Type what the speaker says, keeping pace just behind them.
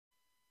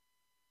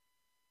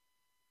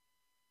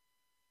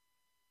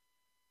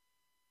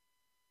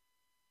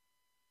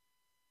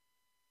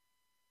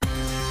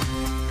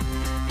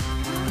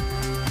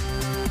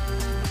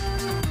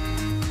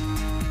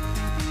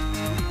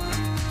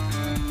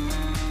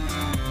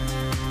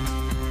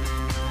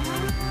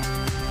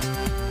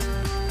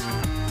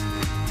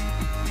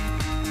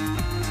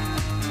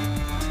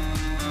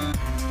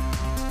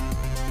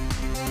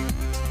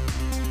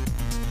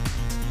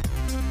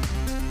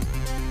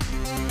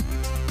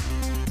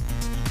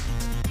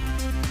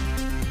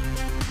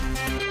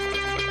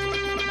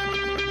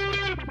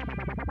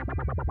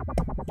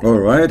All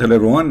right, hello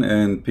everyone,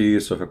 and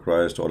peace of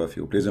Christ to all of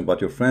you. Please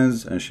invite your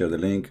friends and share the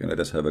link, and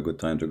let us have a good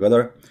time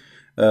together.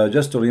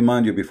 Just to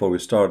remind you before we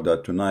start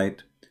that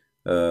tonight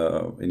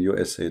in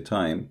USA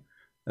time,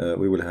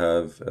 we will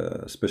have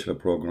a special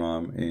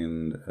program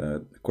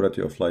in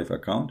Quality of Life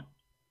account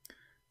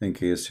in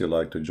case you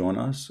like to join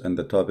us, and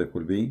the topic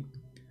will be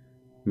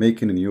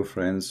making new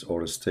friends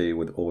or stay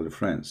with old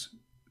friends.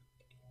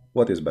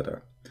 What is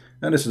better?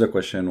 And this is a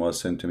question was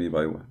sent to me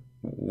by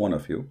one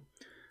of you.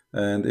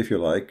 And if you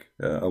like,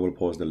 I will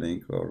post the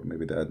link, or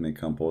maybe the admin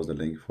can post the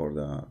link for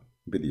the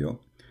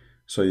video,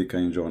 so you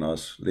can join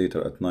us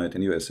later at night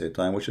in USA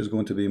time, which is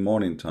going to be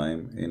morning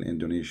time in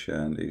Indonesia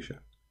and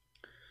Asia.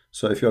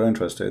 So if you're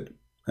interested,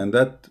 and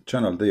that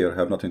channel there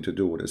have nothing to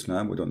do with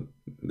Islam, we don't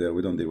deal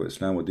with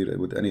Islam, we deal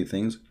with any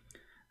things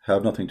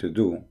have nothing to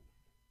do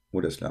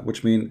with Islam,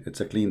 which means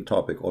it's a clean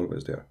topic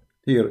always there.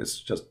 Here it's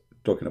just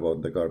talking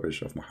about the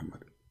garbage of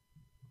Muhammad.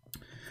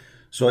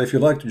 So if you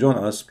like to join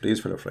us, please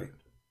feel free.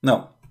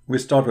 Now we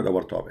start with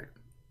our topic.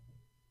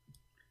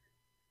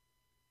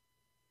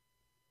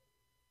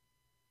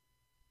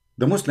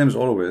 The Muslims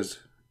always,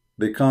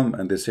 they come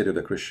and they say to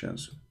the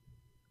Christians,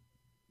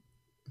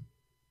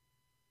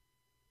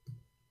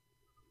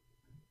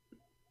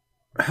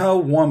 how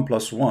 1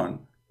 plus 1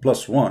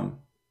 plus 1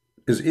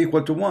 is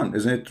equal to 1?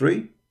 Isn't it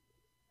 3?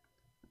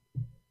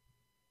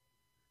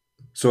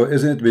 So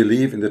isn't it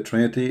belief in the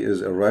Trinity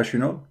is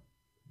irrational,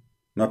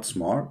 not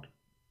smart?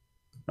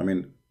 I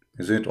mean,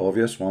 isn't it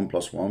obvious? 1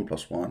 plus 1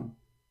 plus 1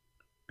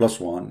 plus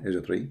 1 is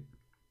a 3.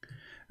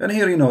 And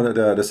here, you know,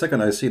 the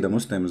second I see the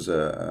Muslims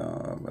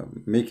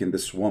making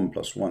this 1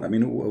 plus 1. I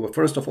mean,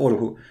 first of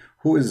all,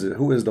 who is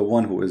the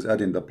one who is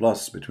adding the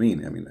plus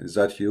between? I mean, is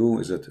that you?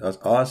 Is it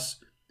us?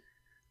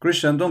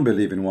 Christians don't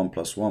believe in 1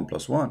 plus 1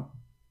 plus 1.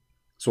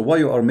 So why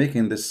you are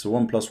making this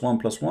 1 plus 1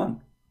 plus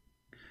 1?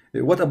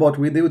 What about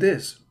we do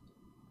this?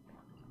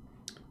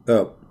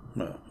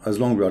 As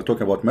long as we are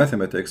talking about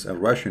mathematics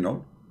and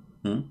rational,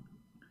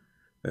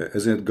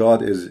 isn't it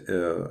God is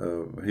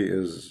he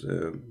is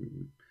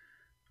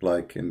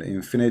like in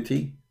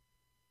infinity?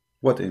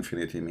 What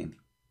infinity mean?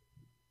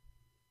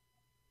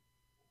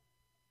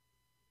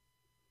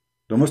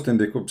 The Muslim,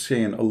 they keep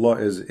saying Allah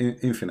is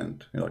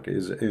infinite, like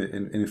is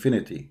in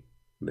infinity.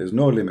 There's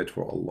no limit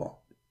for Allah.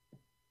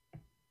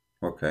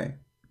 Okay.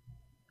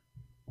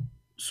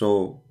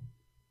 So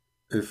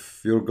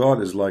if your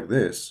God is like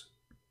this,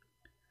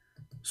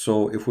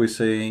 so if we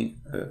say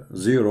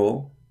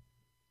 0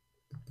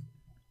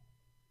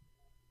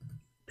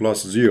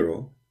 plus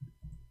 0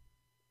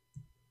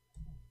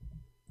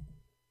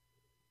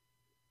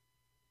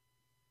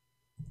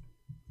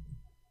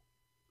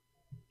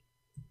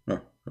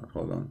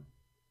 hold on,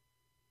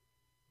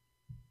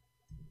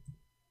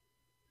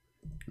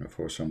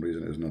 for some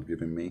reason it's not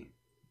giving me.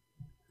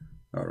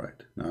 All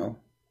right, now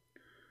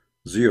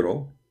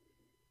 0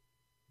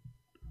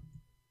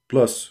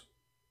 plus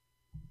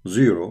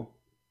 0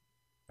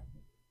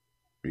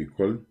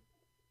 equal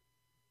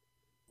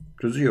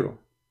to 0.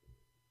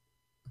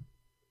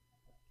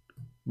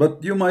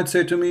 But you might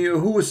say to me,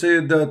 who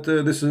said that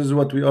this is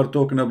what we are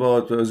talking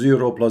about,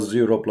 0 plus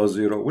 0 plus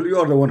 0? Well, you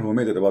are the one who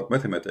made it about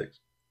mathematics.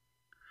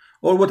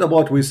 Or what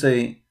about we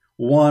say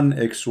 1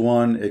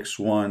 x1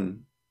 x1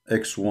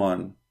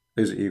 x1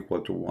 is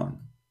equal to 1?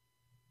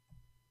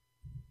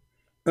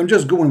 I'm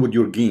just going with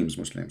your games,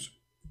 Muslims.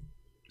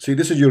 See,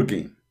 this is your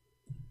game.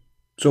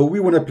 So we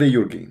want to play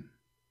your game.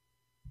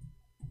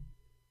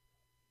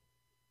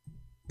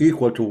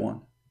 Equal to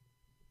 1.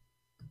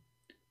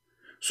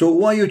 So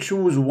why you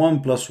choose 1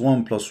 plus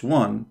 1 plus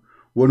 1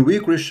 when we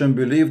Christian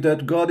believe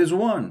that God is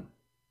 1?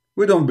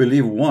 We don't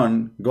believe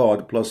 1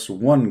 God plus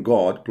 1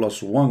 God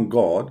plus 1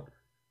 God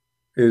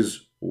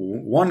is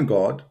 1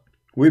 God.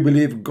 We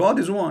believe God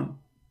is 1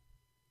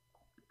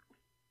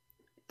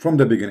 from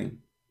the beginning.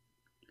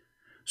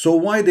 So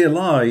why they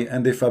lie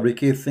and they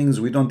fabricate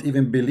things we don't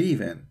even believe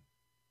in?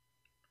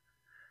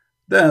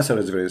 The answer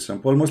is very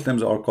simple.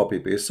 Muslims are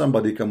copy-paste.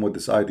 Somebody come with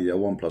this idea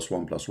 1 plus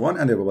 1 plus 1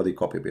 and everybody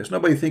copy-paste.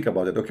 Nobody think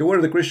about it. Okay, where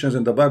are the Christians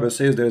in the Bible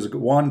says there is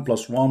 1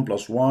 plus 1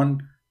 plus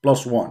 1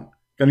 plus 1?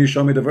 Can you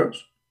show me the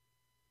verse?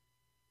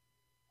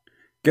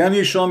 Can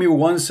you show me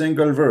one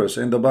single verse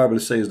in the Bible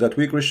says that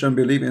we Christians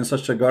believe in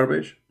such a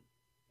garbage?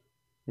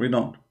 We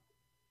don't.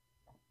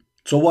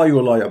 So why you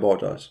lie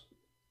about us?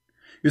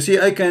 You see,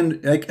 I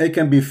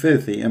can be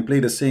filthy and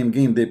play the same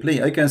game they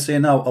play. I can say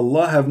now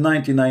Allah have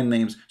 99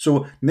 names.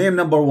 So name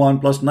number 1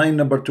 plus 9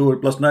 number 2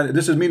 plus 9.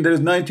 This is mean there is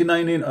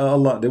 99 in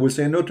Allah. They will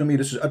say no to me.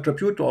 This is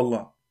attribute to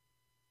Allah.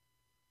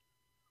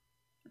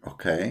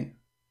 Okay.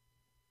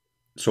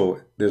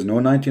 So there's no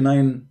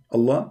 99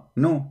 Allah?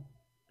 No.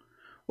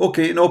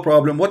 Okay, no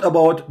problem. What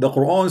about the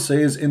Quran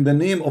says in the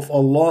name of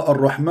Allah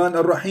Ar-Rahman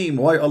Ar-Rahim?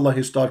 Why Allah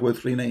he start with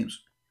 3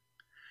 names?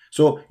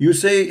 So you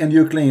say and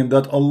you claim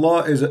that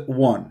Allah is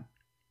 1.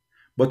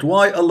 But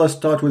why Allah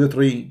start with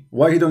 3?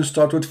 Why he don't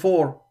start with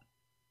 4?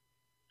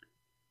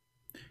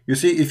 You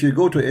see, if you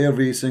go to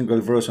every single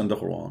verse in the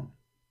Quran,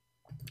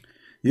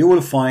 you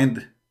will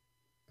find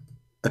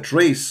a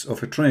trace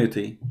of a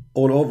Trinity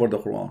all over the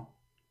Quran.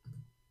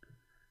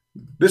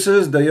 This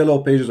is the yellow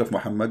pages of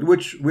Muhammad,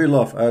 which we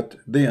laugh at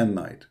day and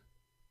night.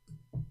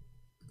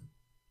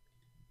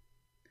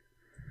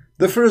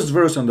 The first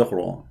verse in the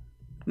Quran,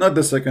 not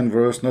the second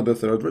verse, not the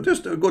third verse,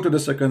 just go to the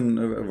second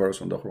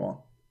verse in the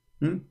Quran.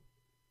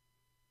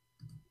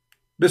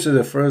 This is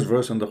the first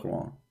verse in the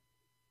Quran.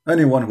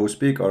 Anyone who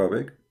speaks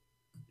Arabic,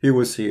 he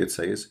will see it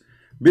says,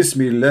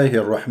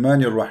 Bismillahir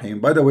Rahmanir Rahim.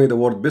 By the way, the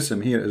word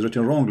Bism here is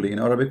written wrongly. In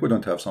Arabic, we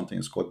don't have something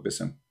it's called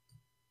Bism.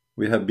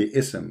 We have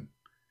Bi-ism.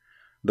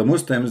 The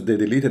Muslims, they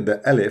deleted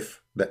the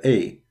alif, the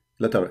A,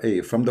 letter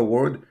A, from the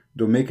word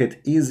to make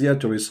it easier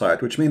to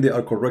recite, which means they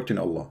are correcting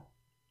Allah.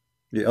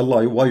 Yeah,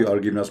 Allah, why you are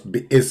giving us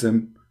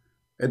Bi-ism?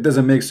 It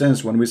doesn't make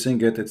sense when we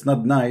sing it. It's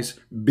not nice.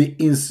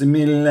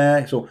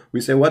 Bi-ismillah. So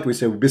we say what? We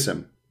say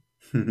Bism.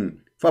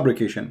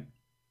 Fabrication.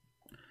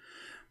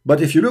 But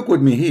if you look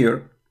with me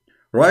here,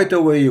 right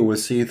away you will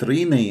see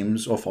three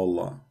names of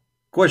Allah.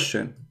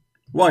 Question,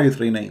 why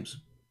three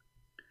names?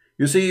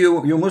 You see,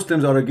 you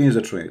Muslims are against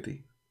the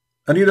Trinity,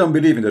 and you don't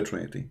believe in the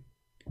Trinity.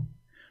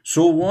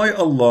 So why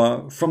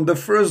Allah, from the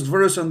first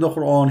verse in the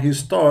Quran, he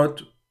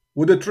start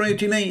with the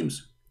Trinity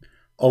names?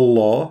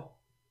 Allah,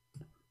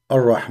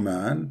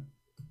 Ar-Rahman,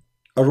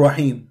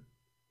 Ar-Rahim.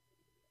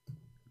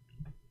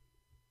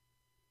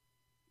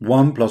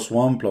 1 +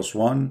 1 +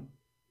 1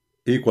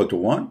 equal to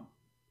 1.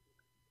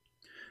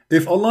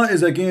 If Allah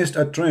is against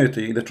a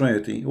Trinity, the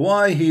Trinity,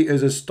 why he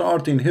is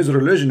starting his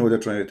religion with the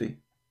Trinity?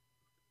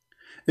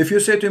 If you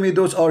say to me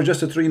those are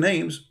just three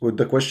names, well,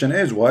 the question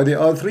is why they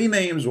are three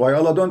names? Why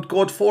Allah don't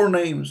quote four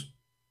names?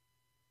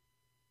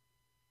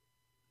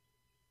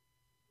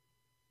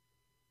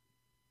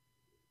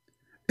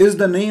 Is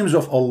the names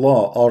of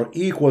Allah are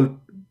equal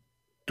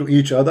to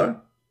each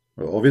other?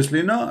 Well,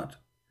 obviously not.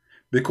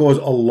 Because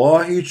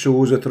Allah, he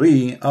chose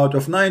 3 out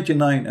of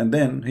 99. And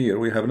then here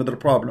we have another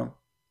problem.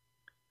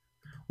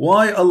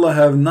 Why Allah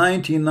have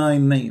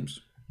 99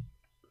 names,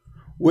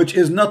 which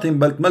is nothing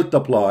but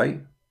multiply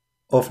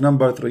of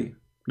number 3.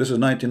 This is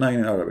 99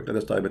 in Arabic. Let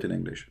us type it in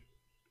English.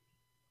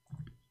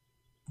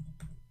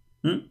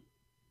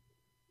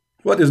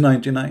 What is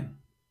 99?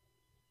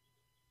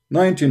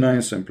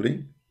 99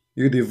 simply,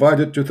 you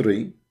divide it to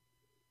 3.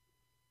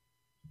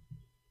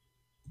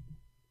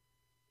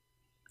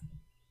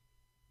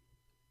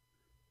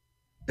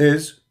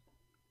 Is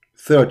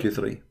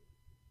 33.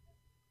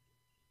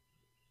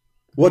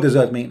 What does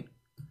that mean?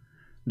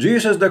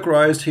 Jesus the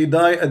Christ, he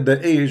died at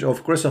the age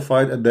of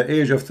crucified at the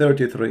age of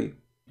 33.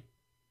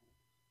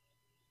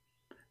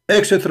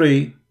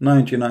 X3,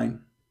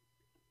 99.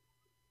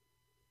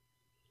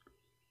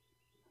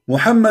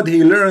 Muhammad,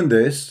 he learned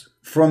this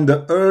from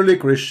the early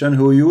Christian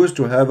who used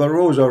to have a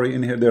rosary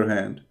in their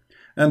hand.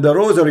 And the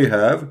rosary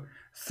have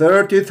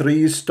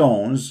 33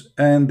 stones,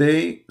 and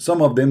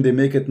some of them they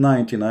make it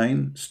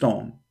 99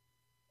 stone.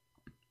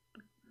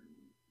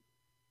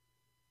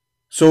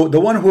 So the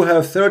one who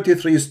have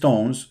 33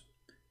 stones,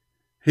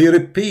 he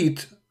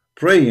repeat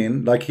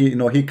praying like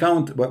he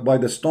count by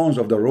the stones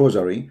of the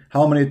rosary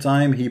how many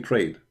times he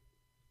prayed,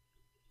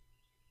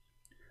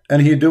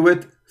 and he do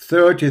it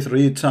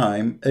 33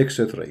 times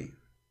x3.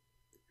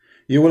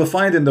 You will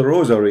find in the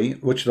rosary,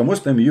 which the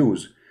Muslim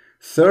use,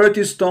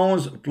 30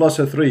 stones plus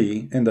a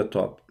 3 in the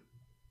top.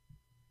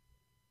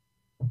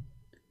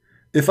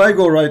 If I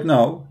go right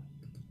now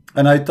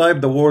and I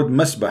type the word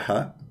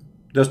masbaha,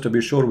 just to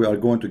be sure we are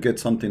going to get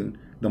something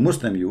the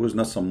Muslim use,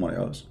 not someone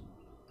else.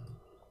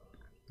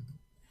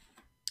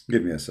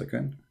 Give me a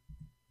second.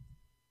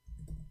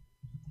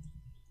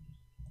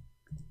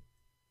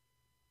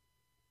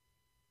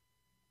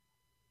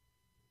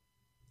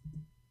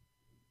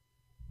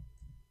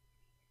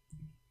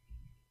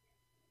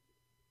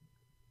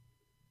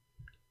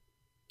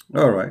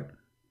 All right.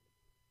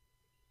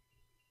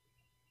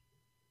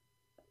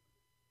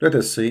 Let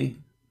us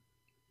see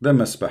the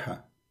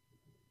masbaha.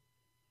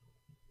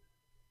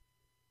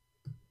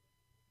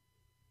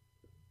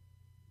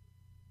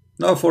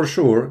 Now, for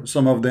sure,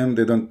 some of them,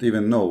 they don't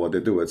even know what they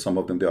do with. Some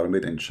of them, they are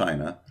made in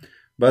China.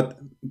 But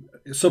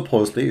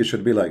supposedly, it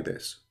should be like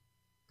this.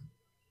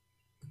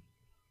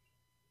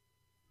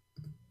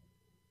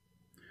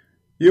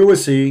 You will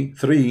see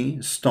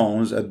 3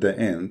 stones at the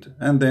end,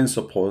 and then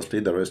supposedly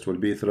the rest will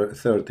be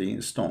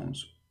 30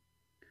 stones.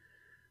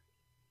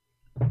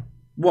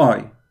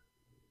 Why?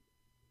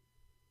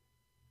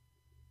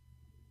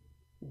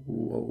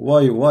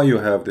 Why you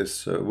have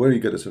this? Where you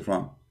get this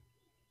from?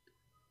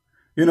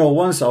 You know,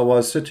 once I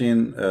was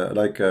sitting,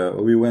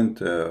 we went,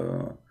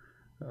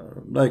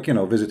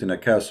 visiting a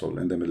castle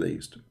in the Middle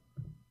East.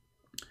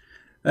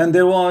 And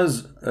there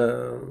was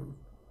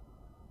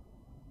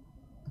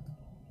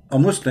a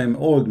Muslim,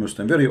 old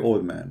Muslim, very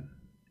old man.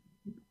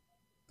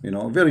 You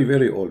know, very,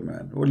 very old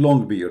man, with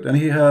long beard. And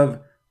he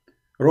have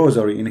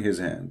rosary in his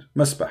hand,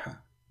 masbaha.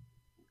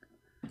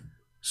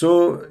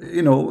 So,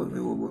 you know,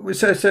 we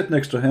sat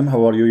next to him.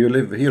 How are you? You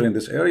live here in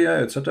this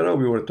area, etc.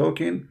 We were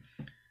talking.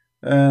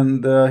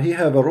 And he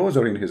have a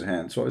rosary in his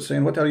hand. So I was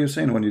saying, what are you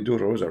saying when you do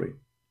rosary?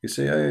 He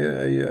say,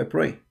 I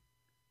pray.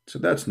 So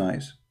that's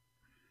nice.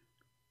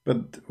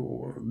 But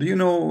do you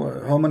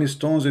know how many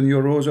stones in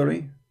your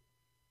rosary?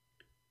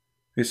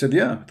 He said,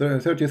 yeah,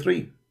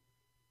 33.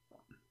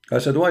 I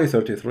said, why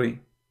 33?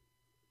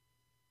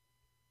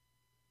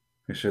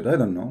 He said, I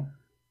don't know.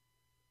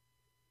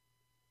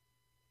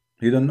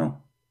 He don't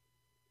know.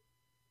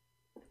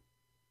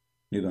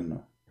 You don't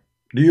know.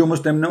 Do you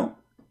Muslim know?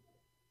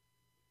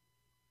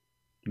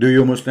 Do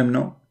you Muslim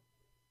know?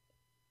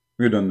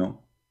 You don't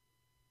know.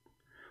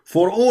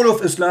 For all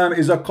of Islam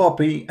is a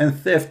copy and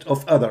theft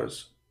of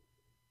others.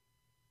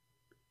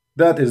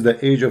 That is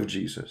the age of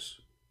Jesus.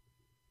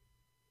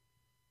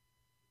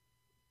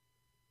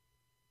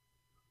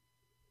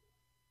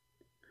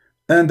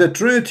 And the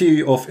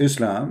Trinity of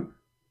Islam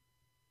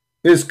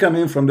is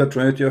coming from the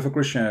Trinity of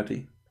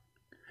Christianity.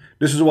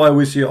 This is why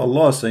we see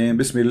Allah saying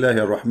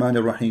Bismillahir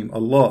Rahmanir Rahim,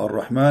 Allah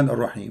Ar-Rahman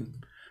Ar-Rahim.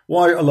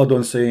 Why Allah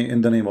don't say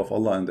in the name of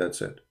Allah and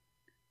that's it?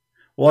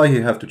 Why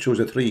he have to choose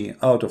a 3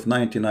 out of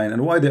 99,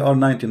 and why they are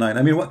 99?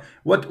 I mean,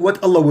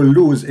 what Allah will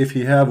lose if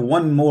he have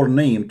one more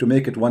name to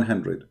make it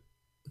 100?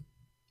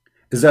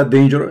 Is that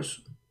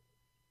dangerous?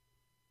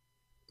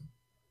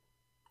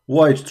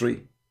 Why it's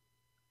 3?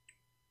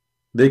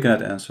 They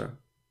cannot answer.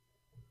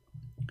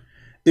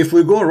 If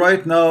we go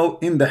right now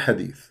in the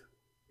Hadith,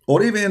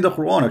 or even in the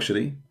Quran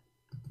actually,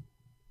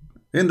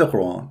 in the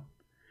Quran,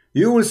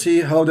 you will see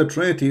how the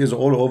Trinity is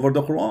all over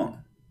the Quran.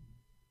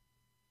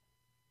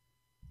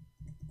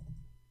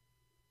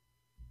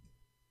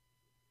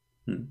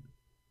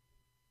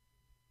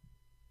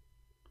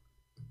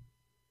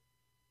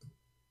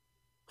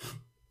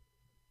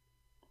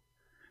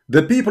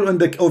 The people of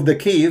the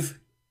cave,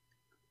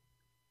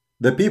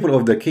 the people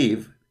of the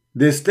cave,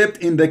 they slept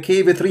in the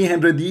cave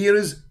 300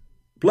 years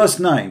plus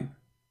 9.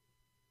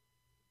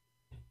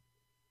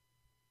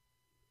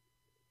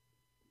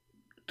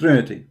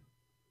 Trinity.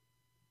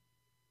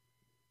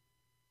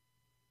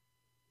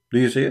 Do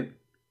you see it?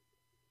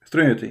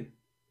 Trinity.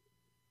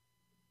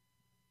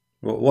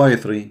 Well, why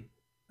 3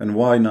 and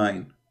why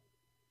 9?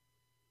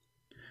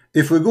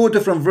 If we go to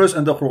different verse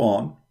in the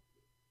Quran,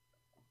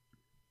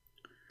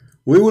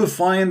 we will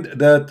find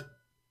that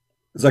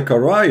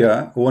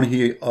Zechariah, when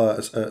he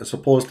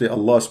supposedly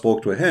Allah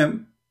spoke to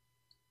him,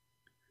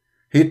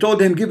 he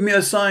told him, give me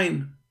a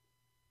sign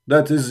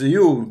that is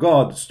you,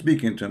 God,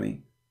 speaking to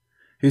me.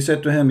 He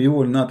said to him, you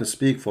will not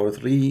speak for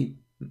 3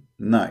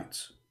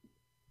 nights.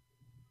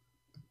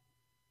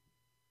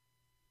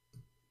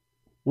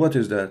 What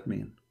does that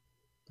mean?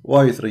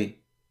 Why 3?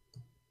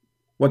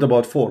 What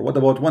about 4? What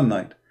about 1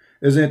 night?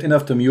 Isn't it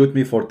enough to mute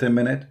me for 10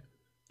 minutes?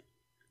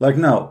 Like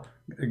now,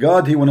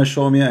 God, he want to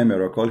show me a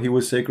miracle. He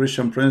will say,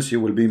 Christian Prince, you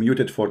will be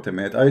muted for 10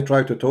 minutes. I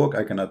try to talk,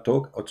 I cannot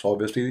talk. It's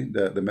obviously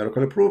the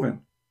miracle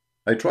proven.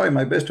 I try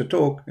my best to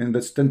talk. In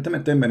this 10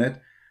 minutes,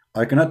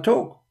 I cannot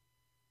talk.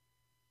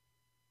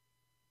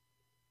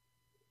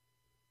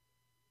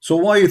 So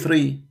why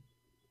 3?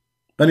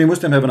 Any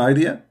Muslim have an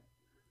idea?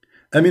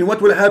 I mean,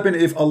 what will happen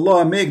if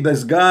Allah make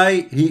this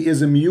guy, he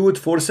is mute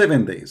for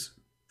 7 days,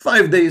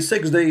 5 days,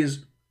 6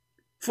 days,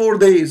 4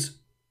 days?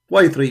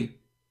 Why 3?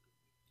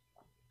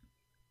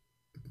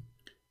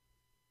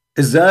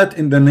 Is that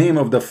in the name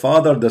of the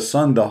Father, the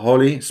Son, the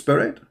Holy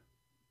Spirit?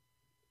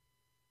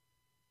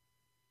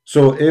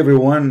 So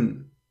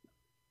everyone,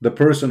 the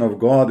person of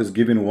God is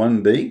given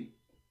 1 day?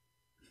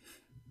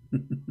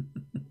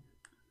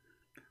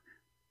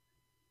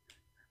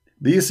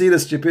 Do you see the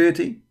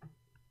stupidity?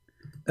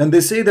 And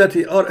they say that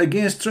they are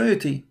against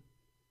Trinity.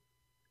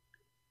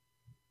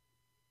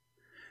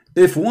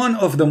 If one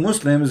of the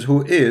Muslims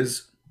who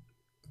is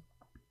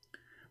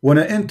want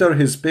to enter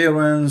his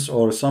parents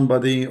or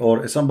somebody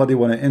want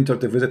to enter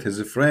to visit his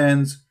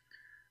friends,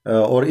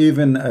 or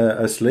even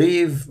a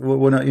slave,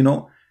 wanna, you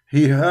know,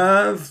 he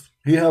have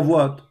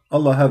what?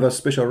 Allah have a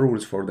special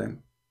rules for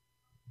them.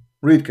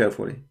 Read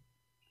carefully.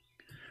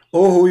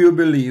 O who you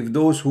believe,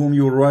 those whom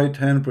your right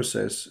hand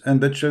possess,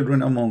 and the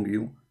children among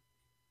you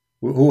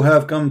who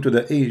have come to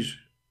the age,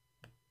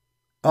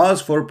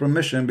 ask for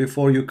permission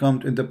before you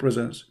come into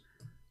presence.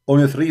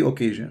 Only 3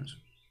 occasions.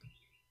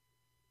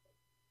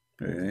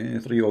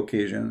 3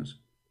 occasions.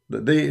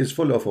 The day is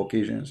full of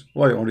occasions.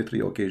 Why only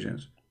 3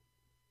 occasions?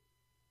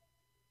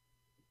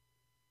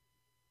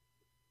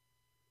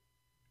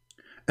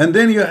 And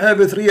then you have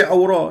 3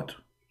 awrat.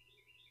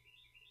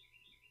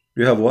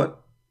 You have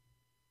what?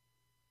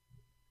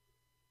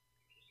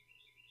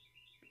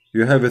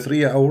 You have 3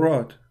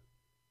 awrat.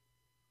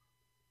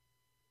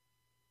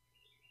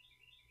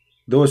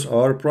 Those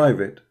are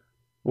private.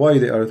 Why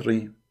they are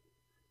 3?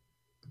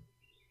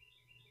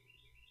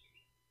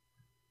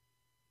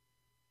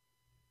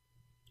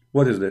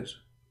 What is this?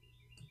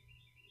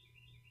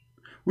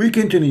 We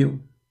continue.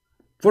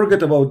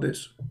 Forget about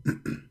this.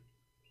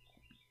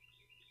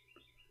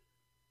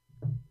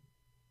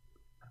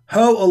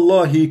 How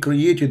Allah, he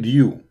created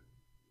you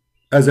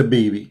as a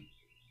baby.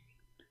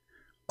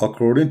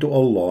 According to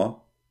Allah,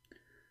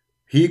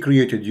 he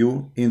created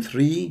you in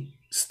 3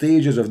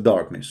 stages of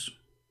darkness.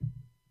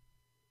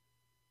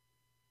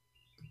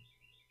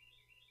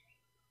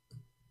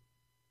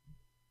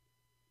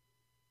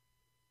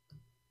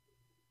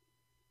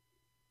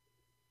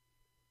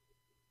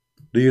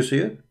 Do you see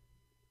it?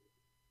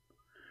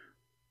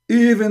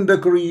 even the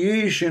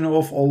creation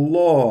of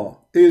Allah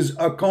is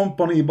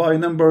accompanied by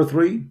number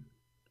 3?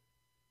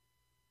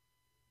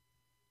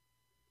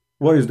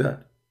 Why is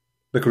that?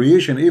 The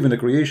creation, even the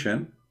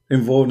creation,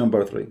 involve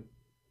number 3.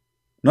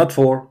 Not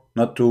 4,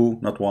 not 2,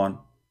 not 1.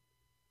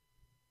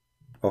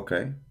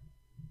 Okay.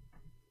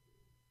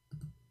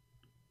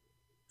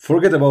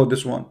 Forget about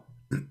this one.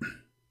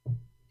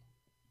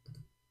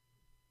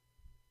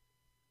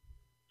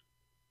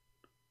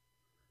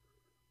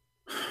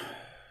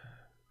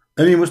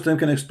 Any Muslim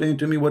can explain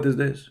to me what is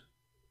this?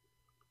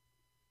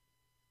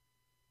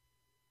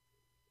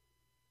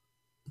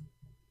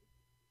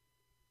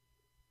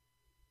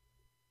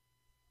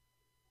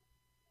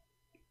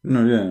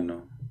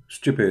 No.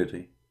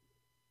 Stupidity.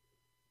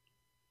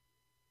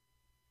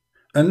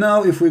 And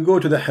now if we go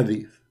to the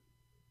hadith,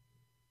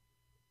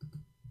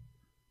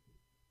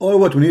 all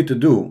what we need to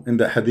do in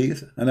the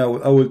hadith, and I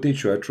will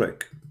teach you a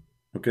trick.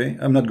 Okay,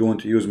 I'm not going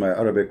to use my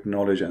Arabic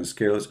knowledge and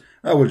skills.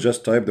 I will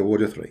just type the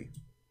word 3.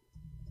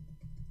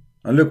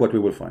 And look what we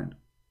will find.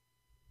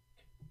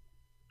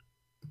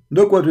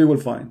 Look what we will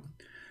find.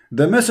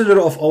 The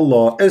Messenger of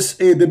Allah,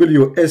 SAWSFM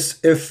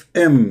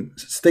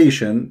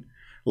station,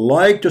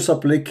 like to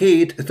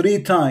supplicate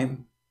 3 times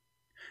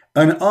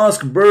and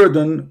ask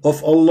burden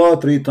of Allah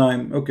 3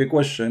 times. Okay,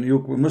 question. You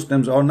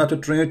Muslims are not a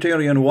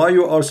Trinitarian. Why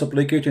you are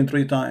supplicating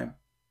 3 times?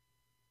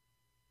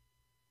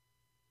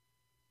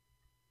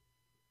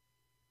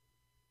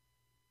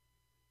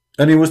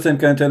 Any Muslim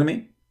can tell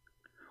me?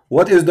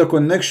 What is the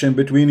connection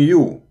between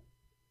you?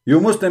 You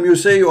Muslim, you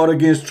say you are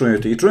against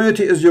Trinity.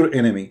 Trinity is your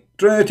enemy.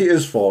 Trinity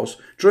is false.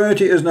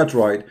 Trinity is not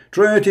right.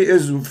 Trinity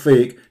is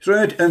fake.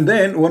 Trinity, and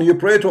then when you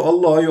pray to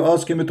Allah, you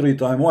ask him 3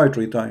 times. Why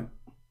 3 times?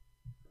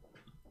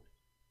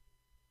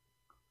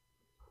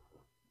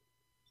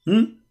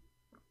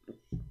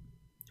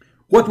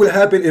 What will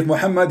happen if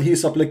Muhammad he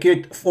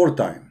supplicate 4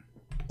 times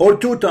or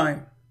 2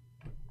 times?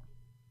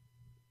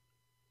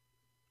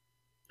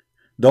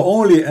 The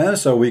only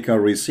answer we can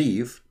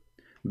receive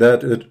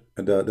that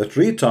the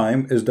 3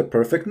 times is the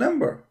perfect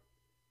number.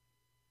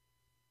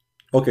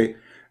 Okay,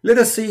 let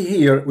us see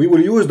here. We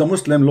will use the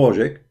Muslim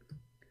logic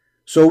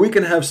so we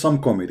can have some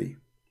comedy.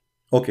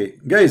 Okay,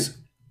 guys,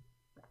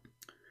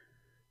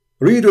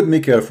 read with me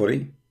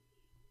carefully.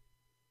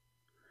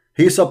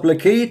 He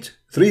supplicate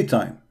 3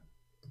 times,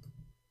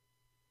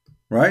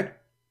 right?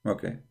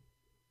 Okay,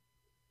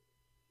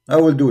 I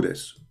will do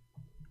this.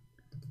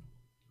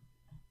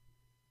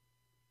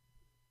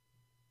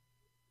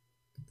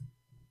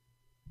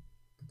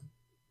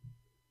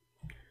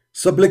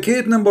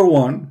 Supplicate number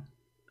 1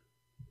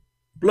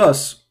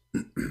 plus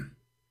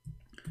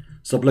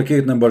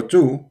supplicate number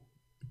 2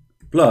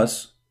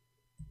 plus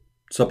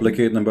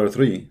supplicate number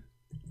 3.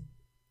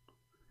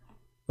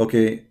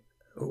 Okay,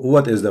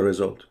 what is the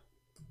result?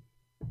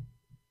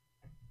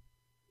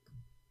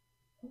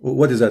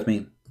 What does that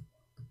mean?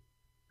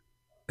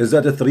 Is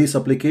that a 3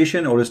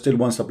 supplication or is still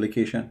 1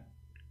 supplication?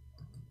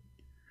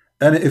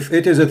 And if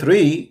it is a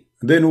 3,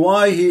 then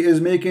why he is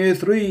making it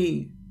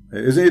 3?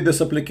 Isn't it the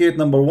supplicate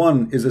number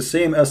 1 is the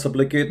same as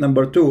supplicate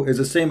number 2 is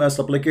the same as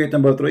supplicate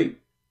number 3?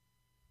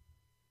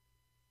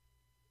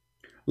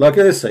 Like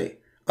I say,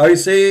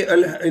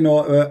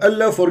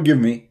 Allah forgive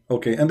me.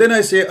 Okay, and then I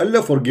say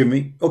Allah forgive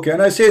me. Okay,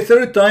 and I say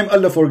 3rd time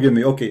Allah forgive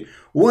me. Okay,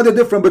 what the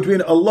difference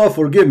between Allah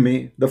forgive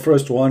me the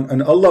first one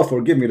and Allah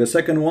forgive me the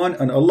second one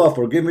and Allah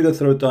forgive me the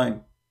 3rd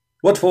time?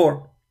 What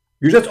for?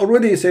 You just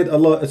already said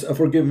Allah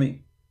forgive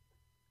me.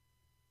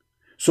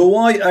 So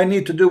why I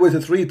need to do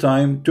it 3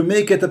 times to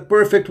make it a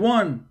perfect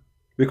one?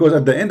 Because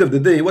at the end of the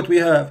day, what we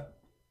have,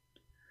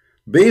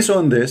 based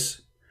on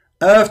this,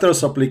 after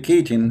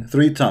supplicating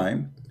 3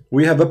 times,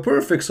 we have a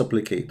perfect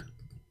supplicate.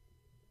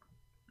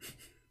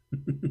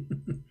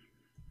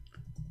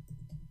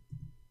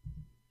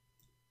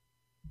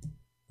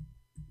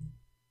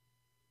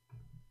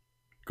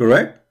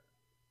 Correct?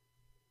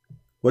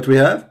 What we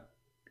have?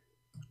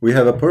 We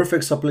have a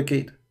perfect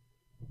supplicate.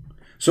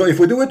 So if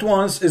we do it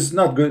once, it's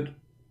not good.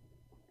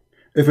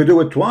 If we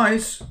do it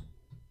twice,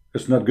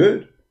 it's not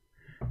good.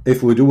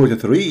 If we do it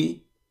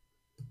 3,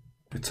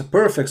 it's a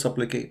perfect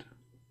supplicate.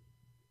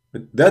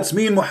 That's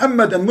mean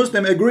Muhammad and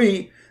Muslim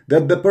agree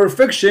that the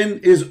perfection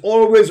is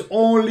always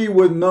only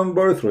with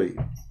number 3.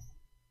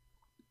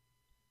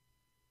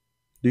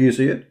 Do you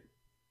see it?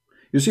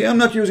 You see, I'm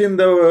not using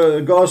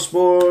the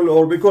gospel,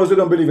 or because they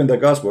don't believe in the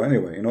gospel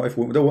anyway. You know, if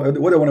we don't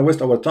want to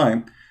waste our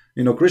time,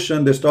 you know,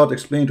 Christian, they start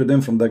explaining to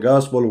them from the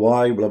gospel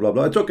why, blah, blah,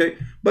 blah. It's okay.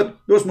 But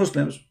those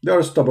Muslims, they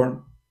are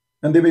stubborn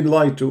and they've been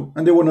lied to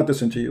and they will not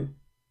listen to you.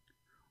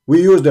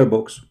 We use their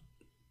books.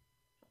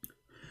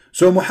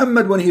 So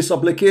Muhammad, when he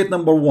supplicate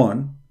number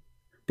 1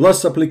 plus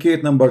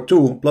supplicate number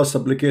 2 plus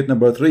supplicate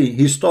number 3,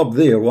 he stopped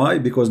there. Why?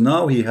 Because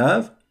now he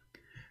have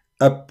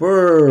a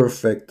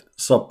perfect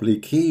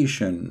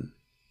supplication.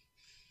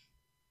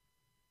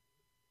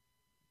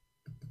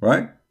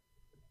 Right?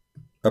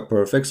 A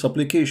perfect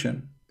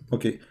supplication.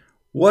 Okay.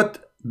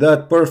 What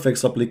that perfect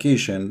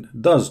supplication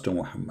does to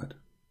Muhammad?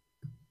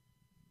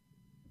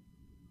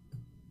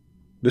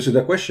 This is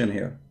the question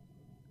here.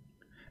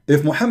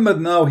 If Muhammad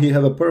now he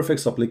have a perfect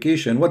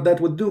supplication, what that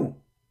would do?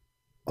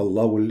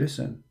 Allah will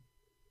listen.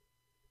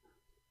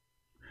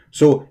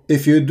 So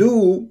if you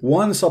do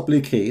one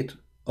supplicate,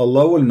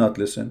 Allah will not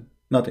listen,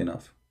 not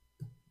enough.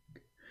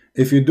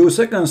 If you do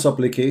second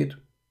supplicate,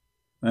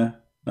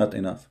 not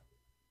enough.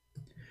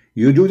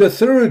 You do the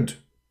third,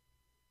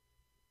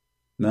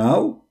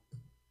 now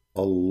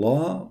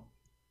Allah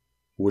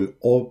will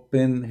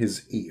open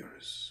his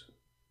ears.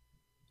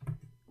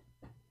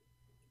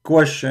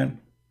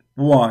 Question,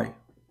 why?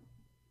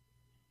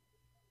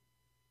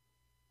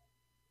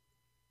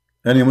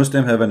 Any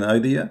Muslim have an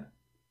idea?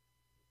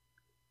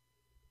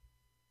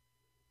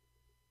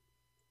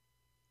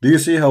 Do you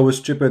see how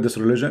stupid this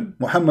religion?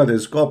 Muhammad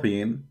is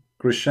copying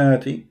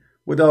Christianity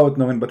without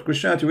knowing, but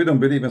Christianity, we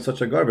don't believe in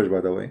such a garbage, by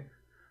the way.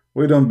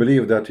 We don't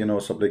believe that, you know,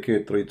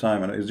 supplicate 3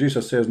 times. And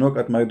Jesus says, knock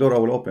at my door, I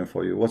will open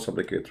for you. What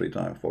supplicate 3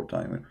 times, 4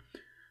 times?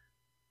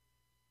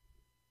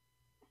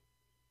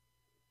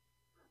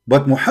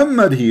 But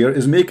Muhammad here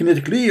is making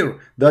it clear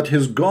that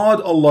his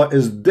God, Allah,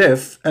 is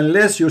deaf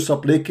unless you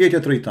supplicate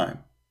it 3 times.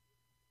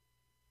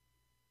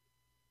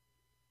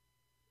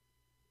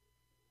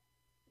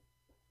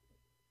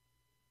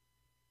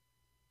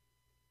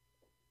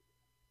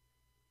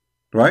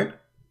 Right?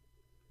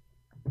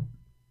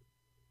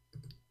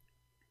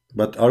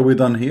 But are we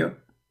done here?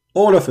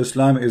 All of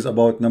Islam is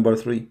about number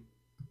 3.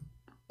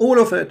 All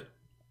of it.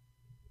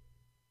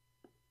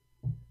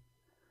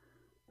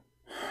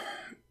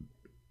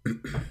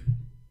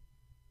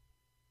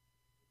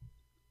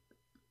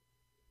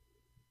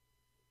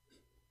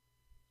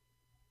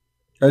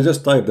 I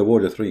just typed the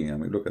word 3. I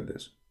mean, look at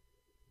this.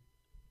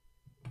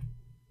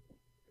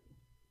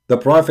 The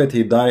Prophet,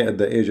 he died at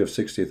the age of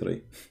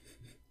 63.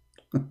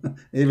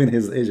 Even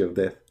his age of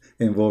death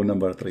involved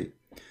number 3.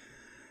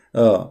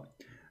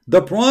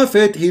 The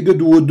Prophet, he did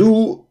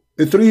wudu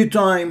 3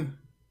 times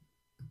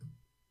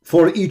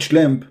for each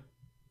limb.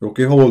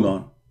 Okay, hold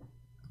on.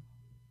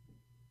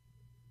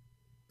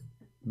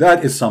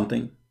 That is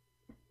something.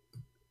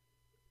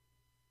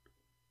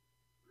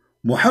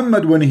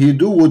 Muhammad, when he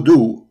do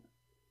wudu,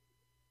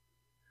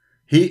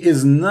 he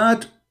is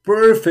not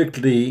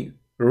perfectly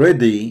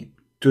ready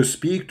to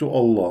speak to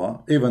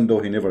Allah, even though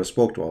he never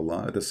spoke to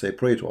Allah, let us say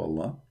pray to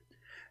Allah,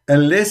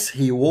 unless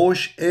he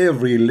wash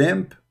every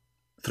limb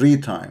 3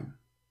 times.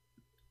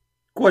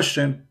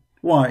 Question,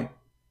 why?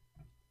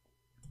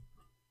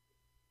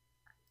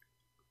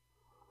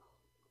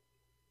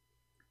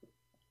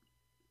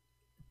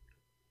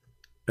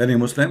 Any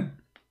Muslim?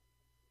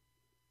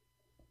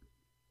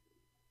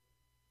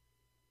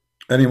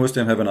 Any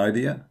Muslim have an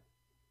idea?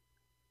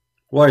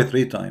 Why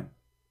 3 times?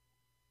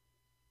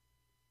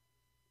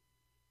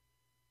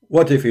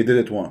 What if he did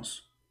it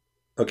once?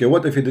 Okay,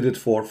 what if he did it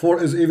 4?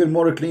 4 is even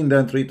more clean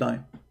than 3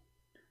 times.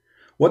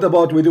 What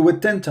about we do it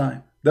 10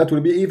 times? That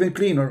will be even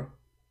cleaner.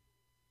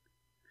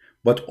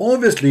 But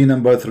obviously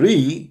number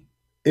 3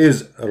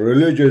 is a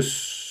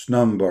religious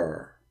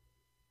number.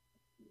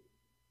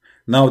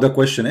 Now the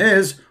question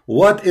is,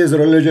 what is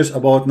religious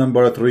about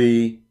number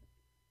 3?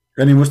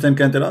 Any Muslim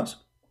can tell us?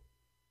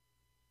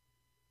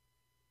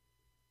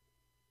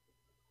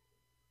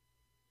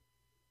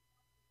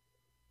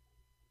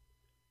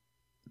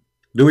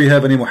 Do we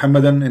have any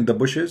Muhammadan in the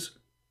bushes?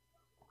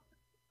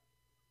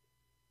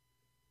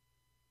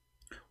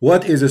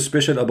 What is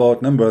special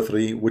about number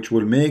 3 which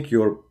will make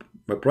your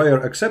prayer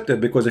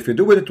accepted? Because if you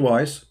do it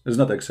twice, it's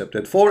not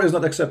accepted. 4 is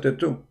not accepted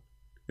too.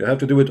 You have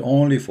to do it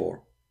only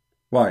 4.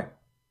 Why?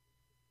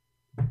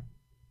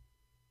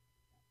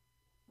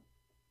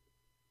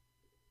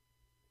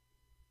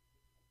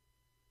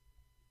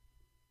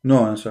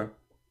 No answer.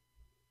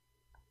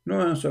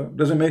 No answer.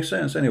 Doesn't make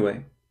sense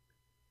anyway.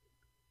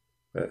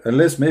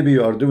 Unless maybe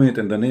you are doing it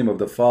in the name of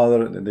the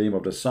Father, in the name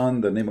of the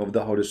Son, the name of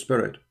the Holy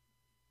Spirit.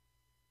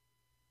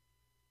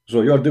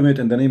 So you are doing it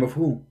in the name of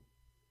who?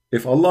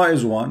 If Allah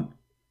is one,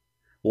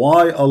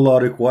 why Allah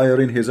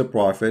requiring his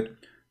prophet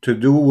to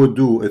do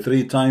wudu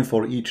 3 times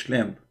for each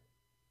limb?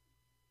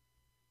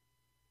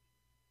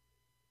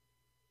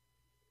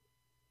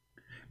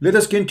 Let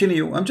us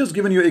continue. I'm just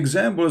giving you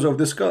examples of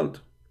this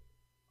cult.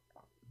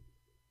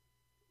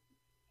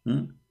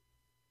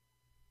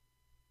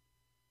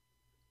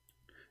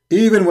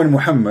 Even when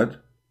Muhammad,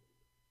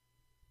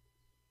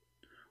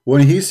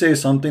 when he says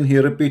something, he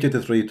repeated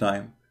it 3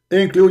 times,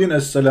 including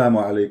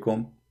Assalamu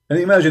alaikum. And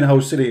imagine how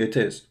silly it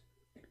is.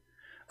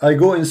 I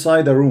go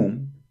inside a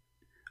room,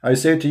 I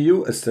say to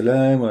you,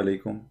 Assalamu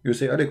alaikum. You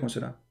say alaikum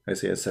salam. I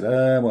say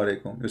Assalamu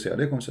alaikum. You say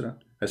alaikum salam.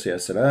 I say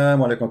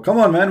Assalamu alaikum. Come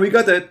on, man, we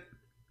got it.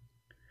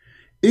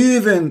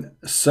 Even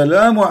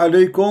Assalamu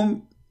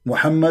alaikum,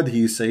 Muhammad,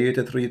 he say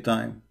it 3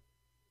 times.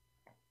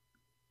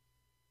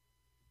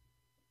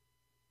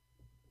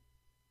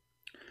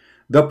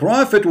 The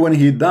Prophet, when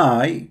he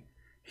died,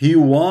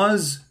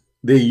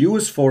 they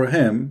used for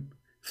him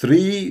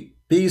 3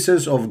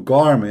 pieces of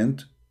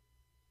garment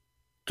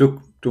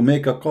to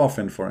make a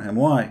coffin for him.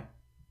 Why?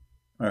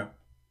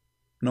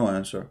 No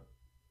answer.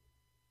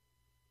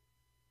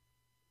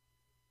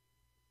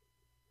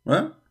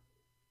 Well,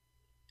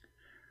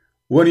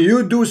 When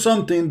you do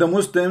something, the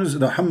Muslims,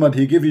 Muhammad,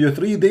 he give you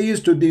 3 days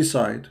to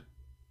decide.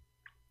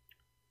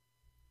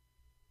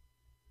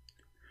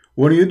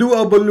 When you do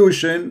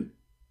ablution,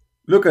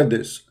 look at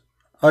this.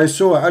 I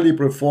saw Ali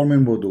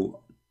performing wudu.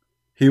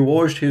 He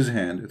washed his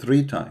hand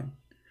 3 times.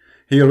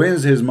 He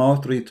rinsed his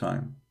mouth 3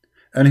 times.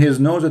 And his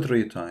nose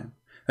 3 times.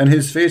 And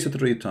his face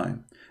 3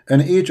 times.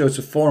 And each of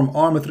his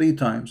forearm 3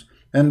 times.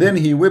 And then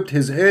he whipped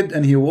his head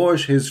and he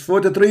washed his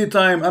foot 3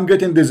 times. I'm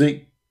getting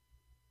dizzy.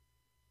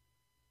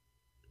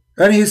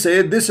 And he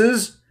said, this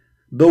is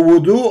the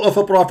wudu of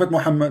a Prophet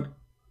Muhammad.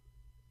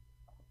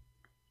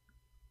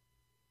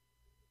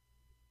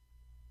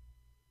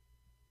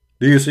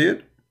 Do you see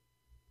it?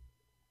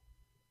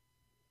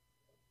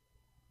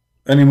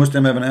 Any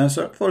Muslim have an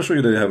answer? For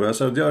sure they have an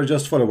answer. They are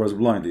just followers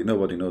blindly.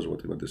 Nobody knows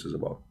what this is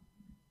about.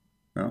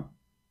 No?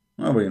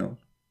 Nobody knows.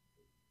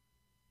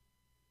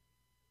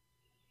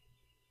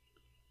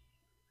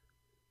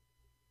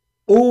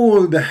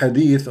 All the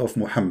hadith of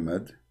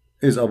Muhammad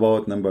is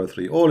about number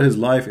 3. All his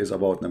life is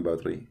about number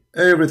 3.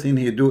 Everything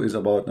he do is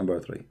about number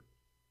 3.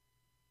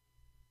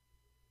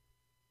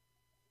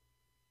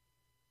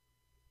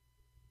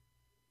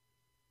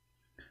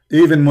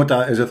 Even muta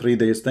is a 3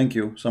 days. Thank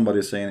you. Somebody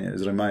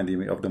is reminding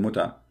me of the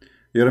muta.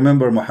 You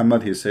remember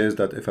Muhammad, he says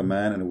that if a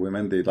man and a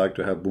woman, they like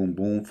to have boom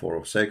boom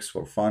for sex,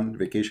 for fun,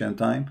 vacation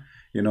time,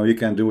 you know, you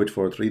can do it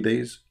for 3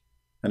 days.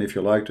 And if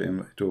you like to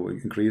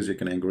increase, you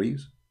can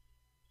increase.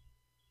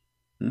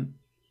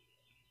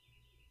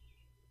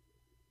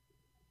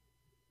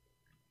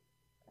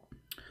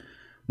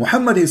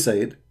 Muhammad, he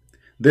said,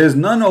 there's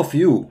none of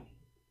you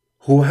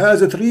who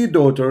has 3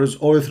 daughters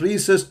or 3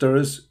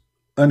 sisters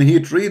and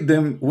he treat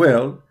them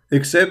well,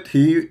 except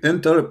he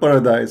enter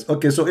paradise.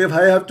 Okay, so if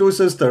I have 2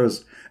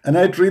 sisters and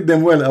I treat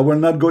them well, I will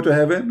not go to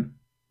heaven?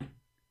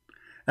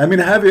 I mean,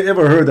 have you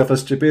ever heard of a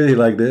stupidity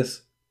like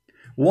this?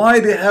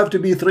 Why they have to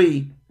be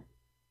 3?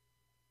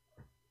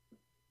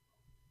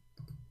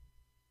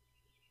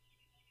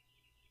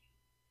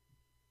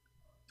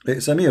 Hey,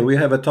 Samir, we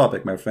have a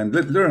topic, my friend.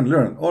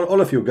 Learn.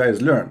 All of you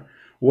guys learn.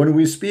 When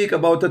we speak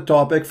about the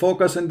topic,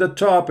 focus on the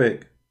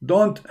topic.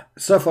 Don't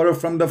suffer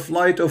from the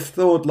flight of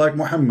thought like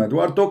Muhammad. We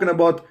are talking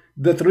about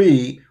the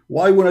 3.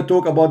 Why want to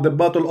talk about the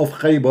battle of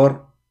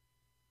Khaybar?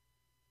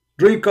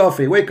 Drink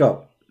coffee, wake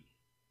up.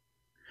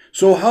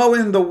 So how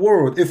in the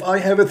world, if I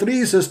have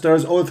 3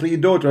 sisters or 3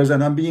 daughters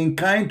and I'm being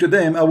kind to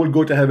them, I will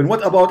go to heaven?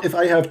 What about if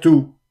I have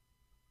 2?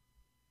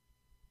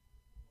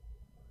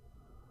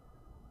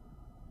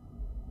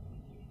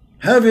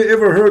 Have you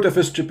ever heard of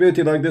a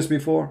stupidity like this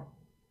before?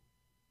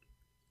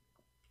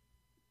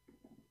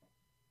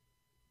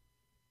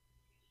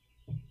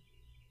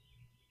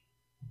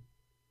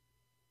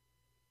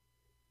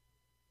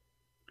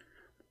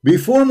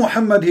 Before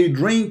Muhammad, he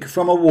drink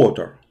from a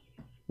water.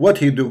 What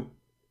he do?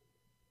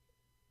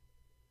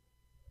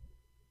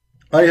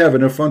 I have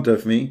in front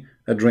of me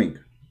a drink.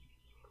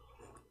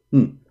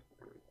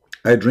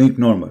 I drink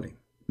normally.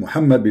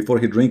 Muhammad, before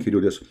he drink, he do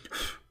this.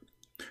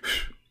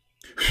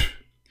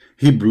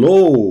 He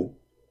blow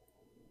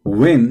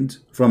wind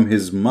from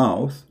his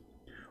mouth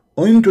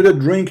into the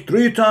drink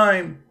 3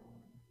 times.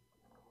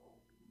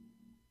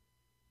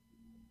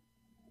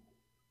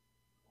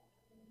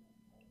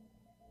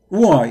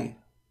 Why?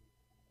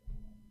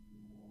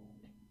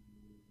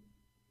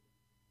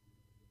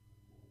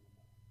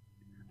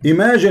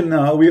 Imagine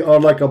now we are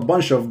like a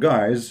bunch of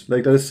guys,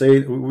 like let's say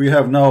we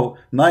have now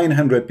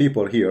 900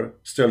 people here,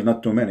 still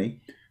not too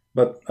many,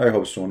 but I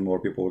hope soon more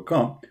people will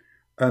come.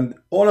 And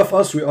all of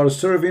us, we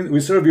serve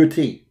you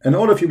tea. And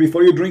all of you,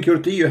 before you drink your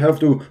tea, you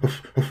have to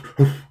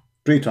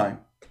 3 times.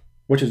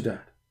 What is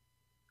that?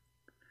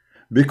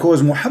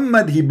 Because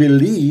Muhammad, he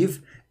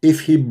believed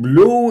if he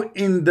blew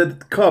in the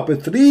cup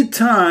 3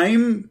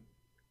 times,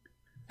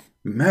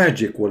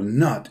 magic will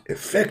not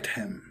affect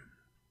him.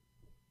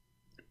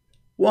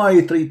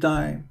 Why 3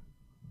 times?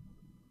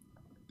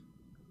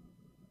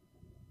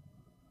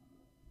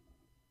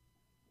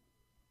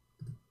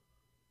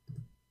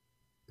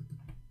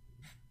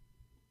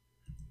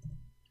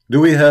 Do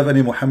we have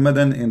any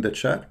Muhammadan in the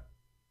chat?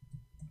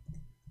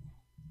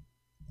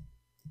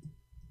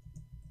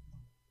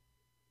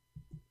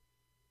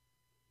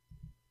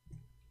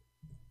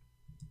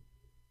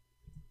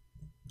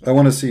 I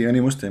want to see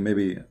any Muslim.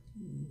 Maybe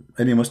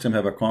any Muslim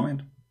have a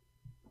comment?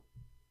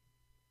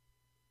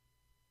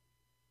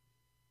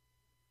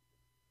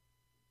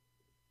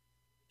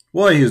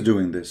 Why he is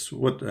doing this?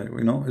 What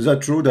is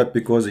that true that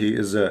because he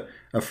is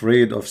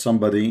afraid of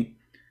somebody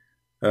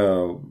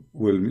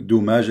will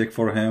do magic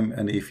for him,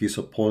 and if he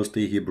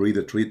supposedly he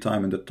breathed 3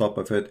 times in the top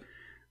of it,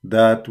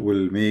 that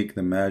will make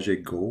the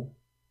magic go?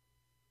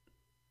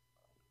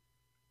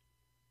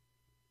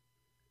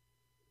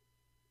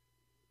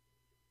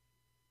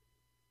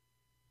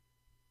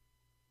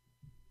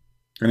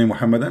 Any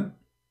Muhammadan?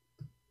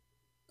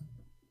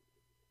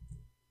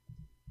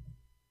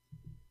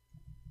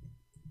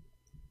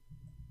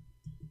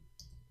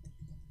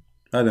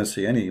 I don't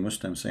see any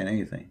Muslim saying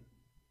anything.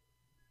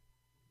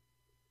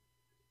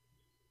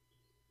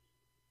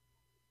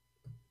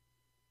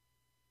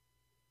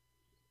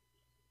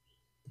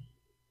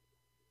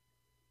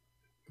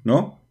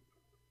 No?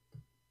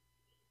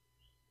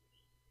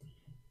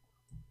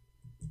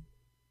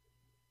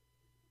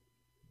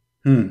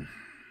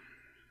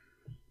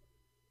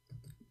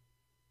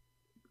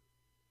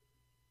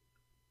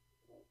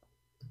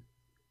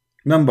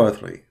 Number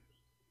 3.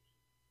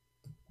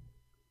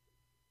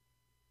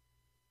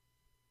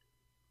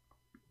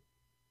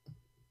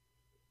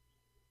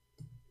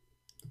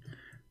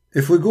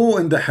 If we go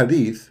in the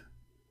hadith,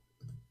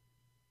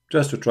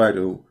 just to try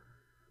to,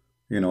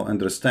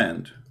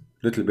 understand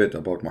a little bit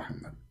about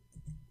Muhammad.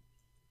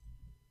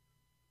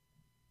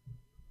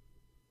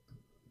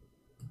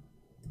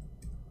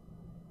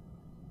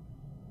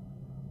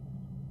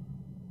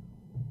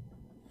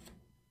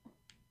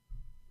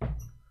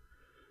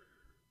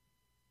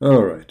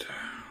 All right.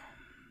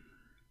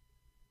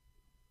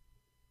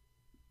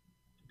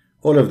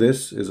 All of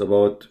this is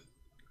about,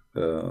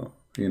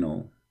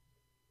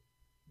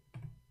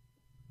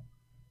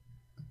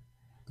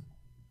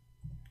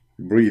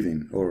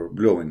 breathing or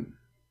blowing.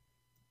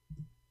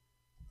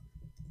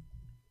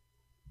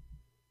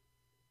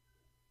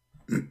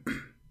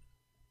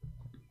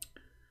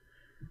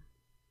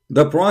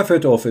 The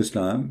Prophet of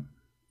Islam,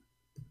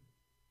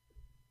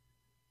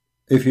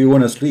 if he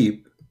want to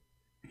sleep,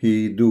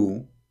 he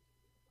do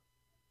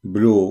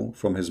blow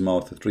from his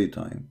mouth 3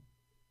 times.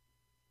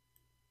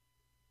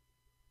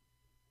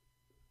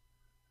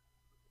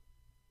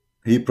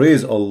 He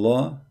prays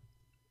Allah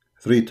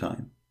 3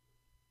 times.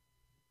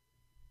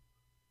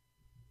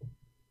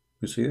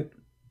 You see it?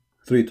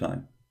 3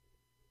 times.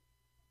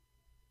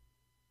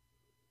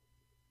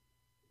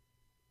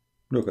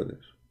 Look at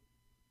this.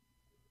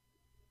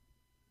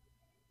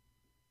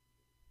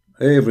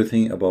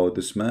 Everything about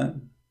this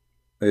man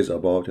is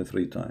about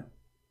 3 times.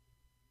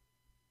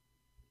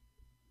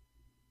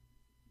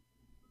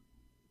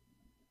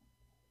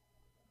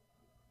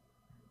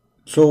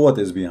 So what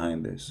is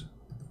behind this?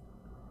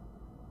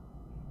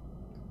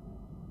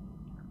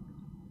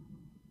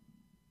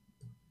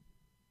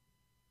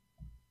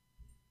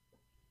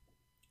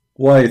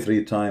 Why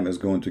 3 times is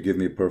going to give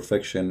me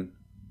perfection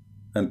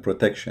and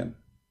protection?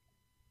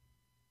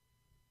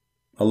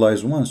 Allah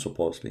is one,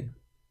 supposedly.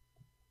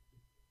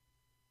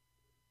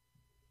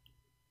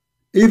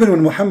 Even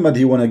when Muhammad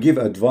he want to give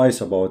advice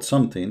about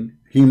something,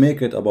 he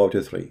make it about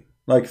 3.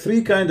 Like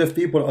 3 kind of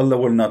people Allah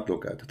will not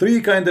look at.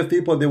 3 kind of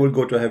people they will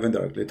go to heaven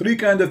directly. 3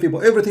 kind of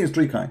people, everything is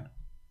 3 kind.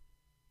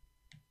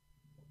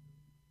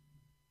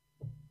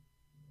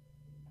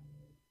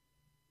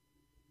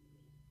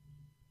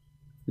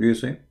 You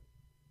see?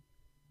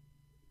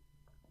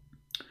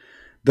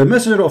 The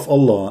Messenger of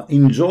Allah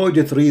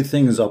enjoyed 3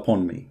 things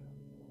upon me: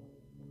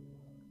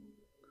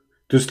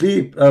 to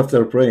sleep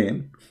after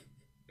praying,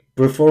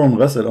 perform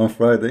ghusl on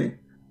Friday,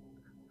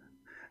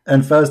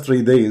 and fast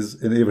 3 days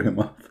in every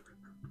month.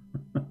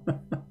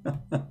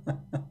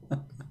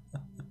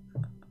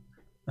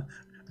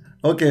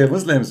 Okay,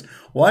 Muslims,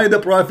 why the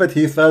Prophet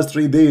he fast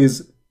 3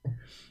 days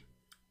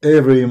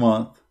every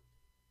month?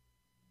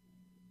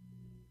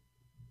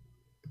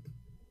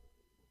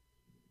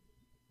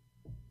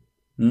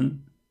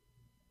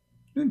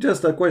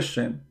 Just a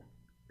question.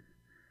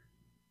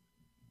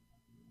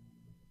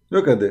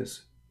 Look at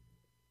this.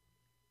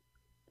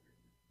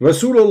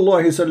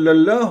 Rasulullah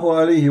sallallahu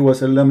alayhi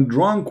wasallam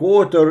drank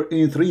water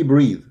in 3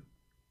 breaths.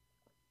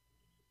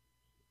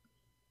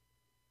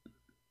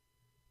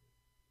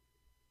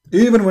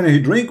 Even when he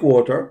drink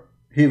water,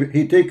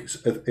 he takes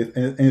it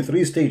in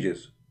 3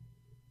 stages.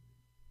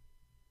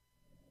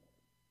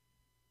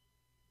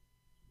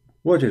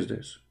 What is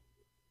this?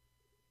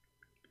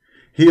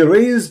 He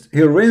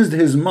rinsed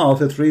his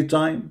mouth 3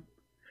 times.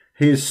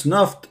 He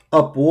snuffed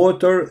up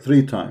water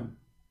 3 times.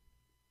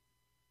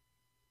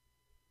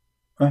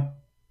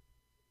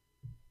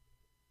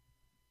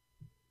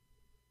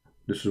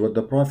 This is what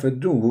the Prophet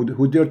do.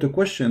 Who dare to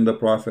question the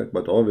Prophet?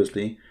 But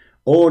obviously,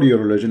 all your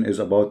religion is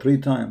about 3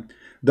 times.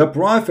 The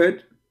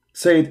Prophet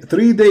said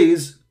 3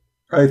 days,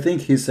 I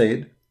think he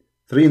said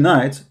 3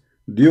 nights,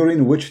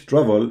 during which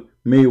travel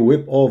may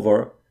whip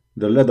over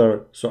the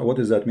leather. So what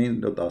does that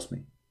mean? Don't ask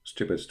me.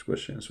 Stupid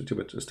question,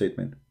 stupid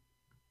statement.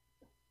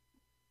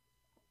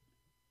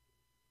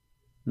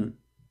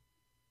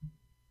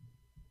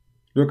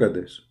 Look at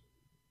this.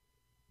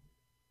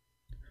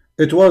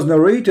 It was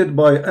narrated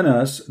by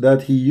Anas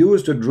that he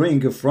used to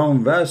drink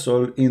from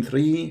vessel in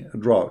 3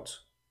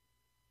 draughts.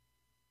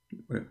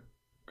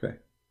 Okay,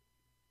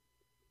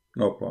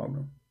 no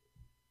problem.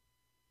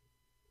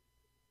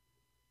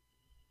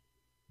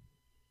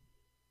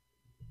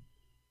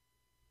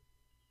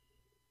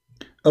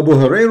 Abu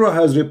Hurairah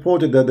has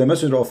reported that the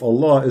Messenger of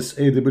Allah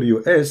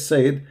 (AWS)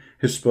 said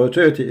his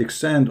spirituality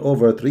extends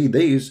over 3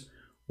 days.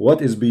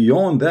 What is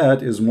beyond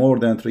that is more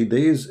than 3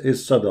 days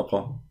is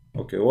sadaqah.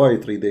 Okay, why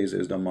 3 days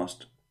is the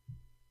must?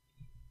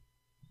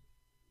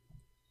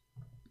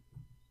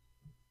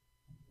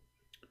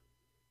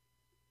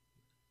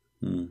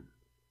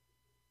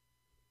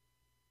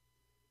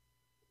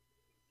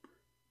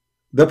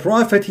 The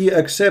Prophet he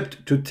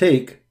accept to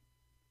take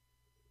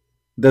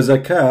the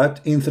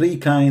zakat in 3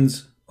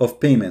 kinds of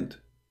payment: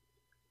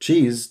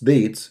 cheese,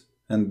 dates,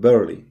 and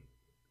barley.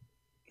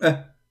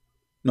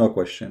 No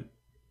question.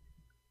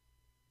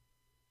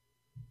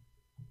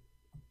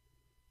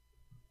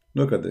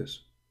 Look at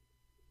this.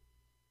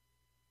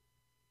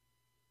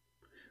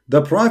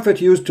 The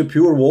Prophet used to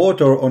pour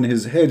water on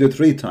his head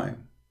 3 times.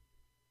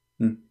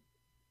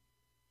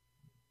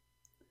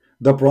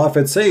 The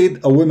Prophet said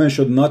a woman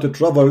should not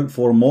travel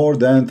for more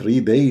than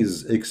 3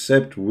 days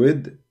except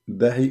with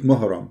the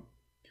muhram.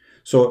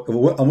 So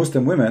a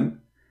Muslim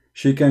woman,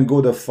 she can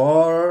go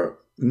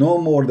no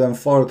more than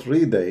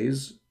 3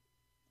 days,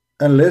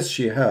 unless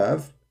she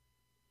have,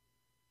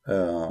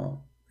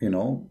 you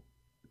know,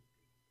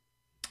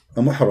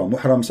 a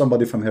muhram,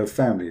 somebody from her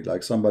family,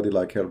 like somebody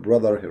like her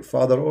brother, her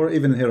father, or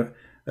even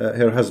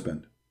her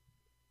husband,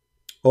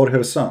 or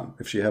her son,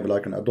 if she have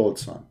like an adult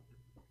son.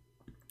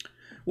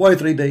 Why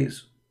 3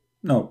 days?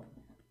 No,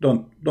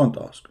 don't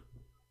ask.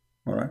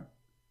 All right.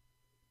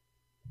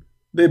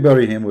 They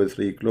bury him with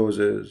 3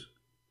 clothes.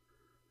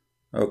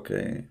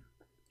 Okay.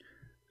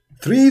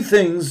 3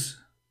 things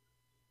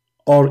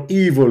are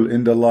evil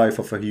in the life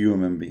of a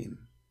human being.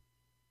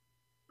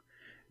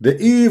 The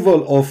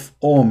evil of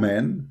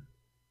omen.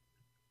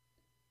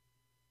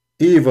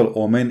 Evil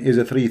omen is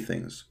 3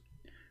 things: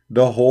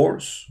 the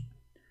horse,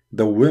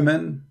 the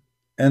women,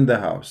 and the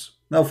house.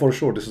 Now, for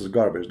sure, this is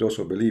garbage. Those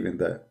who believe in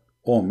the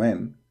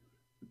omen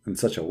in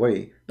such a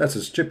way,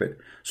 that's stupid.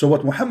 So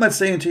what Muhammad is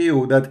saying to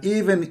you, that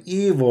even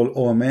evil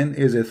omen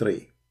is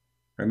 3.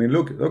 I mean,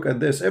 look at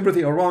this.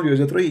 Everything around you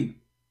is 3.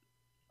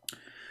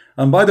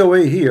 And by the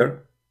way,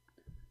 here,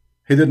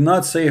 he did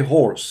not say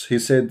horse. He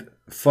said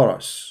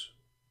faras.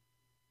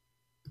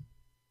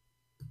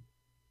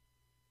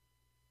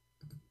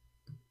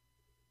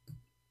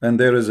 And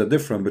there is a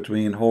difference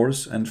between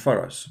horse and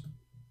faras.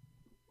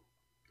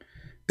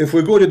 If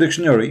we go to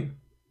dictionary,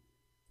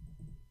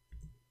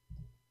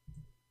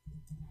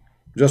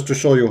 just to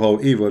show you how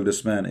evil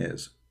this man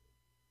is.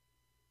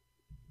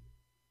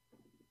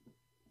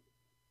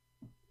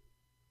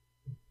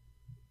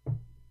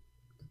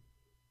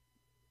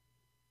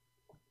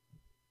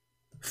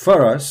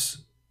 Faras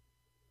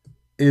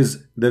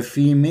is the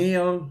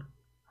female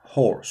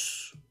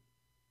horse.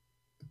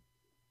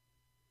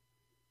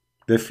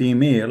 The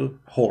female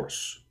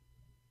horse.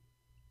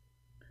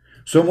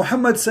 So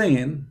Muhammad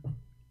saying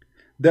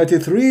that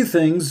 3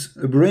 things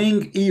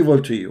bring evil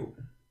to you: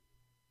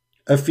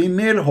 a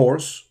female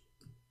horse,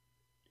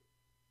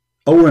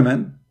 a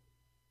woman,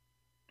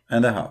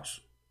 and a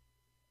house.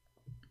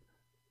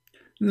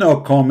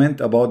 No comment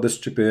about the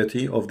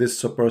stupidity of this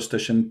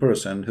superstition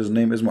person. His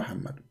name is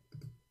Muhammad.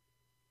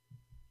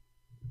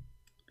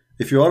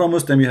 If you are a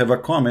Muslim, you have a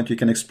comment, you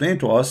can explain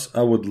to us.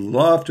 I would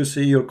love to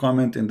see your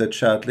comment in the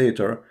chat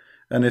later.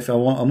 And if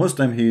a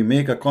Muslim, he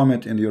make a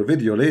comment in your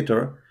video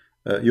later,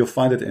 you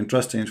find it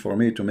interesting for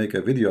me to make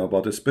a video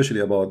about, especially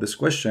about this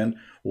question: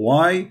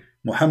 why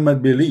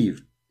Muhammad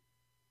believed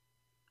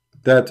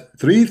that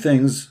 3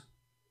 things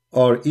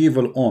are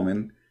evil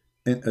omen.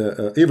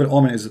 Evil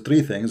omen is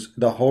 3 things: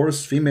 the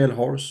horse, female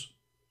horse,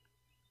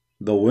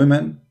 the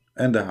women,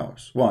 and the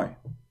house. Why?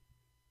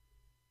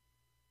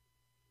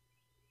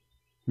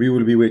 We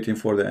will be waiting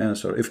for the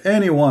answer. If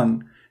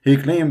anyone, he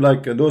claimed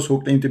like those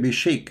who claim to be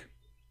sheikh,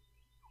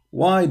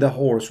 why the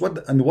horse?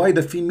 And why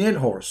the female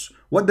horse?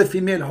 What the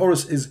female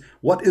horse is?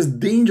 What is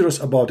dangerous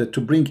about it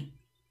to bring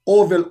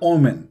evil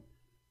omen?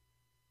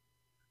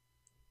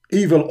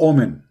 Evil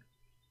omen.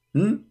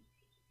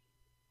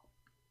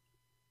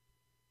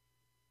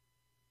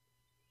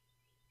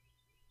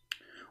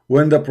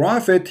 When the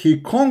Prophet, he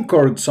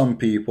conquered some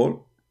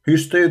people, he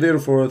stayed there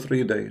for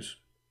 3 days.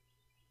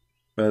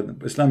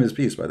 But Islam is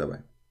peace, by the way.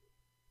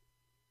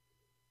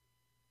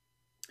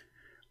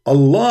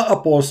 Allah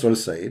Apostle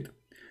said,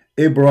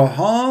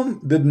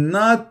 Abraham did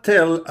not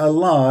tell a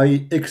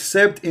lie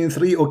except in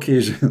 3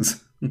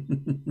 occasions.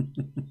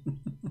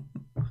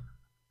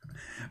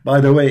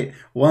 By the way,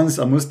 once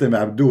a Muslim,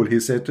 Abdul, he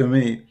said to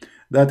me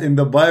that in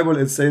the Bible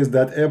it says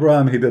that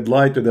Abraham, he did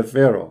lie to the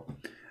Pharaoh.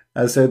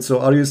 I said, so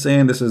are you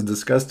saying this is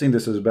disgusting,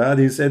 this is bad?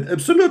 He said,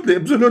 absolutely,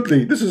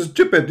 absolutely, this is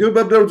stupid. And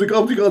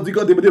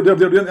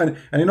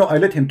you know, I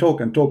let him talk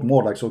and talk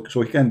more, like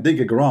so he can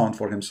dig a ground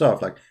for himself,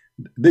 like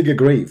dig a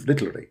grave,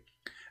 literally.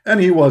 And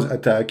he was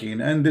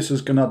attacking, and this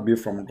cannot be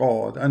from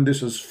God, and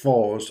this is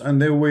false, and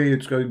the way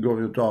it's going to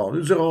go down.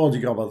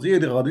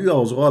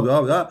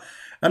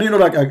 And you know,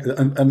 like,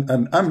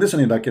 and I'm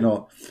listening, like, you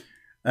know,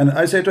 and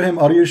I say to him,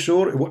 are you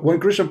sure? When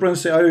Christian Prince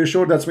say, are you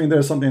sure? That's mean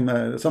there's something,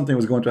 something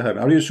was going to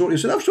happen. Are you sure? He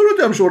said,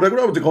 absolutely, I'm sure.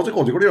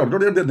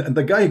 And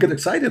the guy, he got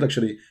excited,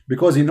 actually,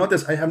 because he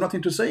noticed I have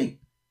nothing to say.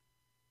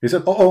 He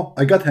said, oh,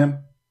 I got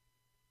him.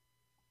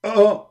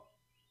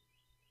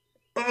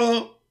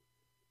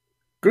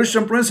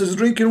 Christian Prince is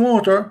drinking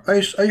water.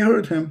 I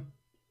heard him.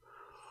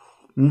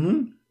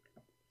 And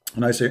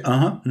I say,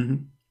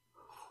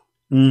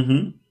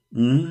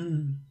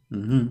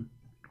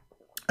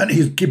 and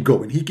he keep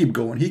going. He keep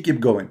going.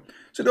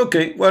 I said,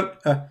 okay, well,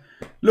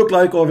 look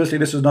like obviously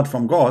this is not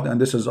from God,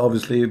 and this is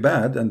obviously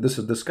bad, and this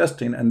is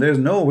disgusting, and there's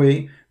no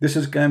way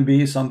this can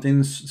be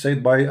something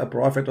said by a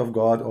prophet of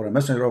God, or a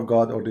messenger of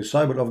God, or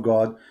disciple of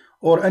God,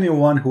 or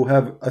anyone who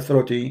have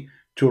authority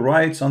to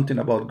write something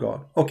about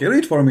God. Okay,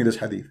 read for me this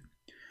hadith.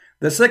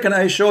 The second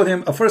I showed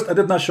him, first I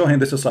did not show him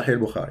this is Sahih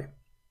Bukhari.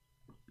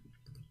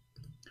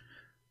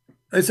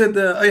 I said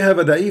I have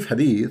a da'if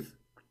hadith,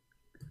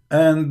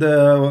 and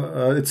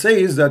it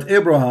says that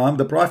Abraham,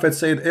 the Prophet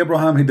said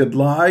Abraham, he did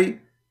lie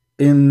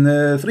in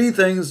 3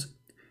 things.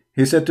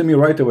 He said to me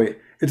right away,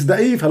 it's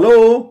da'if,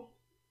 hello?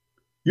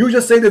 You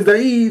just said it's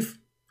da'if,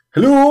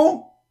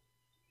 hello?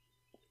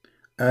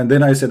 And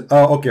then I said,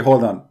 oh, okay,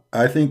 hold on.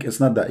 I think it's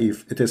not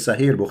da'if, it is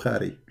Sahih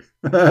Bukhari.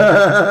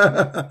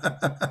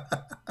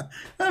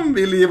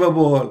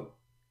 Unbelievable.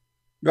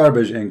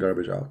 Garbage in,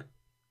 garbage out.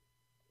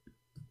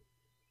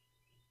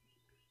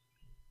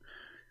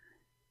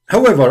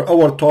 However,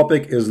 our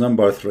topic is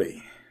number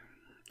 3.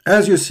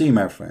 As you see,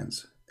 my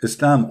friends,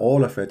 Islam,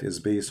 all of it is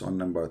based on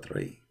number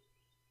 3.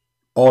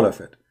 All of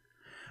it.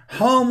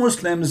 How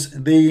Muslims,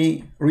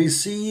 they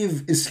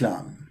receive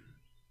Islam.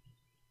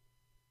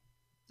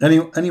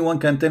 Anyone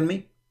can tell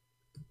me?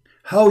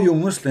 How you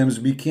Muslims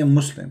became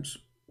Muslims?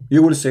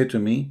 You will say to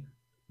me,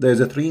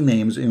 there's 3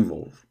 names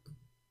involved.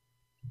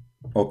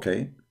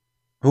 Okay.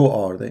 Who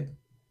are they?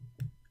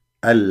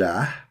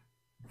 Allah.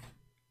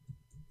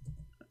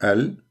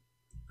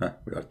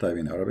 We are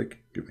typing Arabic.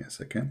 Give me a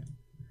second.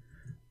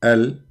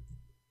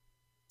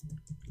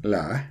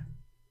 Allah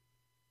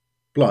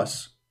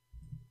plus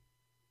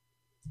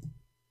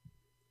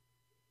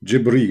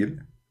Jibreel.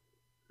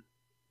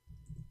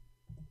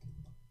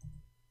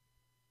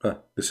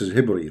 This is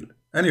Hibreel.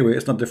 Anyway,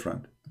 it's not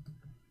different.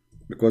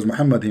 Because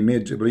Muhammad, he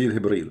made Jibreel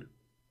Hibreel.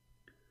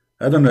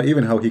 I don't know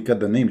even how he cut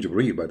the name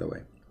Jibreel, by the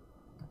way.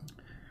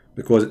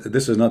 Because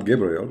this is not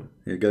Gabriel.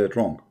 He got it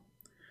wrong.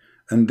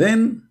 And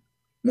then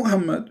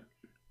Muhammad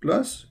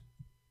plus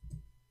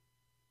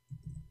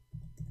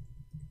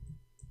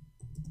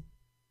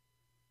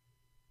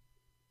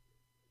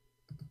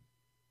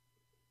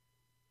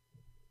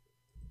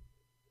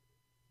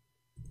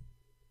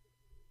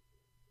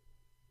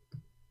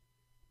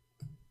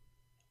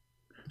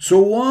so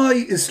why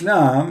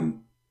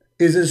Islam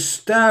is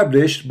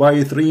established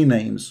by 3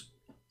 names?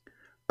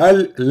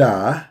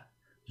 Allah,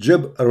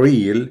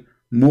 Jibreel,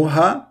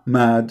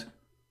 Muhammad.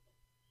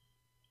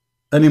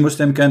 Any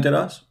Muslim can tell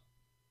us?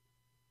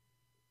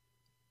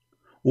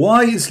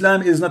 Why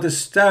Islam is not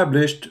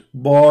established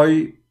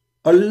by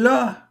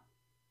Allah?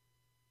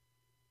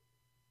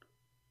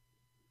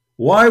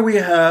 Why we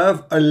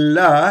have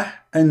Allah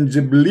and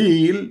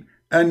Jibreel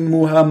and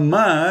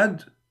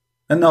Muhammad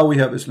and now we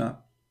have Islam?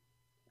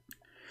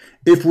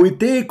 If we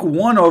take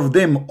one of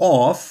them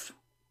off,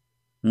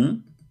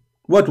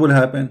 what will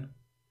happen?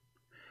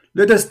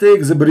 Let us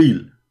take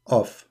Jibreel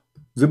off.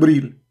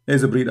 Jibreel. Hey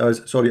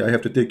Jibreel, sorry, I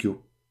have to take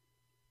you.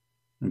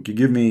 Okay,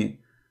 give me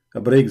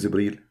a break,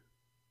 Jibreel.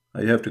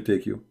 I have to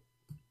take you.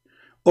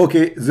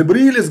 Okay,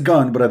 Jibreel is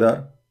gone,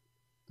 brother.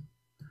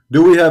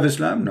 Do we have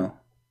Islam? No.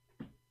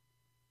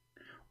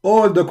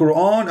 All the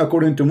Quran,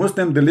 according to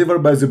Muslim,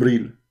 delivered by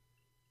Jibreel.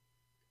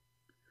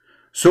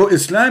 So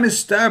Islam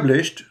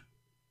established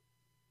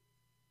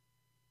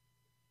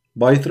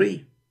by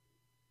 3.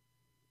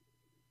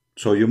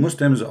 So you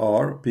Muslims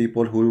are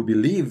people who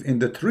believe in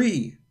the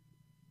 3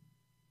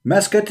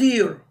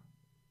 Musketeer.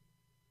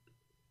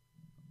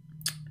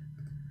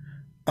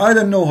 I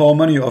don't know how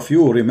many of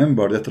you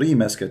remember the 3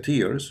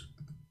 Musketeers,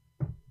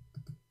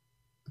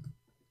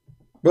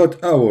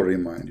 but I will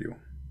remind you.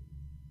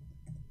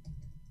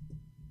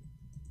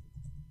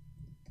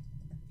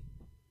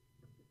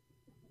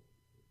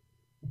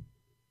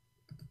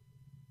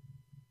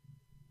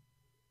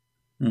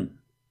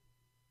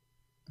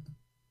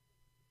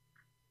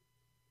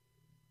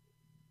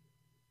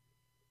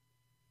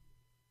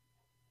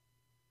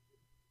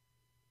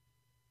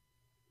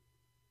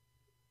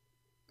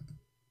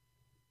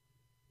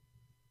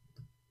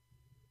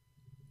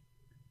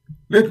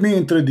 Let me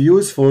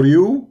introduce for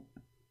you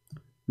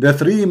the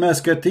 3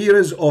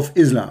 Musketeers of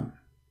Islam.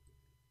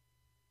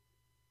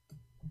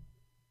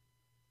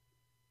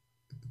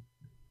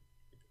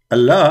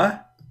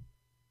 Allah,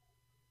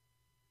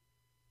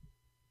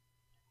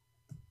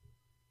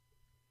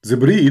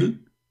 Jibreel,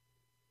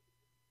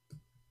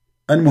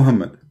 and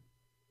Muhammad.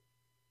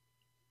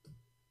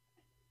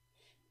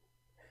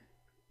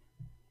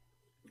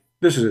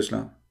 This is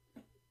Islam.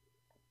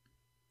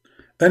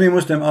 Any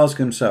Muslim ask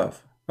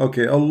himself,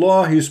 okay,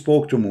 Allah, he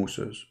spoke to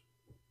Moses.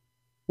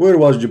 Where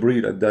was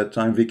Jibreel at that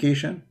time?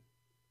 Vacation?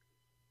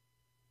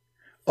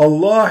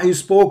 Allah, he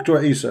spoke to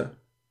Isa.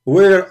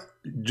 Where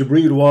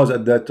Jibreel was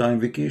at that time?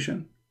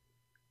 Vacation?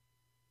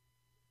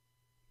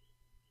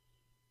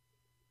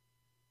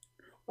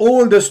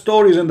 All the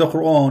stories in the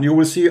Quran, you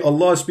will see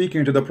Allah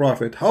speaking to the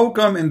Prophet. How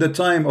come in the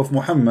time of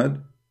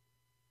Muhammad,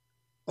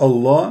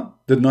 Allah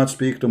did not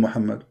speak to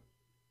Muhammad?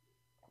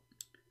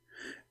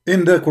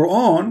 In the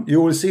Quran,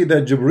 you will see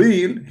that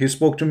Jibreel, he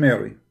spoke to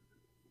Mary,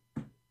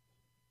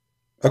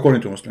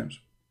 according to Muslims.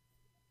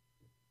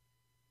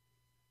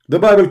 The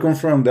Bible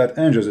confirmed that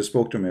angels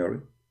spoke to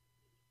Mary.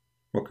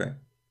 Okay.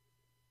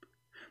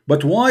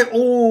 But why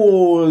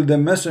all the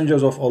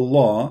messengers of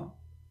Allah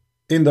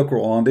in the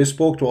Quran they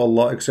spoke to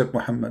Allah except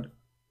Muhammad?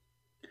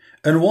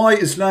 And why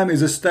Islam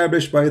is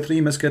established by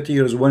 3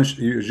 musketeers when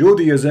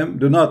Judaism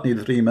do not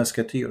need 3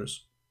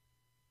 musketeers?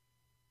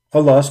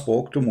 Allah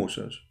spoke to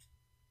Moses.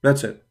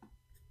 That's it.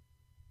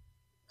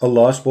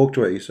 Allah spoke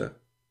to Isa.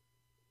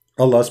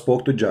 Allah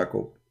spoke to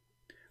Jacob.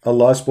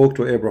 Allah spoke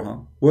to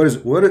Abraham.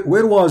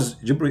 Where was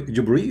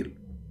Jibreel?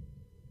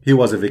 He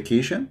was a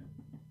vacation.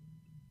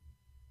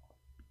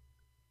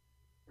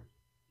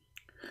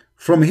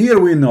 From here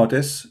we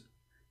notice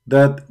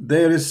that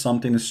there is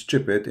something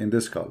stupid in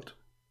this cult.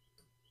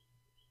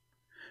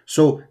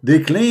 So they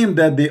claim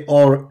that they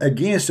are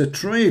against a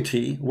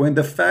Trinity when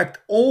the fact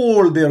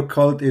all their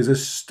cult is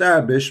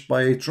established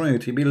by a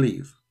Trinity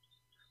belief.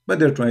 But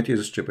their Trinity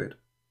is stupid.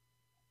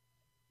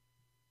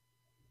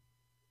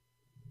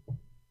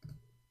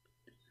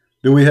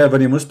 Do we have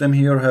any Muslim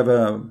here have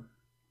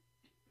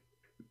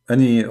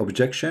any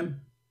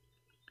objection?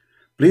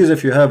 Please,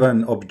 if you have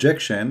an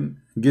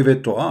objection, give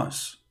it to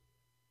us.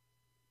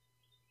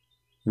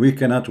 We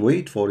cannot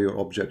wait for your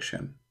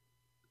objection.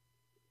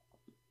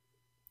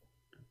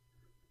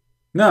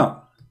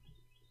 Now,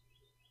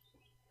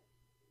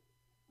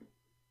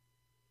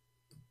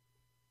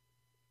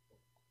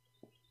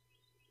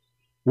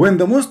 when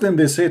the Muslim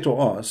they say to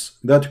us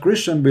that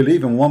Christian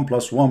believe in 1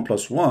 + 1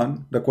 +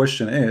 1, the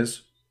question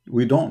is,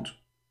 we don't.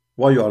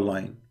 Why you are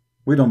lying?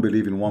 We don't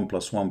believe in 1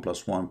 + 1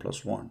 + 1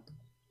 + 1.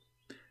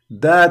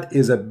 That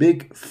is a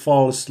big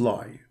false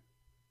lie.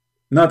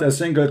 Not a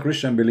single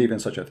Christian believe in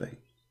such a thing.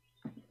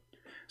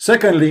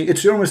 Secondly,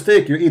 it's your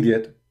mistake, you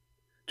idiot,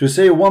 to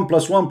say 1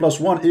 + 1 +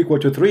 1 equal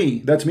to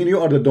 3. That means you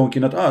are the donkey,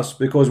 not us,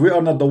 because we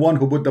are not the one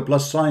who put the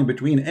plus sign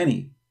between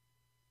any.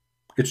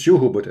 It's you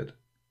who put it.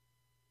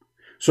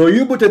 So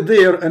you put it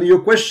there and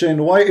you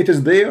question why it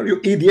is there,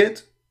 you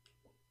idiot.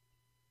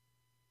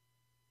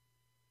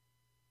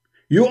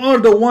 You are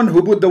the one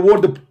who put the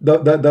word,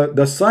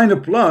 the sign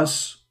of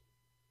plus,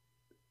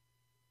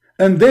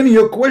 and then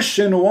you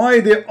question why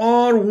they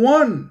are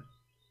one.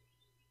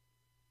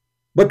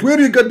 But where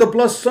you get the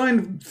plus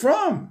sign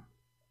from?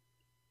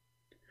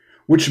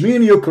 Which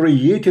means you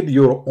created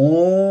your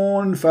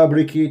own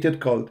fabricated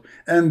cult,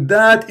 and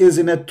that is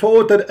in a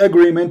total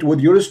agreement with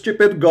your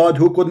stupid God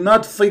who could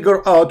not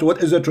figure out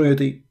what is a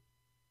Trinity.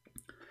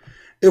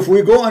 If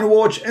we go and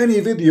watch any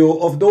video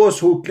of those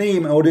who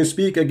claim or they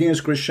speak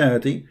against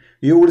Christianity,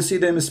 you will see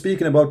them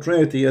speaking about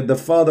Trinity at the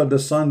Father, the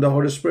Son, the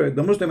Holy Spirit.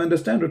 The Muslim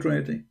understand the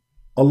Trinity.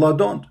 Allah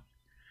don't.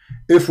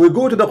 If we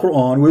go to the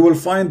Quran, we will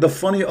find the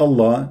funny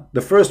Allah,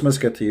 the first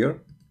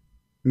musketeer,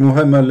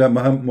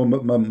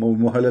 Muhalala.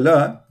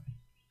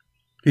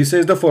 He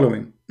says the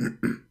following.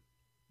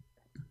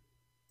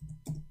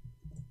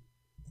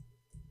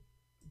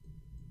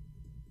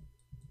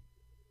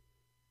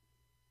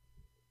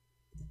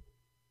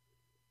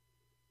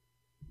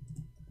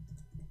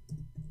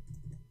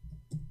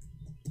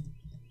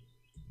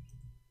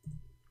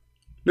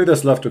 Let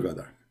us laugh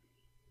together.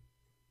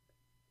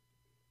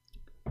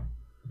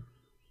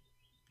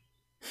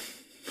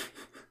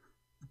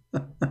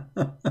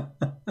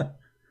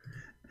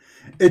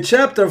 In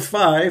chapter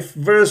 5,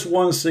 verse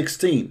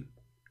 116,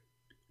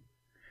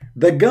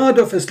 the God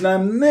of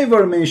Islam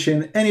never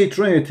mentioned any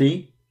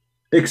Trinity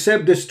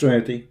except this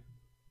Trinity.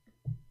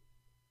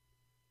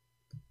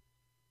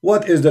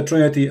 What is the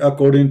Trinity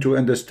according to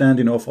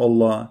understanding of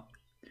Allah?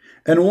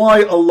 And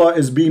why Allah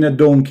is being a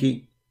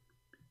donkey?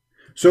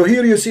 So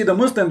here you see the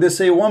Muslim, they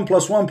say 1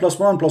 + 1 +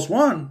 1 +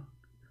 1,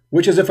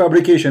 which is a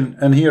fabrication,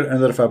 and here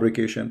another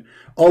fabrication.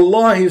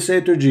 Allah, he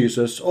said to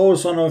Jesus, O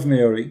son of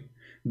Mary,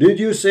 did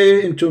you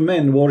say unto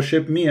men,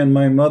 worship me and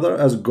my mother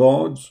as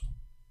gods?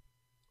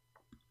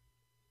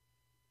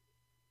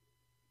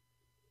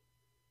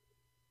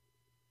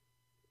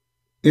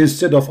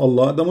 Instead of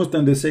Allah. The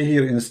Muslim, they say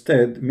here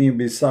instead mean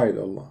beside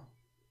Allah.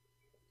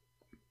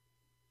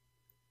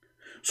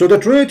 So the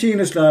Trinity in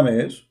Islam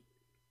is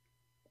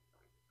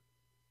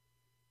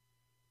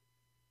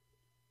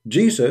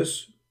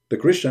Jesus, the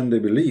Christian, they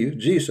believe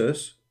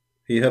Jesus,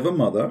 he have a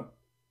mother,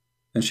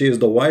 and she is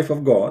the wife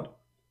of God,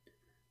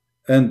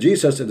 and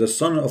Jesus is the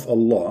son of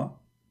Allah,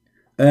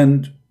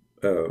 and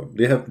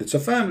it's a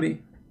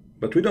family,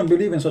 but we don't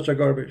believe in such a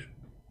garbage.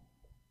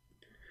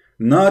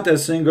 Not a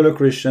single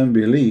Christian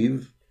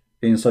believe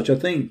in such a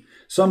thing.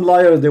 Some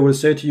liars, they will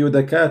say to you,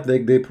 the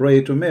Catholic, they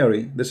pray to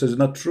Mary. This is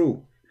not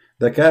true.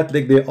 The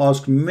Catholic, they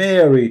ask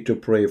Mary to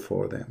pray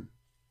for them.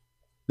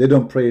 They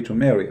don't pray to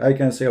Mary. I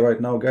can say right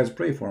now, guys,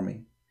 pray for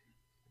me.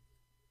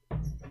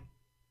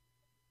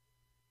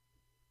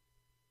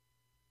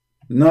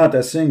 Not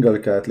a single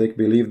Catholic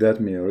believe that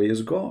Mary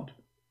is God.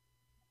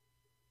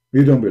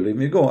 You don't believe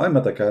me? Go. I'm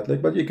not a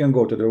Catholic, but you can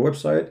go to their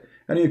website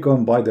and you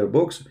can buy their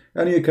books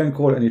and you can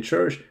call any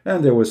church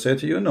and they will say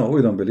to you, no,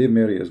 we don't believe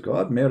Mary is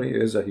God. Mary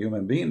is a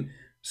human being,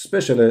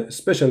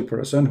 special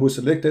person who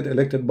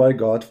elected by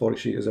God, for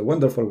she is a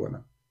wonderful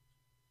woman.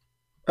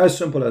 As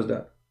simple as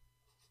that.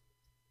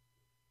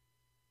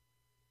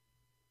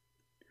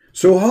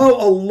 So how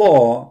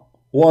Allah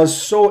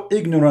was so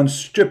ignorant,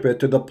 stupid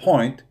to the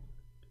point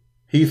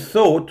he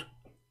thought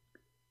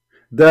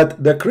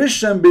that the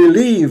Christian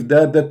believe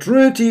that the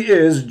Trinity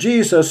is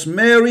Jesus,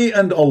 Mary,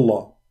 and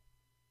Allah.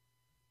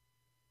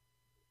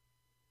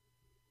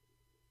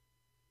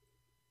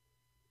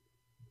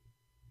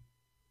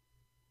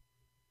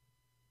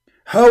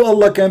 How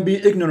Allah can be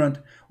ignorant?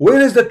 Where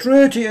is the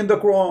Trinity in the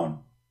Quran?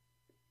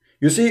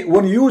 You see,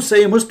 when you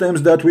say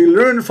Muslims that we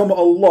learn from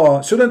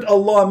Allah, shouldn't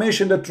Allah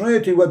mention the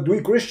Trinity, what we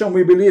Christian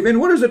we believe in?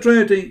 Where is the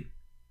Trinity?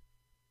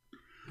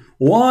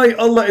 Why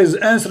Allah is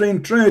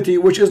answering Trinity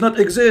which does not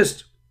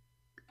exist?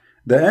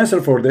 The answer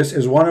for this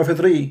is one of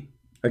three.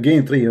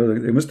 Again, three.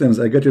 Muslims,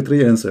 I get you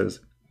three answers.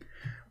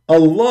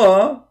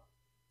 Allah,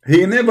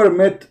 He never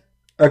met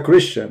a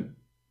Christian.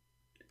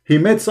 He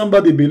met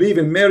somebody believe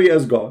in Mary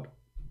as God.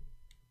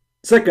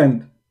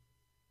 Second,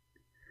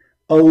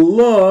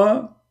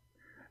 Allah,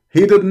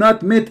 He did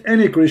not meet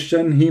any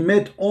Christian. He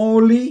met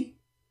only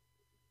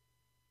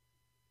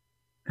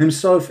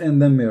Himself in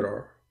the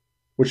mirror,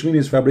 which means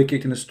He's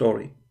fabricating a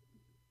story.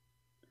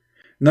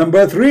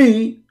 Number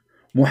three,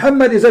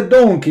 Muhammad is a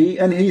donkey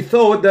and he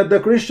thought that the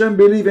Christian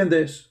believe in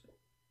this.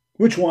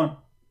 Which one?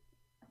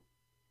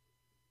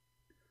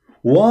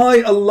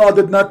 Why Allah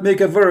did not make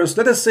a verse?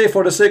 Let us say,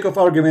 for the sake of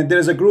argument, there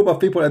is a group of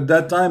people at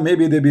that time,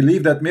 maybe they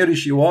believe that Mary,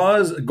 she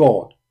was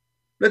God.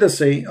 Let us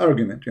say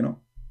argument, you know.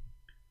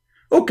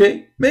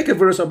 Okay, make a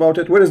verse about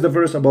it. Where is the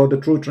verse about the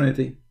true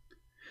Trinity?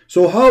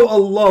 So how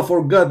Allah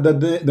forgot that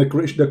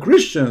the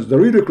Christians, the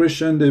real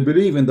Christian, they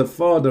believe in the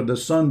Father, the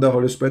Son, the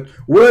Holy Spirit.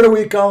 Where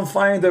we can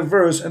find a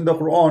verse in the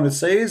Quran, it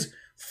says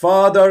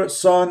Father,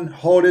 Son,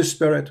 Holy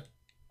Spirit.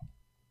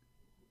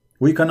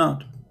 We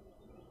cannot.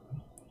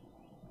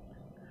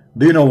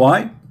 Do you know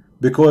why?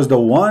 Because the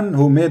one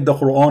who made the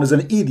Quran is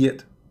an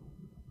idiot.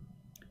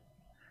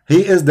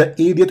 He is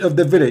the idiot of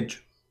the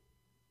village.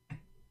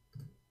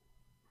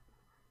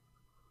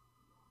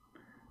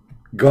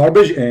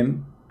 Garbage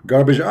in,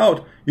 garbage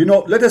out. You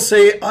know, let us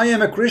say I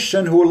am a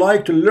Christian who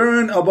like to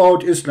learn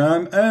about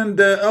Islam, and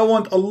I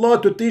want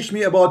Allah to teach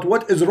me about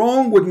what is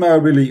wrong with my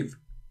belief.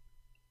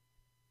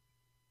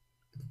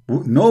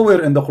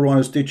 Nowhere in the Quran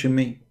is teaching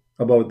me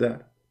about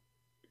that.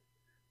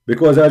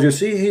 Because as you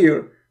see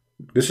here,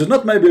 this is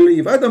not my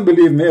belief. I don't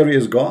believe Mary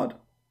is God.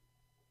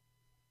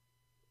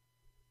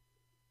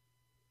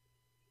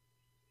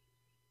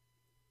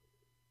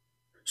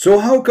 So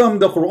how come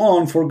the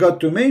Quran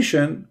forgot to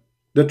mention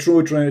the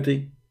true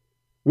Trinity?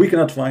 We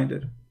cannot find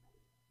it.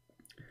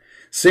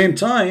 Same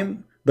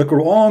time, the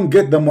Quran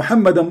get the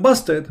Muhammadan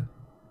busted.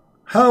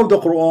 How the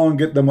Quran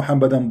get the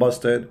Muhammadan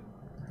busted?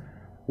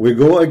 We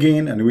go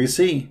again and we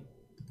see.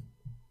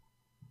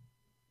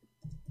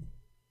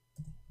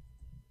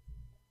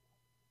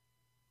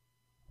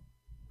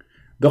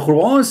 The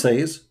Quran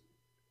says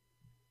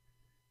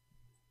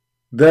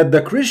that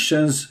the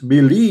Christians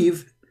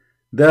believe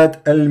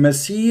that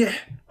Al-Masih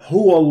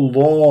huwa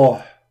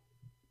Allah.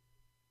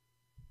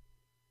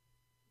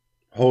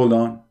 Hold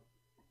on.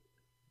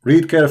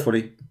 Read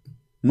carefully,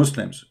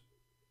 Muslims.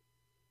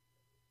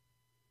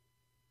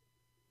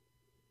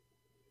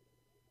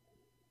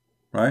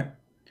 Right?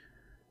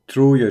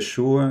 Through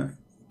Yeshua,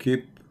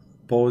 keep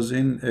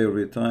pausing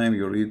every time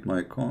you read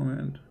my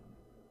comment.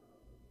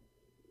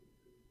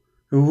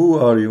 Who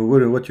are you?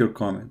 What's your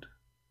comment?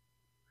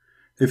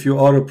 If you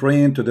are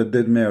praying to the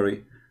dead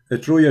Mary,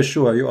 through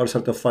Yeshua, you are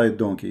certified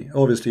donkey.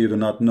 Obviously, you do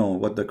not know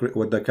what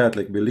the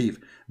Catholic believe.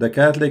 The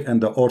Catholic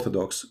and the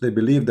Orthodox, they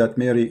believe that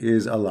Mary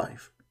is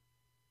alive.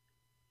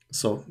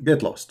 So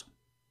get lost.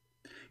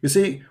 You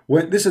see,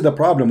 this is the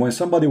problem. When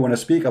somebody want to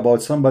speak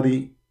about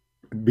somebody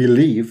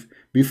believe,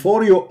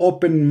 before you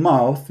open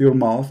your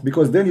mouth,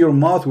 because then your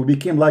mouth will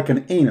become like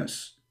an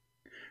anus.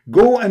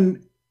 Go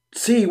and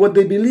see what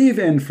they believe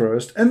in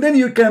first, and then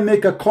you can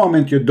make a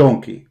comment, you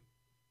donkey.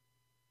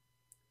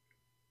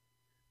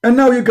 And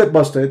now you get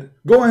busted.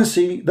 Go and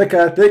see the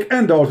Catholic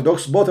and the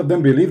Orthodox, both of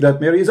them believe that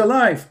Mary is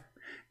alive.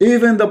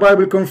 Even the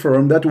Bible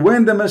confirmed that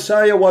when the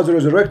Messiah was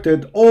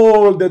resurrected,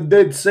 all the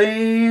dead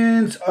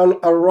saints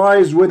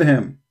arise with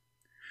him.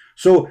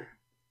 So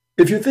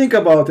if you think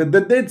about it,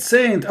 the dead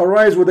saint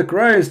arise with the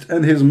Christ,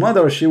 and his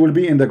mother, she will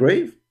be in the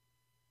grave.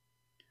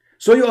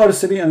 So you are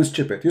silly and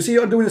stupid. You see,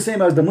 you are doing the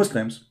same as the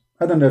Muslims.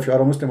 I don't know if you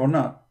are a Muslim or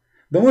not.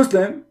 The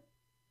Muslim,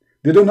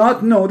 they do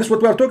not know, this is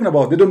what we are talking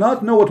about. They do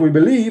not know what we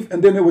believe,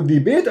 and then they would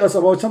debate us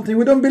about something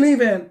we don't believe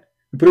in.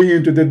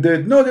 Praying to the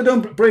dead. No, they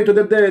don't pray to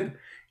the dead.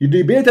 You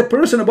debate a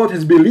person about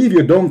his belief,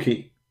 you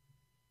donkey.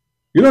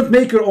 You don't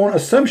make your own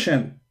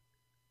assumption.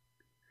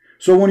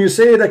 So when you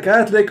say the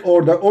Catholic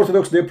or the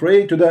Orthodox, they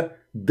pray to the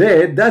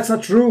dead, that's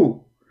not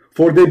true.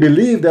 For they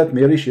believe that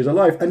Mary, she is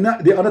alive. And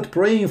they are not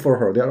praying for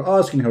her. They are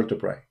asking her to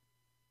pray.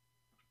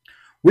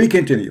 We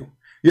continue.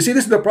 You see,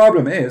 this is the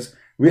problem is,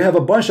 we have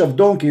a bunch of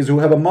donkeys who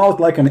have a mouth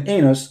like an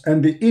anus,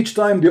 and each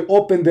time they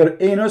open their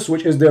anus,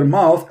 which is their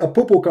mouth, a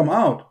poo will come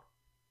out.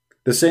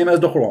 The same as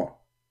the Quran.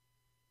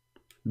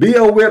 Be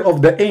aware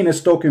of the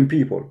anus talking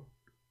people.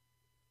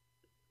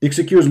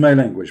 Excuse my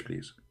language,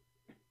 please.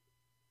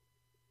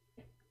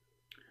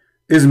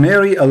 Is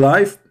Mary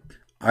alive?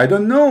 I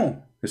don't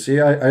know. You see,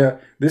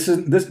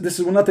 this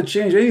will not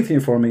change anything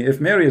for me if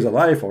Mary is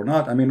alive or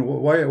not. I mean,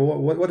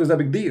 what is the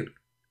big deal?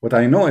 What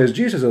I know is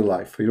Jesus is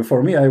alive. You know,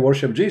 for me, I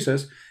worship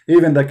Jesus.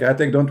 Even the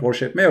Catholic don't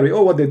worship Mary.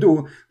 Oh, what they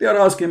do, they are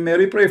asking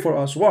Mary, pray for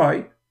us.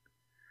 Why?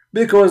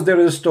 Because there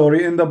is a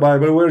story in the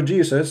Bible where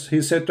Jesus,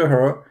 he said to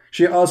her,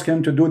 she asked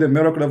him to do the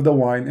miracle of the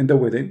wine in the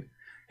wedding.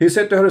 He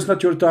said to her, it's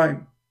not your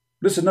time.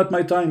 This is not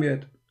my time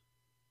yet.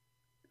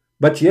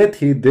 But yet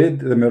he did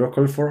the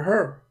miracle for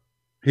her.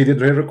 He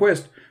did her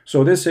request.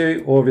 So they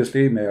say,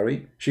 obviously,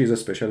 Mary, she is a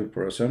special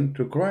person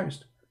to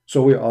Christ.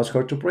 So we ask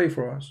her to pray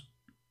for us.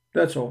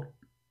 That's all.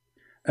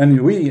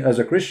 And we, as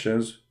a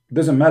Christians,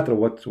 doesn't matter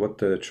what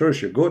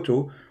church you go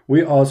to,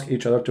 we ask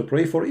each other to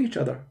pray for each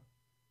other.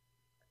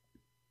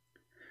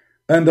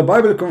 And the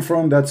Bible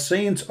confirms that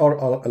saints are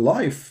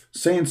alive.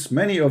 Saints,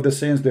 many of the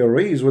saints, they are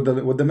raised with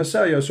the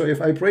Messiah. So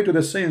if I pray to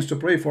the saints to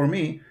pray for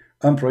me,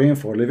 I'm praying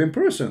for living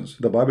persons.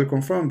 The Bible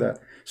confirmed that.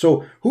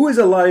 So who is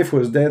alive, who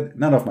is dead?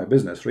 None of my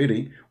business,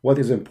 really. What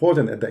is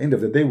important at the end of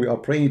the day, we are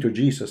praying to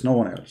Jesus, no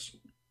one else.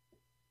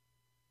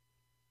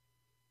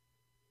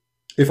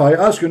 If I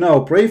ask you now,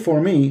 pray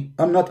for me,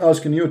 I'm not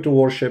asking you to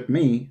worship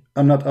me.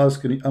 I'm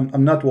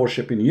not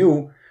worshiping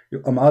you.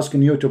 I'm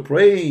asking you to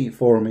pray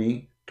for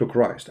me to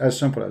Christ. As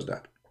simple as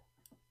that.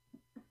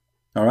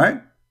 All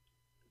right?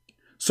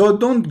 So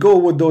don't go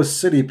with those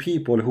silly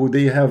people who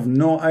they have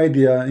no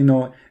idea, you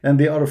know, and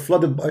they are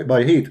flooded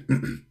by hate.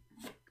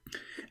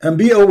 And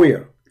be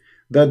aware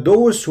that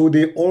those who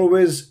they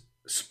always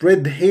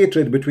spread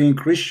hatred between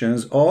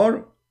Christians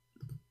are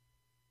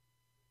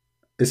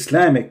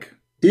Islamic,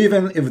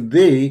 even if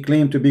they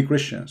claim to be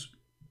Christians.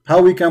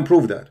 How we can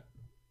prove that?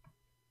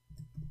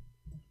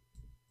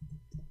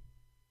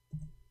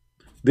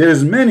 There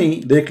is many,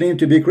 they claim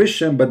to be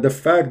Christian, but the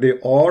fact they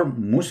are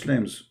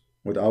Muslims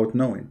without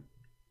knowing.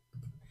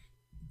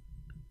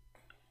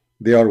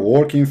 They are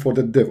working for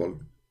the devil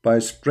by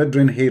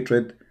spreading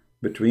hatred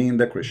between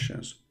the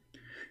Christians.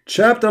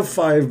 Chapter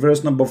 5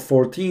 verse number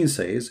 14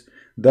 says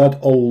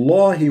that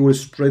Allah, he will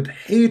spread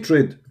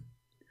hatred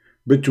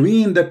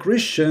between the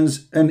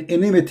Christians and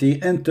enmity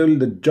until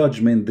the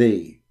judgment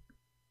day.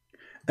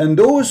 And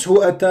those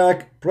who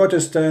attack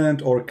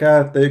Protestant or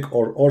Catholic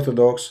or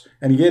Orthodox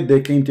and yet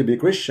they claim to be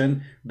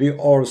Christian, they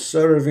are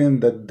serving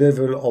the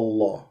devil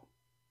Allah.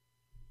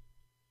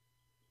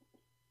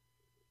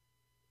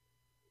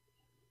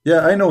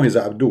 Yeah, I know he's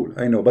Abdul,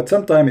 I know, but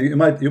sometimes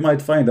you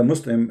might find a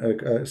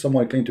Muslim,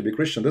 someone claim to be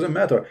Christian. Doesn't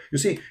matter. You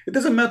see, it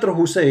doesn't matter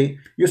who say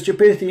your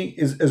stupidity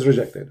is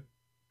rejected.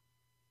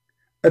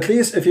 At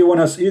least if you want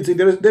to see,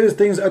 there is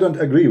things I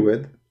don't agree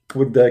with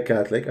the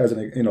Catholic, as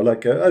an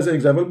as an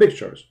example,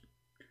 pictures.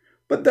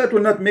 But that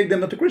will not make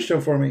them not a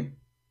Christian for me.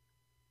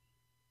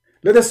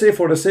 Let us say,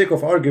 for the sake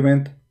of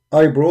argument,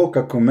 I broke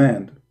a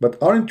command, but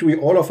aren't we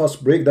all of us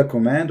break the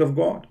command of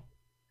God?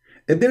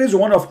 If there is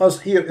one of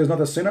us here is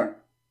not a sinner,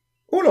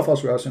 all of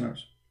us we are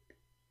sinners.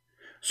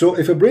 So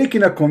if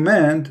breaking a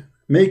command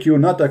make you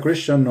not a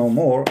Christian no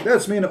more,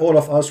 that means all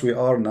of us we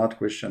are not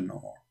Christian no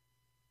more.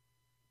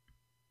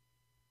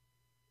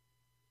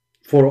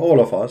 For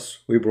all of us,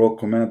 we broke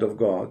command of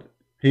God,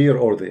 here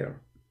or there.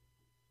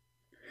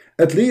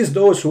 At least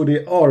those who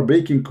they are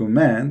breaking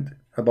command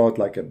about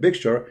like a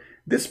picture,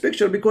 this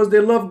picture because they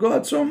love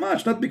God so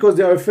much, not because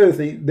they are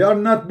filthy. They are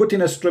not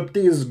putting a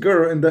striptease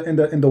girl in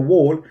the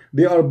wall.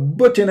 They are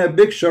putting a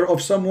picture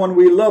of someone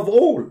we love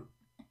all.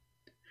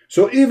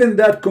 So even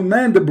that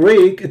command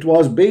break, it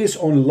was based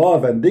on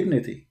love and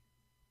dignity,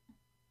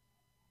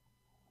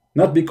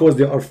 not because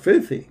they are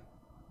filthy.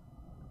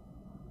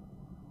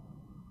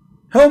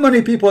 How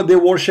many people they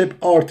worship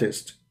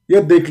artists,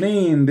 yet they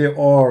claim they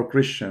are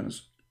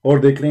Christians, or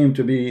they claim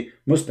to be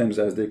Muslims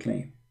as they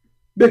claim.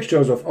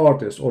 Pictures of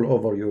artists all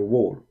over your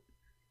wall.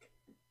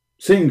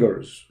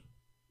 Singers.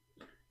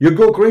 You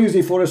go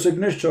crazy for a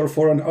signature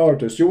for an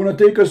artist. You want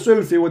to take a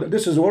selfie with it.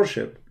 This is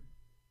worship.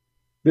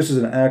 This is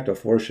an act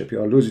of worship.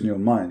 You are losing your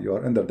mind. You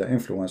are under the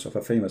influence of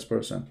a famous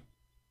person.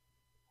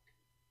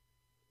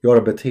 You are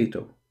a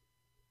potato.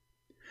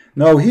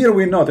 Now here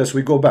we notice,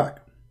 we go back.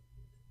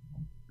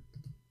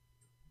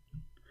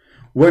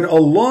 When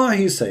Allah,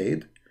 he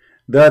said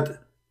that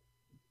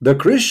the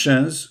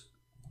Christians,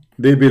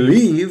 they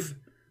believe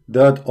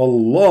that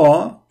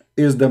Allah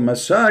is the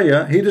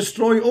Messiah, he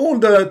destroyed all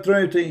the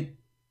Trinity.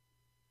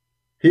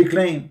 He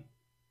claimed.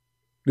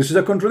 This is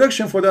a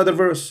contradiction for the other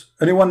verse.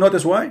 Anyone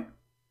notice why?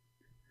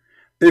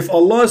 If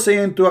Allah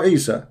saying to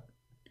Isa,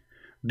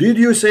 did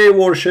you say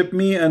worship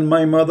me and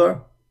my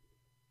mother?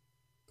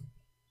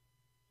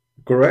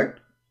 Correct?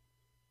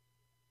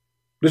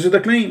 This is the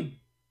claim.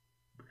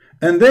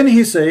 And then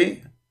he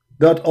say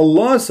that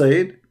Allah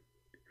said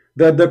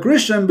that the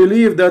Christian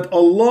believe that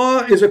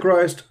Allah is a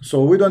Christ.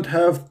 So we don't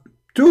have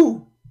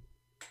two.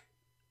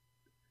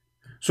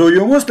 So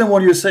you Muslim,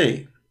 when you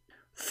say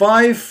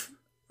 1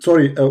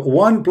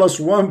 plus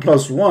 1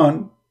 plus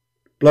 1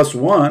 plus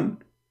 1,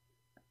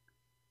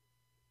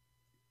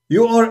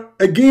 you are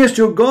against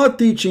your God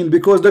teaching,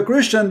 because the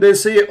Christian, they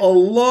say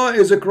Allah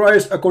is a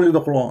Christ according to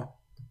the Quran.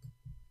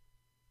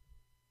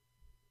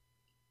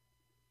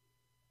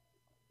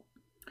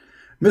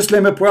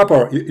 Muslim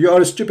proper, you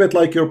are stupid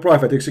like your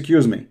prophet,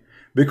 excuse me.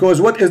 Because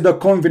what is the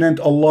covenant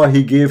Allah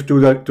He gave to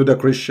the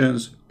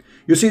Christians?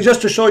 You see,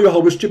 just to show you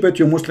how stupid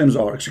you Muslims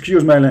are,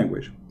 excuse my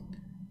language.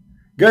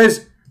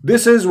 Guys,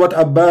 this is what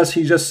Abbas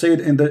he just said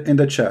in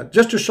the chat,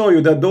 just to show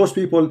you that those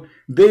people,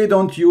 they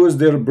don't use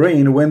their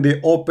brain when they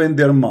open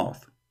their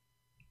mouth.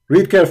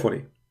 Read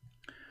carefully.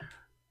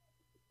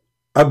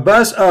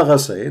 Abbas Agha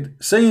said,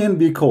 saying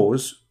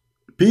because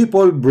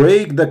people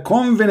break the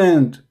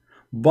covenant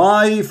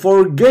by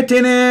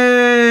forgetting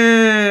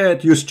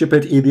it. You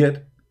stupid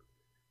idiot.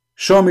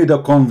 Show me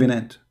the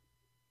covenant.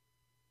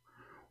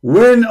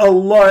 When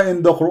Allah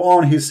in the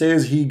Quran He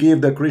says He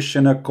gave the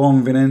Christian a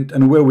covenant,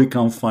 and where we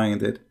can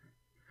find it.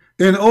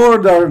 In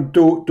order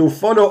to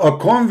follow a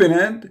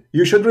covenant,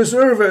 you should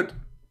reserve it.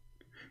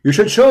 You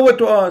should show it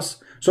to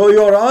us. So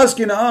you are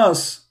asking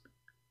us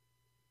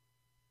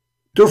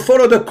to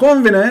follow the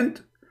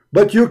covenant,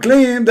 but you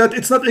claim that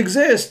it's not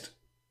exist.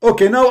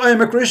 Okay, now I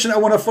am a Christian, I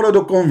want to follow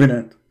the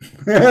covenant.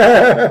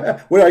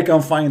 Where I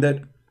can find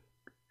it.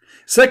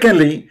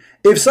 Secondly,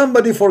 if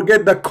somebody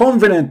forget the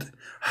covenant,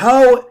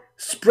 how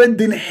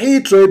spreading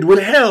hatred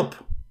will help?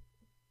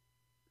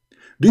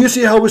 Do you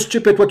see how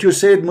stupid what you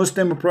said,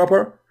 Muslim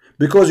proper?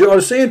 Because you are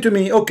saying to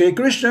me, okay,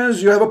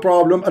 Christians, you have a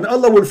problem, and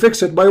Allah will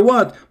fix it by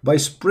what? By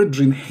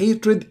spreading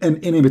hatred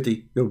and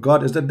enmity. Your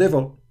God is the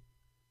devil.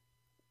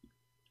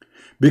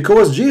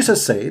 Because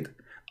Jesus said,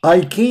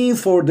 I came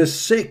for the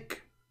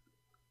sick,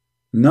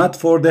 not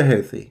for the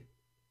healthy.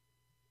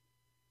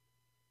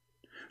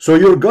 So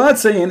your God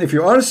saying, if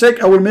you are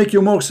sick, I will make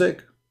you more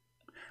sick.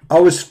 I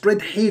will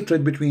spread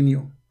hatred between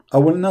you. I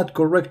will not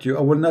correct you.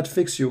 I will not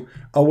fix you.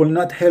 I will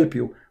not help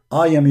you.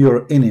 I am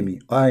your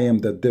enemy. I am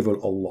the devil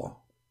Allah.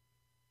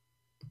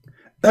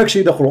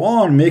 Actually, the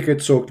Quran make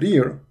it so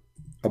clear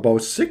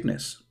about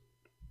sickness.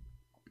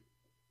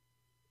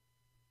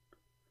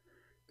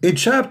 In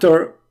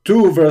chapter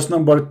 2, verse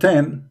number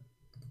 10,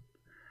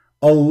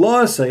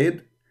 Allah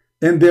said,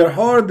 in their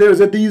heart there is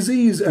a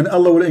disease, and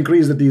Allah will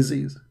increase the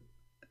disease.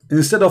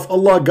 Instead of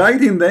Allah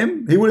guiding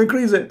them, He will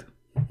increase it.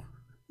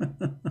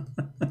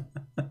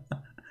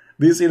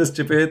 Do you see the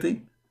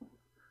stupidity?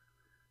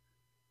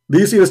 Do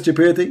you see the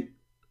stupidity?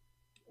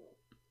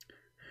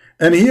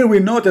 And here we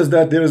notice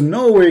that there is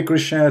no way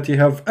Christianity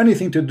have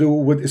anything to do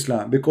with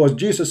Islam, because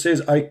Jesus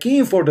says, I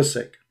came for the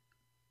sick.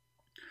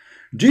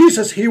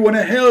 Jesus, He want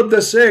to help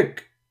the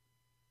sick.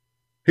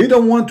 He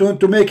don't want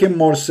to make him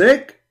more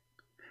sick.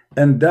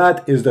 And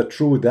that is the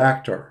true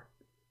doctor.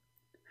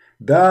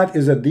 That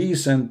is a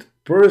decent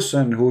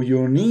person who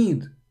you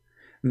need.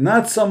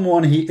 Not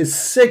someone he is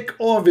sick,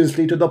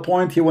 obviously, to the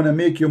point he want to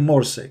make you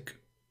more sick.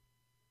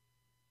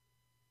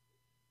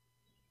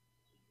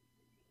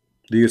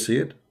 Do you see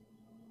it?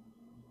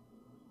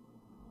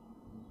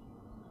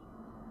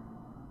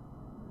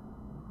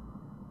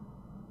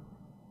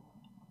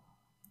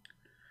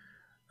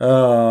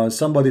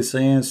 Somebody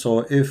saying,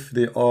 so if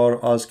they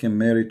are asking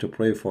Mary to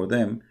pray for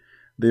them,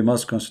 they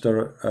must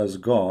consider as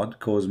God,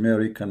 because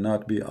Mary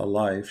cannot be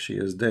alive, she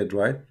is dead,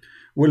 right?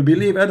 Will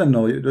believe, I don't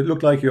know, you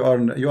look like you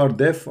are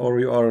deaf, or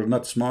you are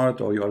not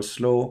smart, or you are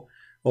slow,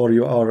 or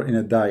you are in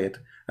a diet.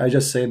 I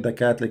just said the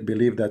Catholic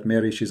believe that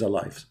Mary, she's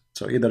alive.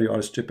 So either you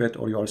are stupid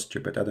or you are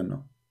stupid, I don't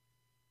know.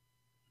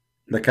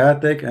 The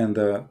Catholic and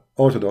the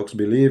Orthodox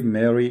believe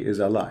Mary is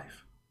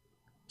alive.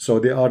 So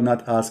they are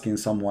not asking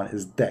someone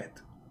is dead.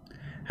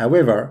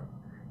 However,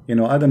 you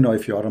know, I don't know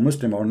if you are a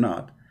Muslim or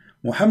not.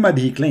 Muhammad,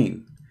 he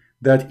claimed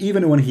that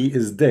even when he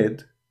is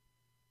dead,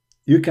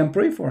 you can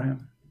pray for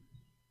him.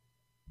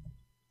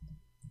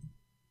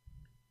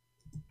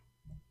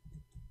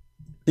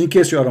 In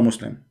case you are a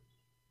Muslim.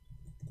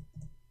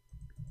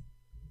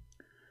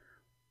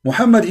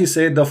 Muhammad, he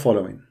said the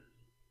following.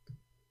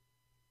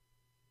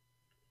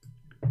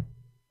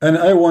 And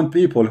I want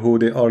people who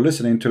they are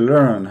listening to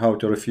learn how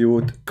to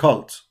refute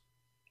cults.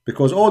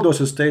 Because all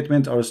those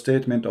statements are a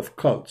statement of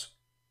cults.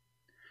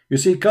 You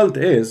see, cult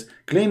is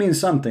claiming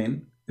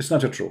something, it's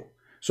not true.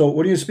 So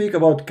when you speak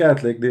about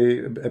Catholic,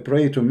 they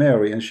pray to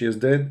Mary and she is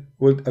dead.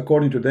 Well,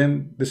 according to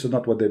them, this is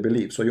not what they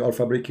believe. So you are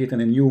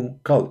fabricating a new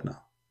cult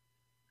now.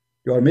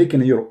 You are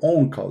making your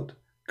own cult,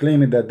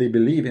 claiming that they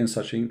believe in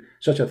such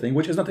a thing,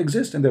 which does not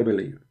exist in their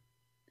belief.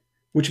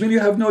 Which means you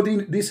have no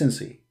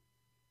decency.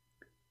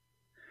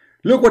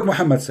 Look what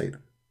Muhammad said.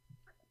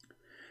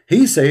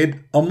 He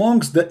said,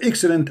 amongst the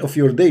excellent of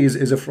your days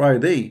is a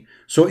Friday,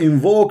 so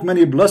invoke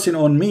many blessings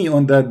on me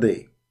on that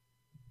day.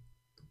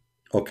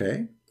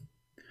 Okay.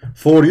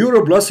 For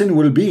your blessing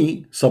will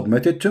be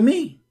submitted to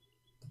me.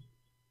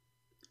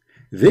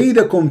 They,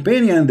 the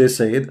companion, they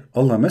said,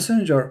 Allah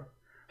Messenger,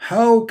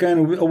 how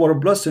can our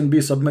blessing be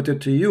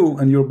submitted to you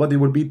and your body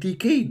will be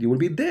decayed? You will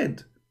be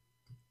dead.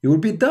 You will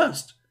be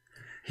dust.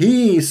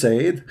 He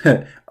said,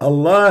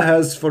 Allah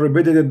has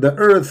forbidden the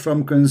earth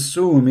from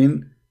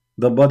consuming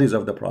the bodies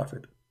of the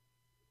Prophet.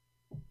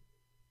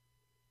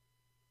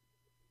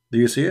 Do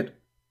you see it?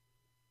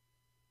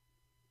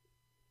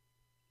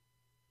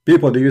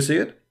 People, do you see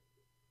it?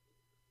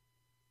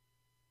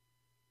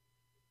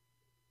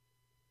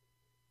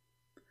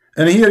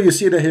 And here you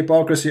see the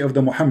hypocrisy of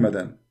the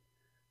Muhammadan.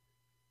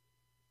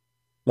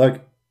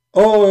 Like,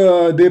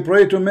 oh, they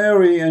pray to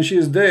Mary and she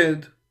is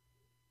dead.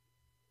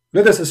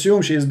 Let us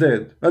assume she is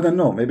dead. I don't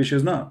know, maybe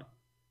she's not.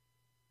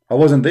 I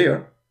wasn't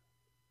there.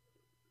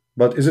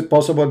 But is it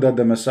possible that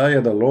the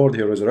Messiah, the Lord,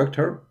 he resurrect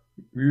her?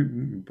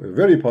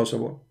 Very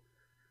possible.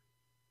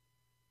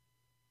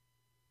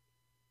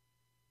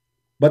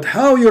 But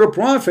how your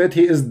prophet,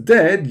 he is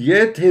dead,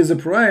 yet his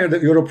prayer,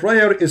 that your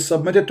prayer is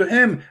submitted to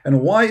him. And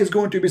why is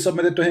going to be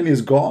submitted to him? He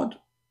is God.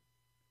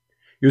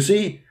 You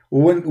see,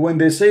 when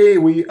they say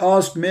we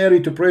ask Mary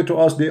to pray to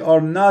us, they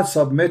are not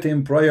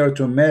submitting prayer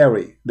to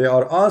Mary. They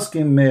are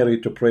asking Mary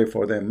to pray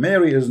for them.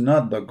 Mary is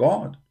not the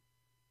God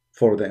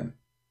for them.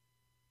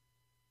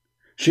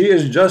 She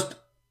is just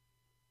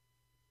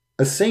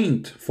a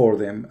saint for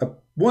them, a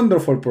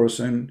wonderful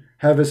person,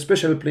 have a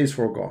special place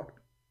for God.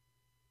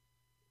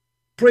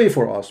 Pray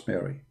for us,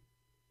 Mary.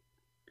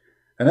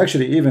 And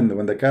actually, even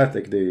when the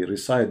Catholic, they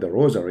recite the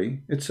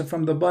rosary, it's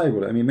from the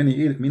Bible. I mean, many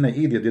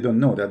idiots, they don't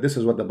know that this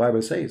is what the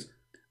Bible says.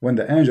 When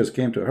the angels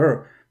came to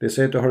her, they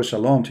said to her,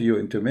 Shalom to you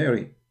and to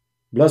Mary.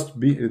 Blessed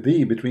be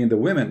thee between the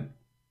women.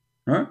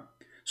 Huh?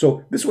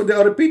 So this is what they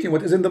are repeating,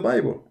 what is in the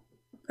Bible.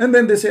 And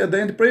then they say at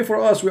the end, pray for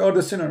us, we are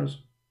the sinners.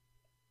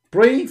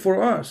 Pray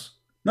for us,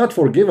 not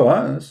forgive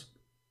us.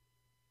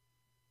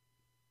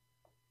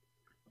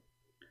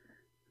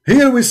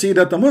 Here we see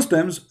that the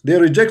Muslims, they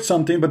reject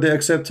something, but they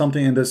accept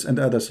something in this and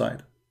the other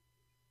side.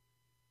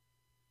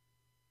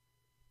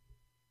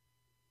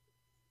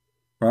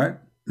 Right?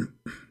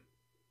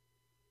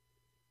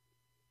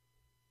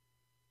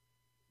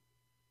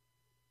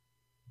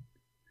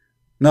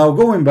 Now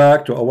going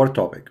back to our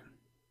topic.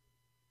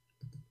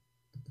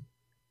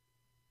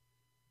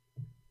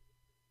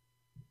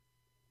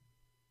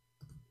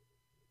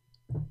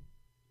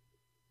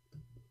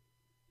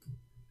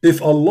 If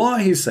Allah,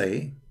 he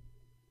say,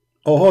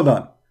 oh, hold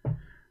on.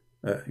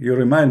 You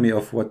remind me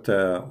of what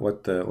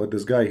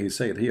this guy he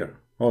said here.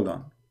 Hold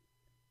on.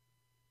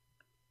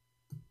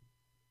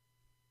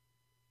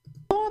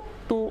 Not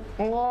to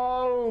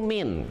all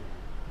men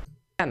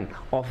and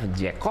of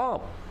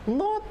Jacob,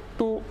 not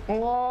to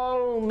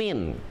all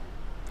men,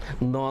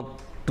 not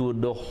to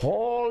the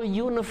whole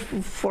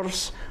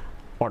universe,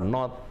 or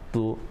not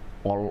to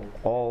all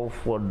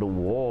over the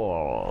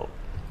world.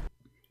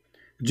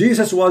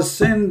 Jesus was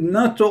sent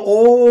not to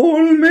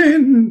all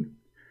men,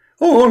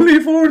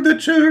 only for the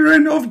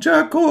children of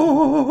Jacob.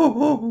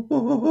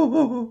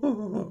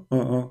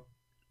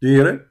 Do you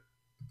hear it?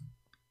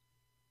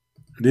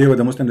 Do you hear what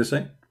the Muslims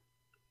say?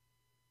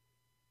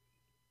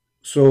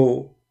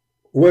 So,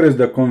 where is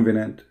the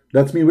covenant?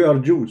 That means we are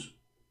Jews.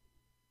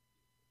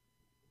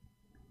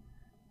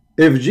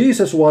 If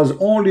Jesus was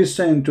only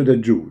sent to the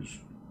Jews,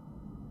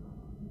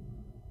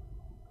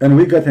 and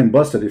we got him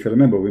busted, if you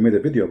remember, we made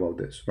a video about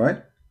this,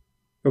 right?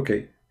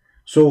 Okay,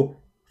 so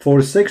for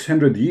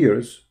 600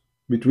 years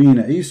between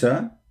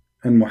Isa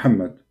and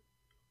Muhammad,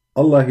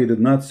 Allah, he did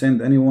not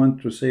send anyone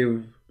to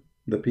save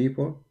the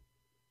people.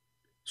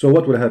 So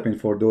what will happen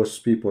for those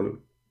people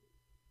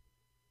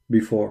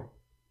before?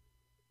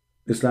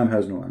 Islam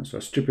has no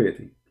answer.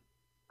 Stupidity.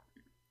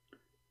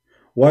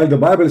 While the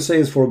Bible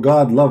says, for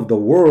God loved the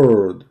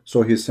world,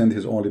 so he sent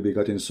his only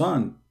begotten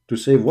son to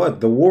save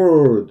what? The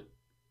world.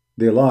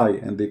 They lie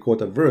and they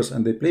quote a verse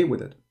and they play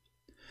with it.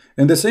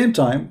 In the same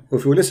time,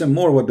 if we listen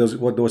more what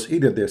those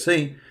idiots they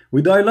say,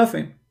 we die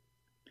laughing.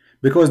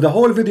 Because the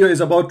whole video is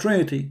about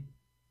Trinity.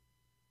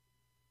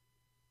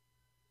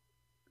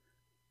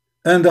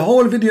 And the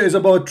whole video is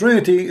about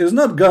Trinity, is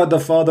not God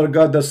the Father,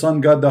 God the Son,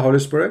 God the Holy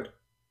Spirit.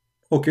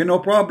 Okay, no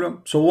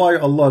problem. So why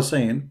Allah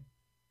saying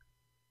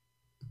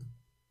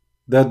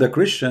that the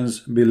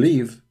Christians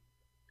believe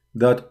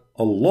that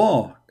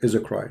Allah is a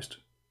Christ?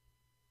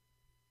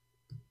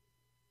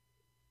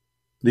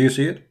 Do you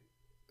see it?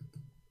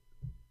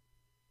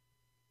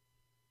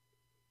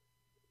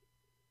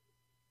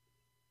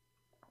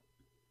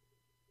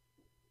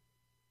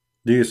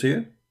 Do you see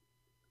it?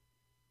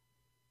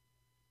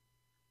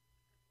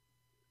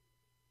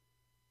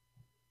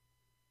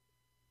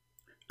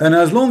 And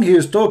as long he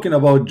is talking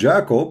about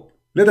Jacob,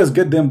 let us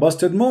get them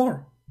busted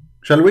more.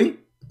 Shall we?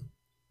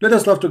 Let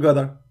us laugh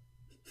together.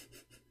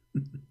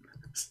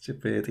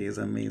 Stupidity is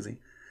amazing.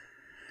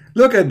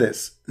 Look at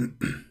this.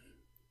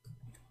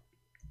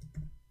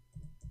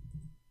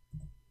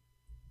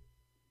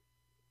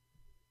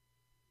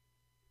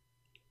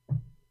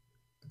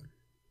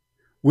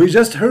 We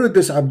just heard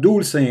this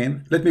Abdul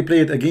saying, let me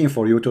play it again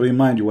for you to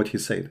remind you what he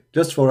said,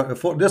 just for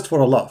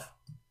a laugh.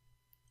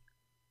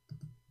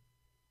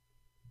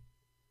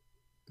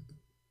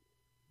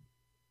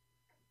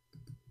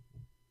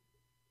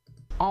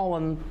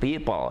 Own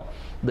people,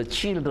 the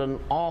children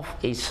of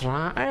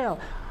Israel,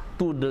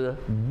 to the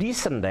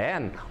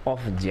descendant of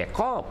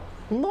Jacob,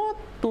 not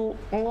to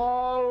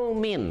all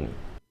men.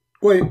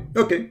 Wait,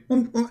 okay,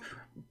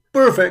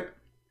 perfect.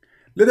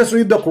 Let us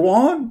read the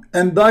Quran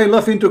and die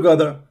laughing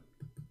together.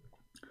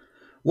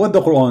 What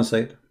the Quran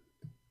said?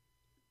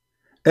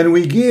 And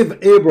we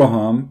gave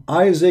Abraham,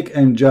 Isaac,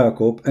 and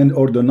Jacob, and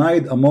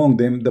ordained among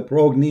them the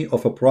progeny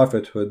of a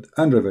prophethood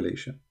and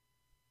revelation.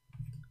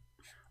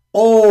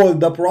 All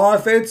the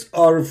prophets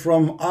are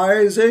from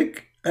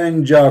Isaac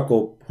and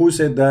Jacob. Who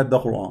said that? The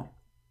Quran.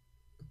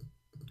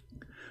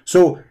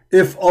 So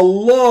if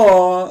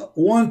Allah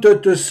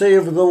wanted to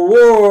save the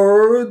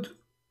world,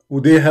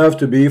 they have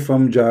to be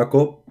from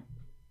Jacob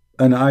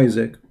and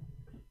Isaac.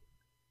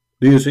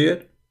 Do you see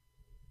it?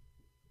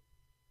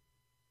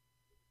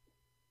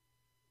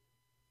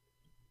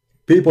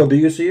 People, do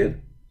you see it?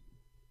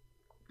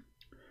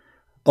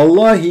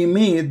 Allah, He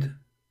made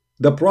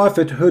the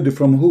prophethood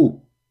from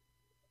who?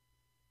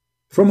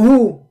 From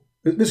who?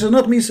 This is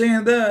not me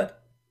saying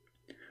that.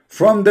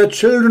 From the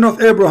children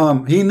of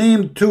Abraham. He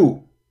named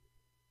two.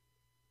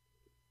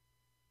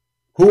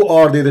 Who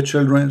are they, the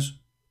children's?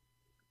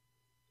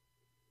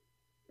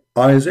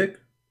 Isaac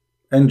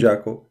and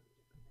Jacob.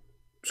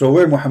 So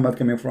where Muhammad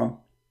coming from?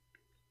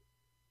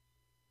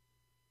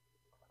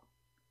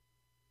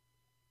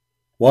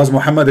 Was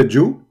Muhammad a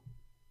Jew?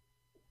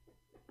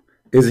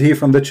 Is he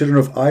from the children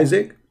of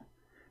Isaac?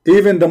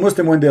 Even the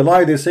Muslim, when they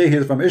lie, they say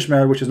he's from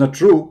Ishmael, which is not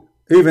true.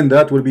 Even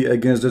that will be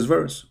against this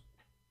verse.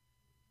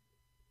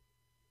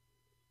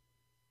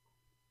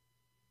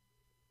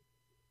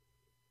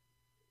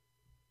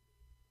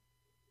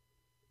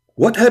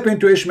 What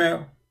happened to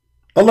Ishmael?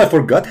 Allah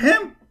forgot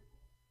him?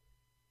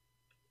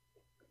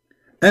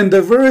 And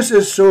the verse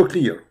is so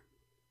clear.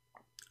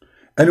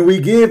 And we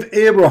gave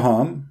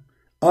Abraham,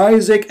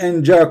 Isaac,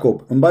 and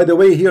Jacob. And by the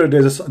way, here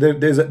there's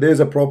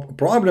a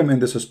problem in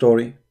this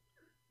story.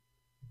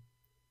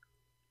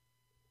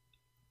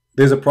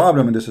 There's a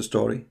problem in this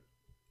story.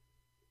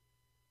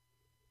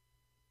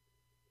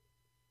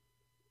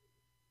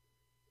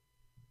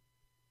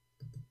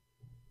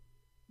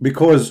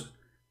 Because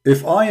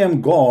if I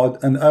am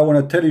God and I want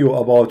to tell you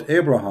about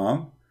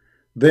Abraham,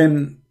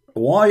 then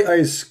why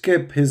I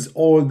skip his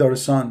older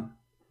son?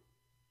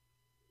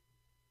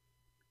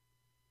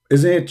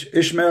 Isn't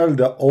Ishmael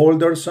the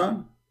older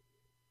son?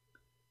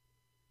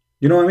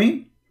 You know what I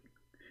mean?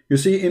 You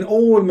see, in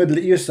all Middle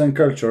Eastern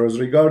cultures,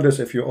 regardless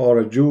if you are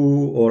a Jew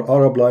or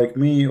Arab like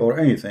me or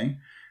anything,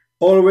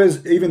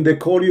 always, even they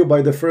call you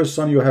by the first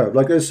son you have.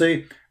 Like they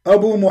say,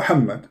 Abu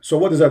Muhammad. So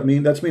what does that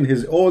mean? That means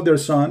his older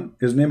son,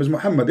 his name is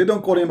Muhammad. They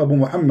don't call him Abu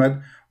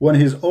Muhammad when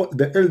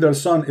the elder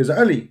son is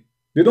Ali.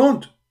 They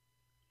don't.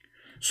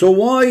 So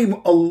why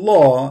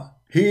Allah,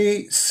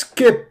 He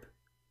skip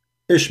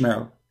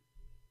Ishmael?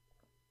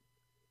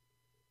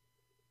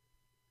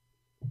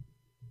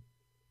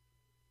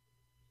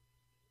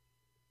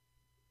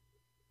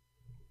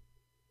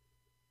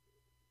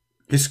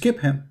 He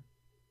skipped him.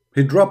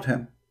 He dropped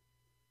him.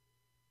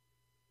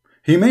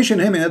 He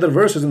mentioned him in other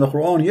verses in the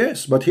Quran,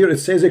 yes, but here it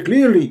says it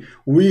clearly.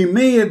 We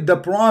made the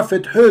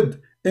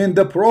prophethood in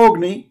the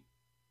progeny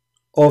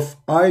of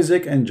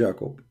Isaac and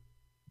Jacob.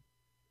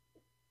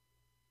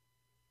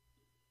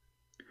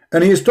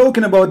 And he's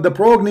talking about the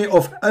progeny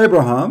of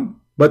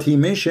Abraham, but he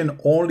mentioned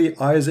only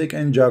Isaac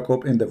and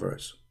Jacob in the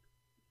verse.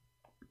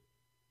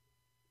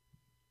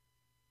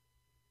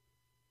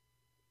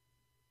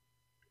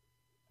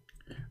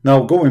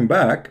 Now going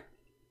back,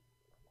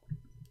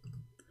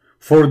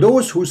 for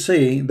those who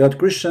say that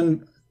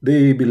Christian,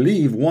 they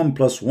believe 1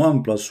 +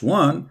 1 +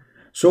 1,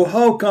 so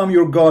how come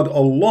your God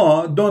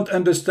Allah don't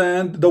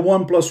understand the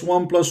 1 +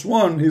 1 +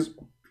 1?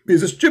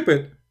 He's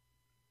stupid.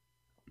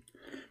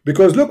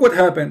 Because look what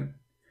happened.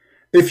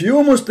 If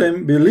you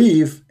Muslim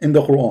believe in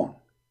the Quran,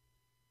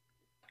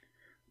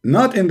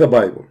 not in the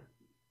Bible,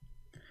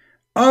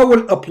 I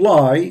will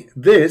apply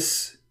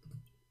this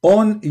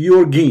on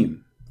your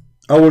game.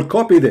 I will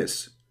copy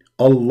this.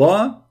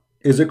 Allah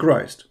is a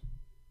Christ.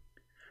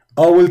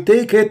 I will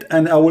take it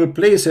and I will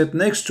place it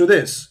next to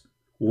this.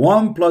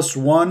 1 +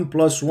 1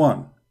 +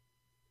 1.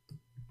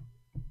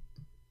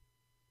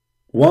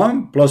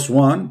 1 +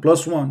 1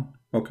 + 1.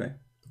 Okay.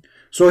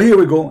 So here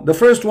we go. The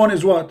first one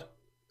is what?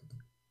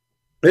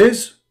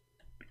 Is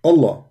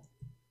Allah.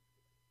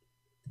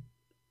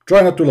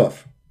 Try not to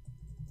laugh.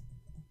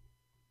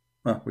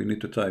 We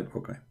need to type.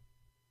 Okay.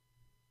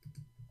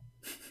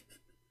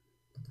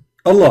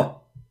 Allah.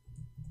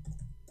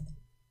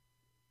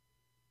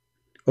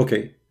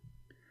 Okay.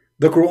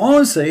 The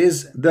Quran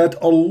says that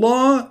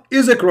Allah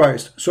is a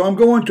Christ. So I'm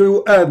going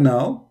to add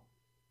now,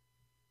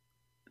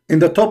 in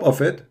the top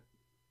of it,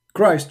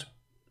 Christ.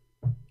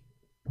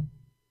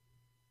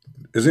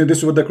 Isn't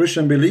this what the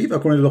Christian believe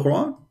according to the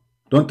Quran?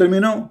 Don't tell me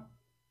no.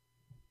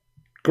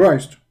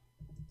 Christ.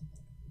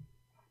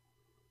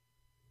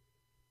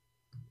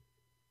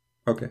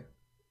 Okay.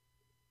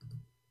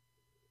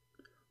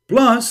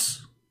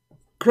 Plus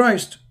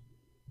Christ.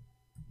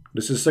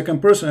 This is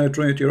second person in the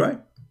Trinity,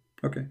 right?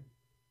 Okay.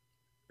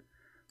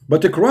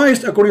 But the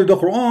Christ, according to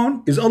the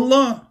Quran, is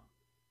Allah.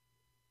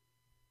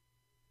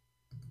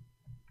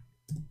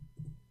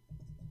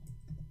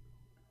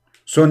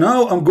 So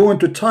now I'm going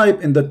to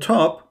type in the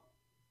top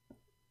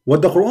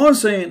what the Quran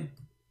is saying.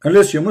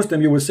 Unless you're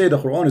Muslim, you will say the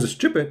Quran is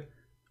stupid.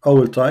 I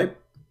will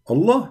type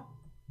Allah.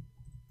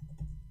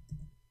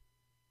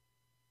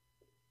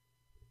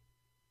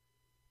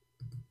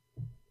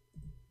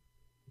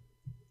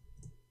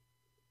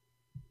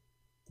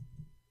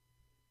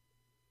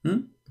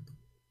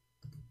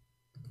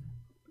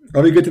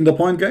 Are you getting the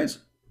point, guys?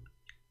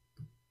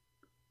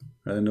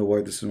 I don't know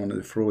why this is one of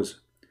the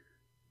froze.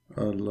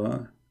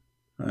 Allah.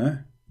 Okay.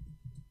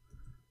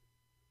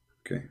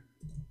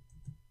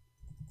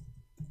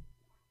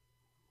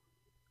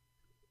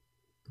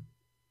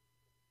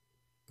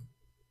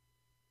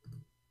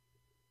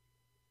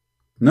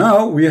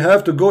 Now we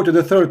have to go to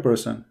the third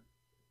person.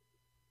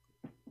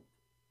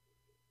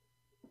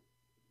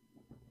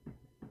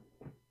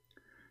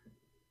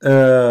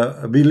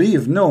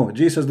 Believe, no,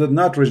 Jesus did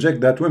not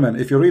reject that woman.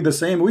 If you read the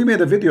same, we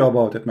made a video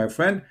about it, my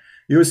friend.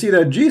 You see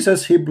that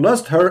Jesus, he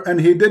blessed her and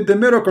he did the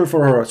miracle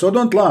for her. So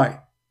don't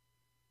lie.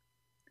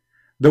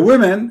 The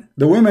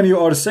women you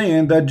are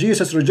saying that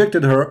Jesus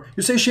rejected her,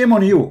 you say shame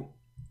on you.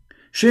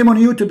 Shame on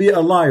you to be a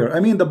liar. I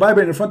mean, the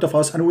Bible in front of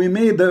us, and we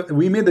made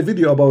the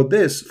video about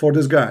this for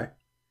this guy.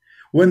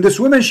 When this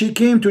woman, she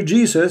came to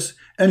Jesus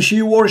and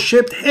she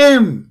worshipped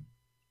him.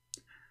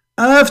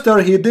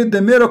 After he did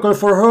the miracle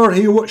for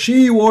her,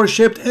 she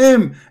worshipped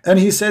him, and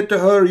he said to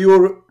her,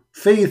 your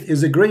faith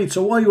is great.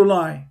 So why you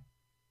lie?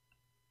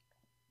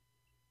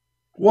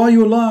 Why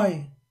you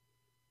lie?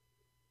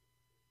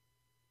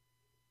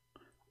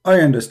 I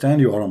understand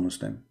you are a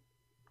Muslim,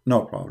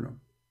 no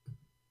problem.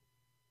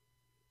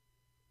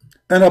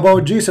 And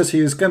about Jesus, he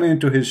is coming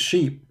to his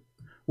sheep.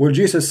 Well,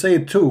 Jesus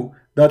said too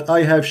that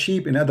I have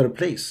sheep in other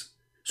place.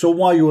 So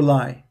why you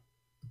lie?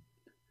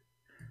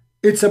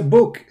 It's a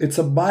book, it's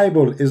a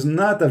Bible, it's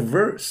not a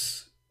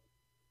verse.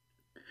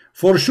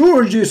 For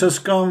sure Jesus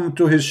come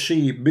to his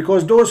sheep,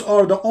 because those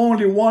are the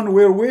only one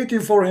we're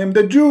waiting for him,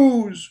 the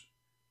Jews.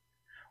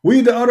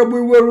 We the Arab,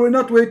 we're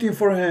not waiting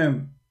for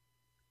him.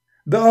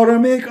 The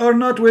Aramaic are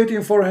not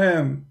waiting for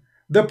him.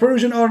 The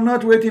Persian are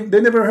not waiting, they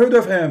never heard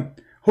of him.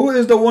 Who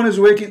is the one who's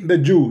waiting? The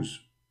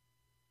Jews.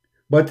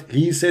 But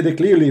he said it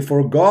clearly,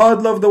 for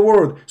God loved the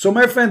world. So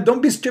my friend,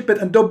 don't be stupid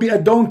and don't be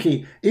a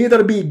donkey.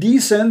 Either be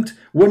decent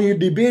when you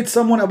debate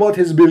someone about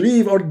his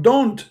belief, or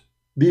don't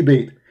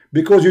debate.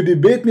 Because you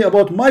debate me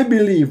about my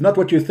belief, not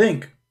what you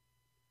think.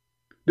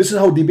 This is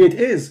how debate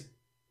is.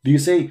 You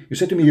say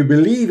to me, you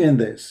believe in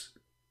this.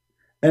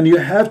 And you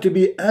have to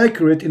be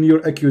accurate in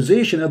your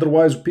accusation,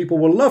 otherwise people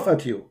will laugh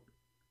at you.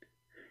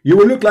 You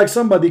will look like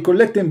somebody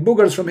collecting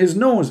boogers from his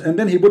nose and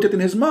then he put it in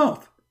his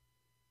mouth.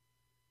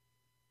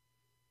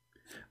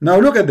 Now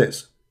look at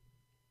this.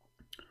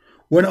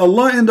 When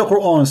Allah in the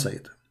Quran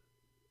said,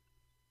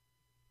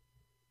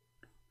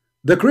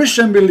 the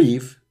Christian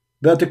believe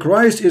that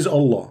Christ is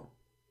Allah.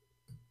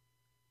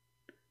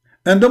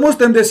 And the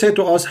Muslim, they say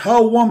to us,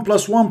 how 1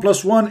 + 1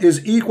 + 1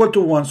 is equal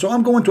to 1. So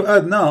I'm going to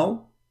add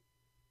now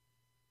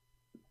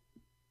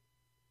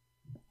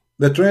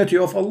the Trinity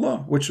of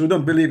Allah, which we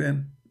don't believe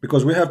in,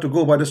 because we have to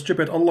go by the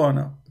stupid Allah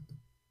now.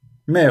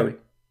 Mary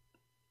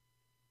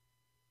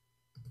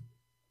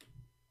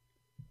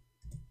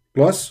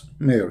plus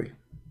Mary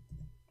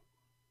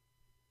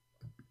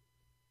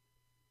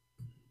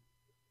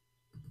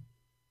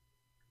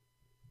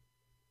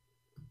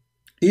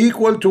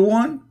equal to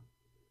 1.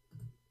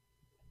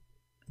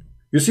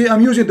 You see,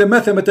 I'm using the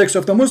mathematics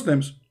of the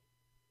Muslims.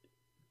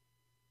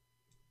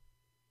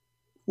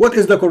 What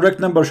is the correct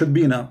number should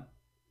be now?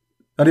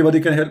 Anybody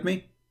can help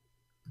me?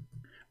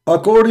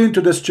 According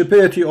to the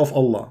stupidity of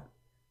Allah,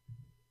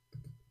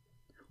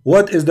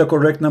 what is the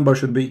correct number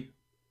should be?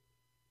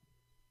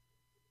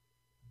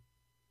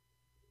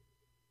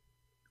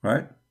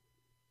 Right?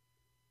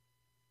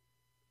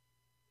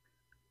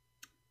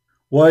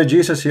 Why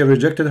Jesus here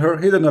rejected her?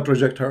 He did not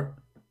reject her.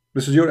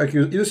 This is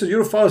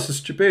your false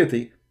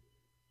stupidity.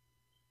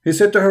 He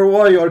said to her,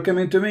 why you are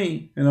coming to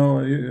me? You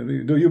know,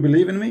 do you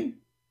believe in me?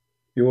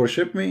 You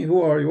worship me?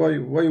 Who are you?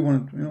 Why you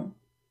want, you know?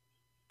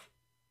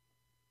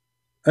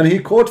 And he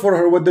quote for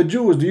her with the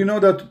Jews. Do you know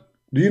that?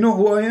 Do you know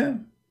who I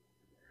am?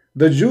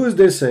 The Jews,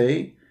 they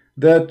say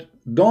that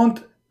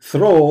don't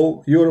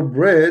throw your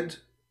bread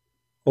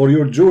or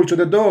your jewel to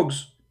the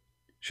dogs.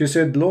 She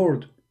said,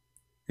 Lord,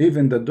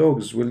 even the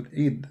dogs will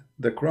eat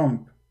the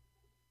crumb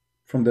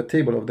from the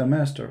table of the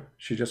master.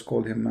 She just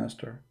called him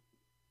master.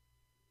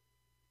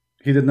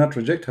 He did not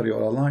reject her. You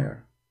are a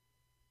liar.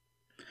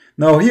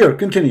 Now here,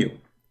 continue.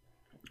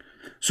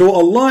 So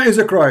Allah is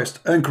a Christ,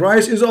 and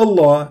Christ is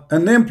Allah,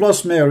 and name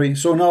plus Mary.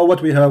 So now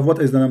what we have,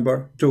 what is the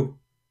number? 2.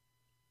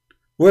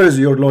 Where is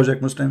your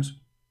logic, Muslims?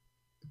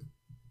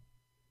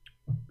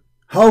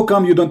 How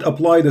come you don't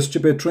apply the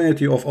stupid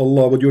Trinity of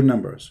Allah with your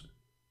numbers?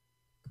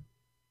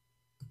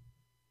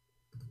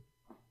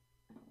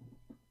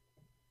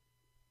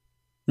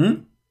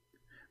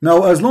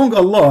 Now, as long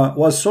Allah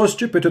was so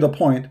stupid to the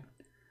point,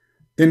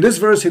 in this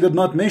verse he did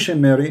not mention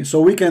Mary,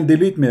 so we can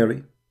delete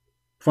Mary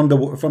from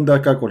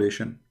the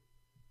calculation.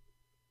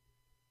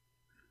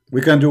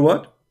 We can do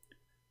what?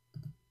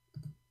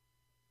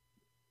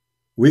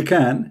 We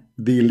can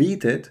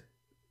delete it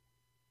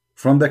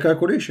from the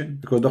calculation,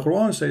 because the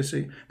Quran says,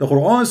 see, the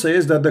Quran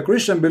says that the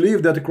Christian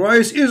believe that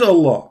Christ is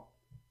Allah,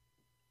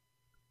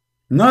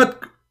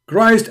 not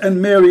Christ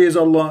and Mary is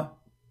Allah.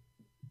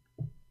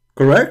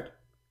 Correct?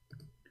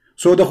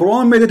 So the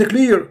Quran made it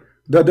clear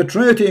that the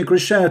Trinity in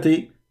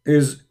Christianity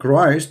is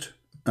Christ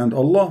and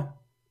Allah.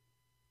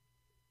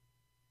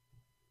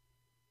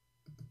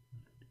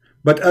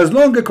 But as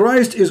long as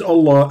Christ is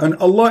Allah and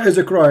Allah is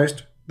a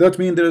Christ, that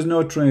means there is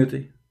no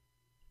Trinity.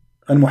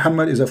 And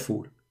Muhammad is a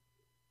fool.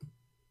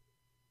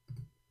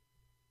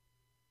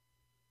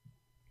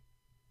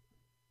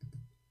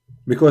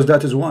 Because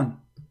that is one.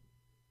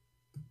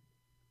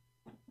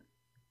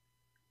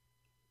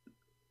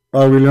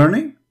 Are we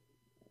learning?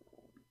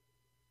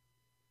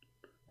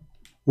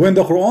 When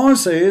the Quran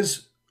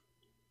says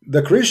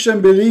the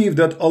Christian believe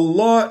that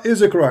Allah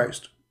is a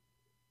Christ,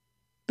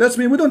 that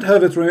means we don't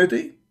have a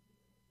Trinity.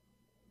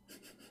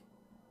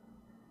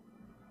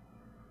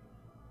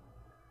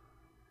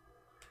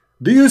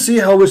 Do you see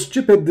how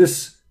stupid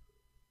this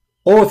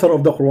author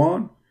of the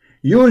Quran?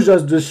 You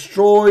just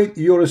destroyed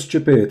your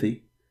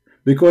stupidity,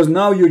 because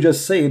now you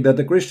just say that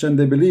the Christian,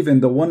 they believe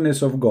in the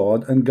oneness of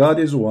God and God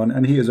is one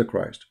and he is a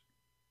Christ.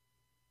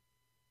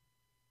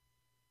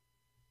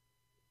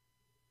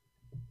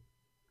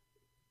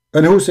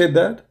 And who said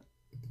that?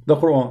 The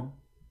Quran,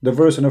 the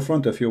verse in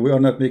front of you. We are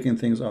not making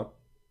things up.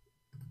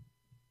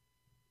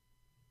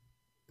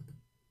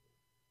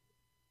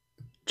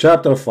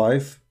 Chapter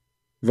 5,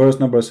 verse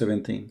number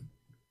 17.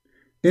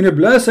 In a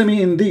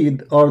blasphemy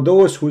indeed are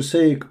those who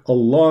say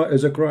Allah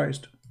is a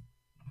Christ.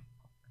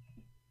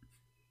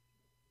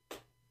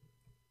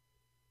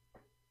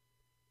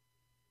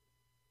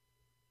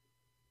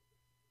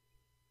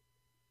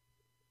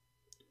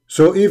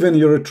 So even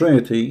your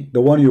Trinity,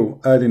 the one you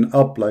adding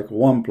up like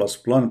 1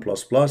 plus 1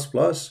 plus plus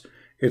plus,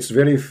 it's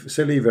very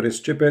silly, very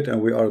stupid,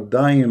 and we are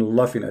dying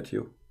laughing at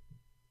you.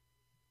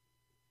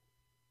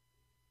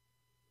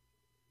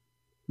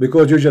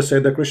 Because you just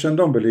said the Christian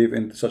don't believe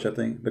in such a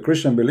thing. The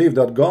Christian believe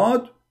that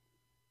God,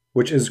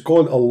 which is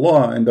called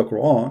Allah in the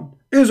Quran,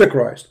 is a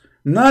Christ,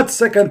 not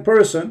second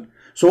person.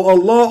 So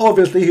Allah,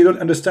 obviously, he don't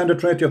understand the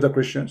Trinity of the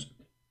Christians.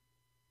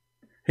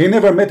 He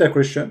never met a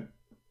Christian.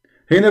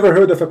 He never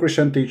heard of a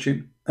Christian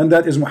teaching. And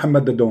that is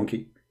Muhammad the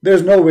donkey.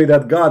 There's no way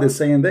that God is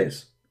saying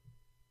this.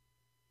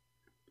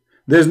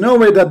 There's no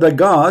way that the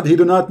God, he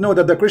do not know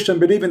that the Christian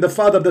believe in the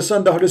Father, the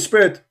Son, the Holy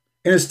Spirit.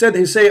 Instead,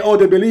 he say, oh,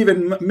 they believe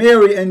in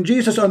Mary and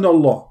Jesus and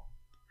Allah.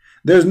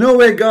 There's no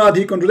way God,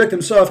 he contradict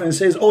himself and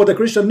says, oh, the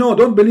Christian, no,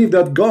 don't believe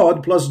that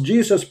God plus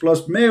Jesus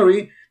plus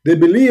Mary. They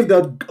believe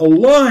that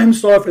Allah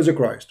himself is a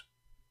Christ.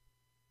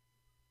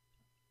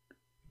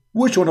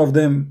 Which one of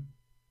them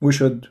we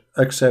should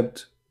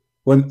accept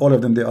when all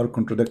of them, they are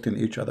contradicting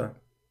each other?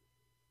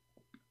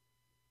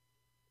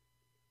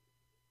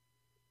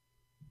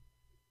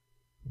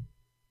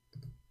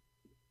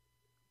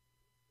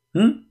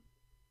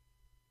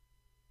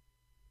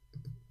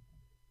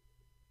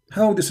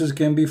 How this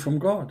can be from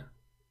God?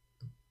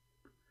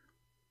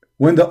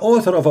 When the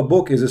author of a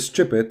book is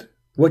stupid,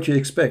 what you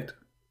expect?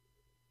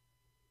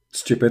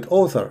 Stupid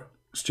author,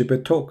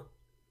 stupid talk.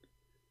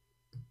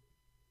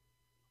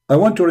 I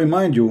want to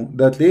remind you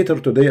that later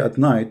today at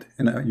night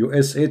in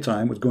USA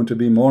time, it's going to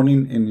be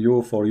morning in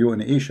you for you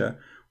in Asia.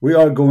 We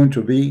are going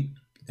to be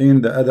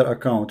in the other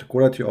account,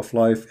 Quality of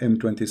Life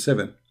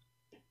M27.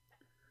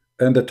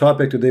 And the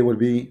topic today will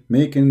be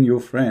making new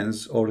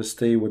friends or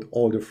stay with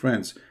older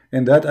friends.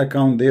 In that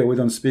account there, we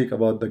don't speak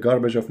about the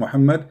garbage of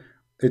Muhammad.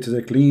 It is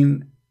a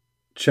clean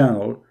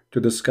channel to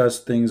discuss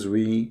things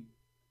we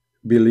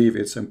believe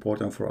it's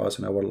important for us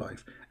in our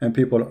life. And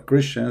people,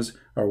 Christians,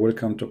 are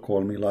welcome to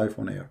call me live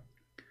on air.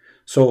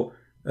 So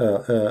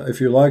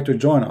if you like to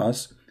join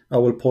us, I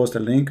will post a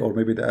link, or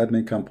maybe the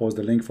admin can post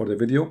the link for the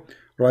video.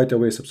 Right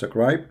away,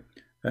 subscribe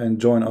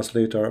and join us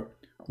later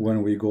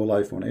when we go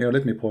live on air.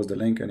 Let me post the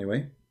link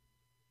anyway.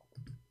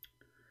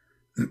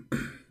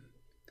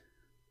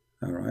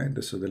 All right,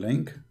 this is the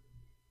link.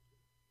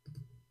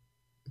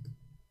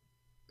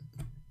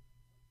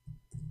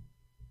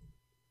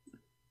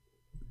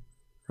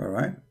 All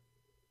right,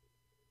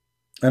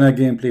 and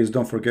again, please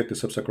don't forget to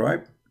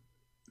subscribe.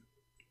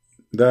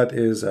 That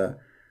is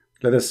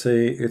let us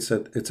say it's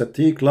a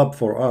tea club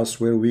for us,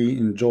 where we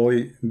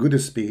enjoy good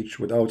speech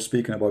without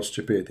speaking about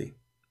stupidity.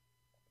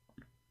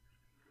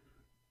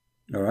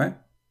 All right,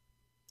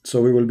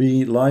 so we will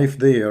be live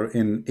there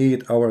in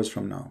 8 hours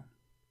from now.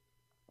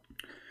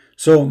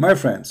 So my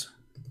friends,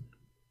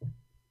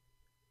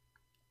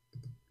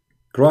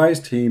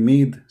 Christ, he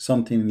made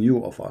something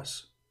new of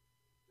us.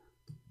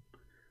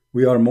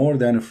 We are more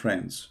than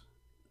friends.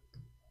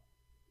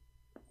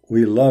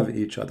 We love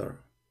each other.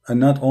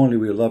 And not only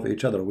we love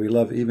each other, we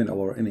love even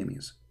our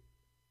enemies.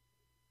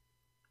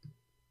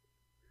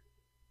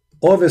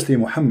 Obviously,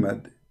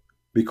 Muhammad,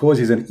 because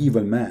he's an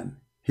evil man,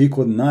 he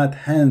could not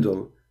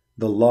handle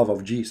the love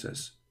of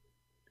Jesus.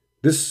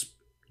 This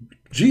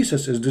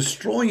Jesus is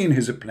destroying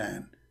his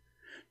plan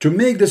to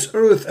make this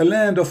earth a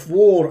land of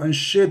war and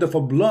shed of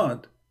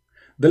blood,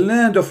 the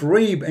land of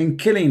rape and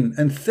killing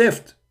and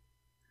theft.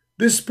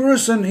 This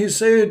person, he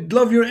said,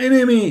 love your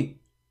enemy.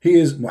 He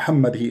is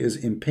Muhammad, he is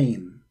in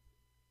pain.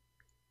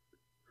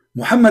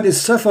 Muhammad is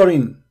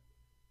suffering.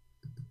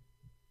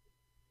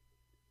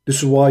 This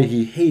is why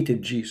he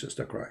hated Jesus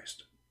the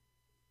Christ.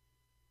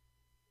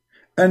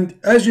 And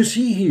as you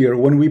see here,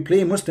 when we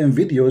play Muslim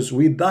videos,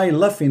 we die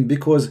laughing,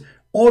 because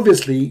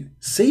obviously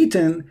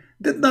Satan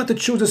did not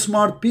choose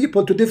smart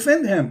people to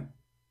defend him.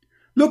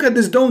 Look at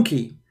this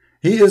donkey.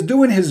 He is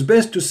doing his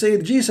best to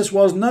say Jesus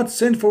was not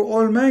sent for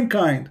all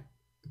mankind.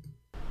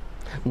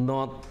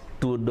 Not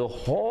to the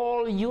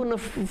whole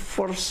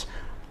universe,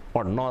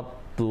 or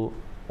not to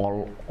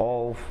all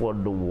over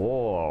the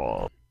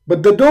world.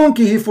 But the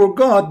donkey, he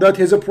forgot that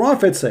his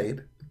prophet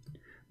said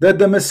that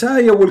the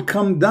Messiah will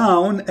come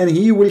down and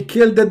he will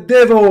kill the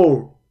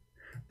devil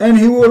and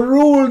he will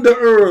rule the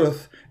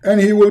earth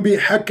and he will be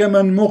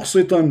hakaman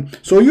muqsitan.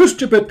 So you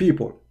stupid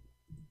people,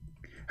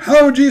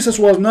 how Jesus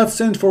was not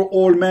sent for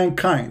all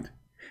mankind,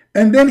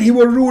 and then he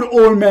will rule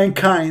all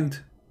mankind,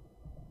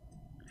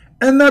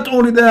 and not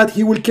only that,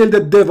 he will kill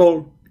the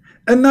devil,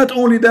 and not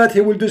only that,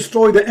 he will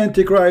destroy the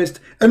Antichrist.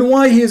 And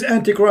why he is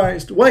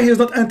Antichrist? Why he is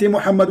not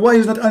anti-Muhammad? Why he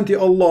is not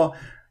anti-Allah?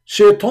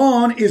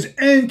 Shaitan is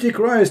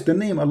Antichrist. The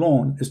name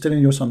alone is telling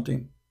you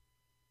something.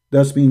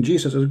 That means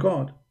Jesus is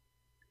God.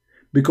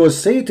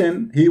 Because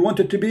Satan, he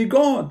wanted to be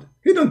God.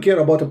 He don't care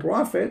about a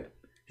prophet.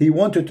 He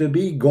wanted to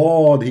be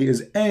God. He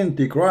is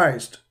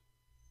Antichrist.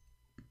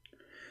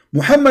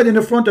 Muhammad in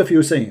the front of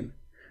you saying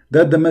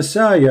that the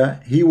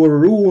Messiah, he will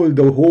rule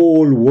the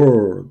whole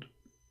world.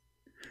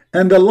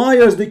 And the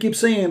liars, they keep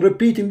saying,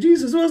 repeating,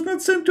 Jesus was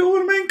not sent to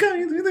all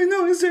mankind. They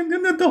know he's sent,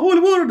 not the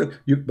whole world.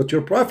 But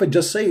your prophet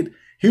just said,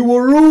 he will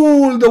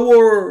rule the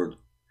world.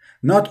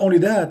 Not only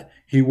that,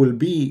 he will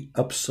be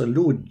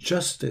absolute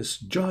justice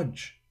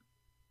judge.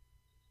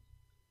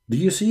 Do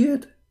you see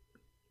it?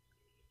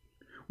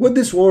 What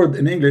this word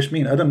in English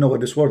mean? I don't know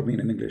what this word mean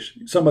in English.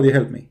 Somebody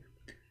help me.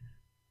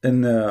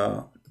 In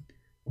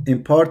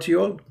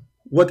impartial,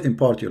 what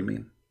impartial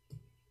mean?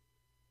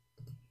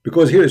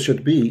 Because here it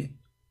should be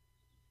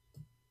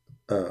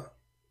a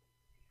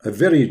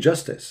very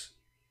justice,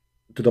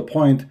 to the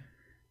point,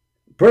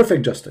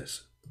 perfect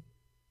justice.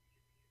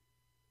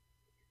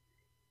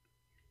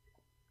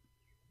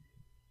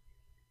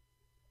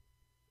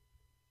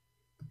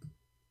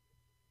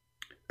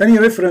 Any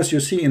reference you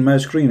see in my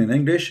screen in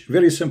English,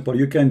 very simple.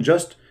 You can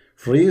just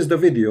freeze the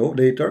video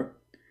later,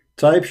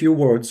 type few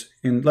words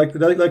in, like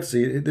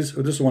see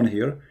this one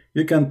here.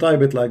 You can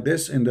type it like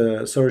this in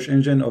the search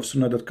engine of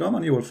sunnah.com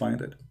and you will find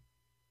it.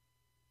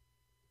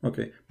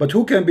 Okay, but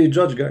who can be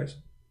judge, guys?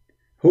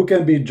 Who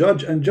can be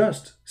judge and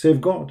just? Save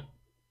God.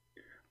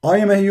 I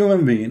am a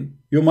human being.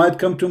 You might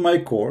come to my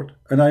court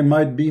and I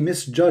might be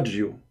misjudge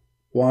you.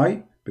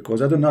 Why?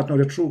 Because I do not know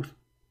the truth.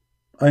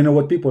 I know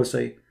what people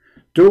say.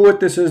 Two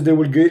witnesses, they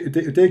will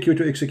take you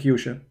to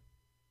execution.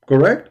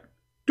 Correct?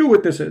 Two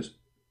witnesses.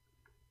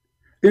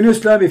 In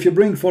Islam, if you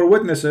bring 4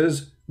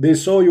 witnesses, they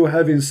saw you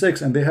having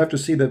sex and they have to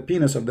see the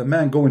penis of the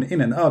man going in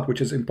and out,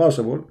 which is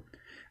impossible,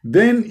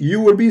 then you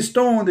will be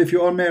stoned if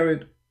you are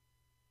married.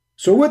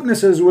 So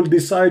witnesses will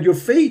decide your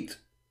fate,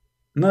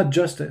 not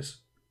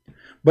justice.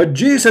 But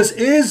Jesus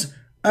is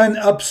an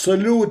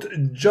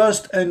absolute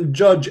just and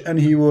judge, and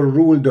he will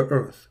rule the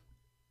earth.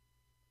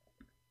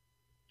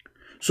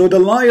 So the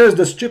liars,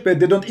 the stupid,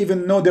 they don't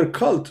even know their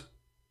cult.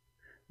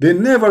 They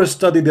never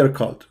study their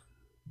cult.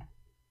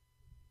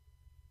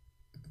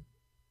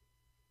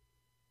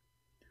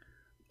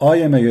 I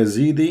am a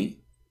Yazidi,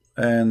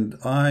 and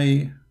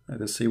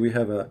let's see, we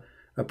have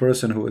a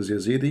person who is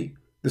Yazidi.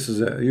 This is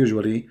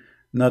usually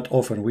not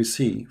often we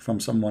see from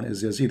someone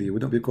is Yazidi,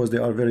 because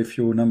there are very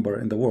few number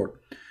in the world.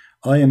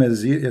 I am a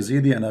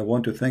Yazidi, and I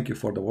want to thank you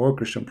for the work,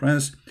 Christian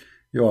Prince.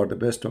 You are the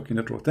best talking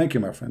the truth. Thank you,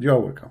 my friend. You are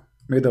welcome.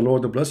 May the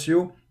Lord bless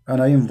you. And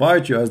I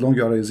invite you, as long as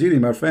you are a Yazidi,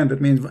 my friend, that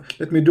means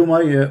let me do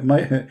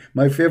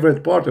my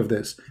favorite part of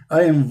this.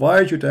 I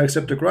invite you to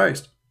accept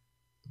Christ.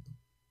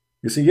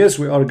 You see, yes,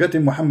 we are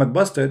getting Muhammad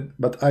busted,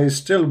 but I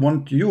still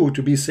want you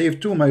to be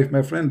saved too,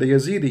 my friend, the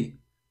Yazidi.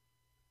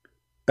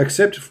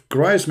 Accept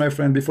Christ, my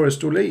friend, before it's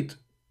too late.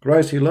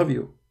 Christ, he loves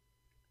you.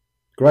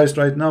 Christ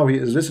right now, he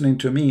is listening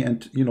to me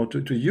and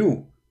to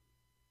you.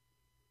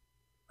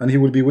 And he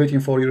will be waiting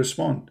for you to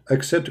respond.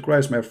 Accept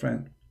Christ, my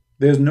friend.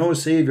 There is no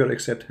Savior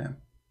except him.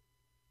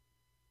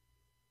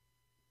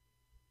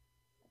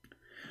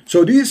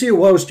 So do you see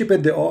how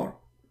stupid they are?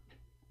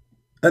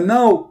 And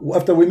now,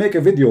 after we make a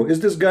video,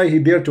 is this guy, he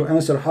dare to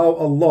answer how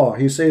Allah,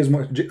 he says,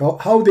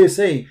 how they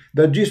say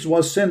that Jesus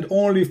was sent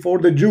only for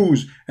the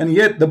Jews, and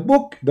yet the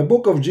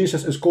book of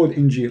Jesus is called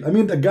Injil. I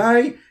mean, the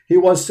guy, he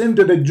was sent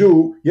to the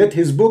Jew, yet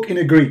his book in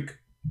a Greek.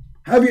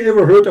 Have you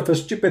ever heard of a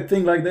stupid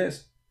thing like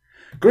this?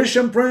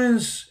 Christian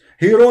Prince,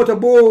 he wrote a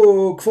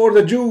book for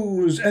the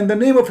Jews, and the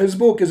name of his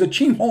book is a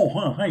Chin Ho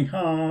Ha Hai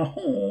Ha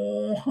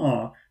Ho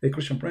Ha. Hey,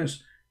 Christian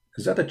Prince,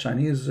 is that a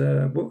Chinese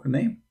book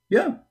name?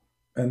 Yeah.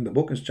 And the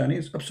book is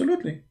Chinese?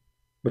 Absolutely.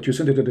 But you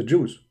sent it to the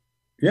Jews.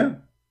 Yeah.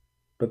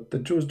 But the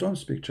Jews don't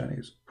speak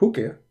Chinese. Who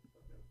cares?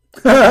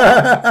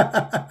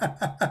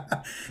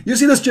 You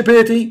see the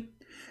stupidity?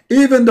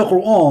 Even the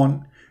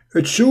Qur'an,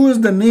 it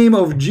chose the name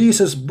of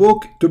Jesus'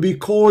 book to be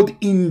called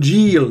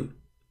Injil.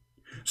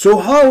 So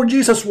how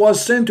Jesus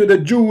was sent to the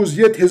Jews,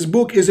 yet his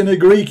book is in a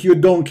Greek, you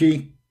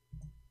donkey?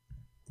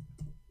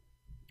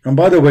 And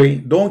by the way,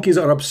 donkeys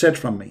are upset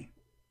from me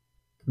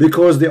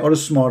because they are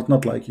smart,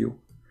 not like you.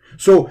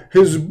 So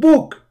his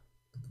book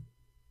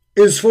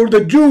is for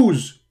the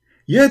Jews,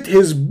 yet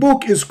his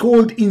book is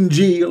called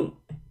Injil.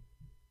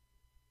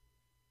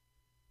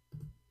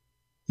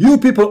 You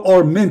people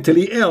are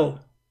mentally ill.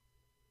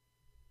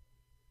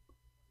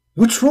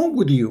 What's wrong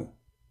with you?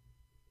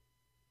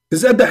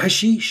 Is that the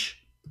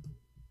hashish?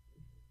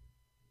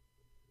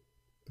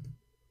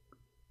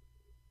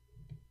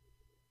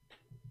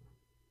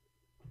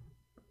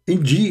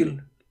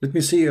 Injil. Let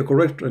me see a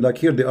correct, like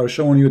here they are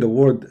showing you the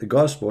word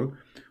gospel.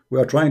 We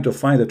are trying to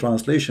find a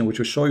translation which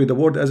will show you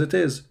the word as it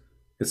is.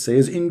 It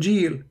says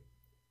Injil.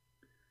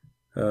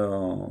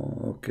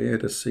 Okay,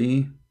 let's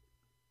see.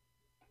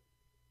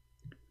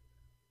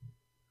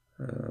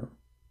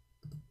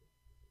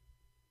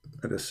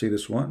 Let us see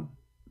this one.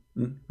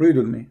 Read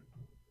with me.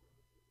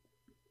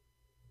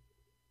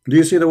 Do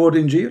you see the word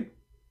Injil?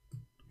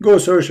 Go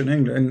search in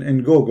English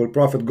in Google,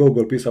 Prophet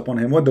Google, peace upon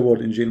him, what the word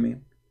Injil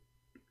mean.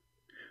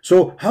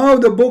 So how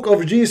the book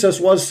of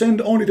Jesus was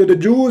sent only to the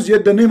Jews,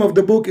 yet the name of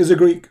the book is a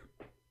Greek.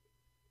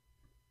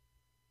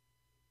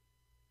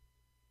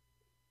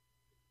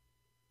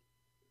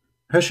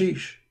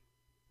 Hashish.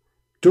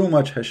 Too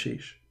much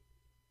hashish.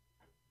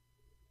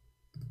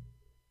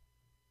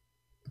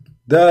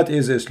 That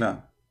is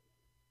Islam.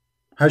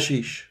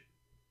 Hashish.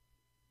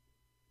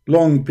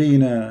 Long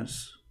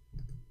penis.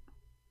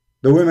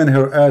 The women,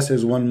 her ass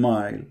is 1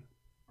 mile.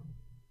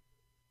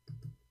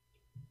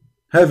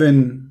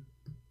 Heaven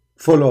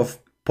full of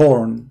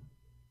porn.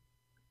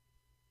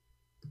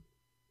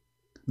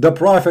 The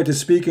prophet is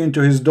speaking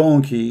to his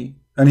donkey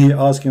and he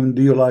asked him,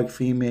 do you like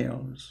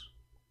females?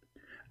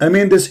 I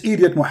mean, this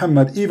idiot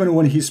Muhammad, even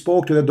when he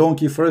spoke to the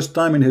donkey first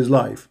time in his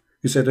life,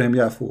 he said to him,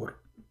 Ya Four,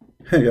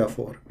 Ya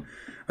Four,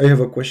 I have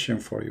a question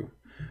for you.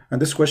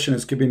 And this question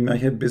is keeping my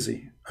head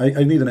busy.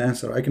 I need an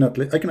answer. I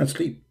cannot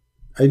sleep.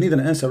 I need an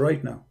answer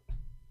right now.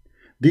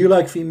 Do you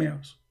like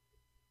females?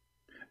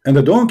 And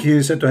the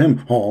donkey said to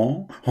him,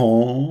 I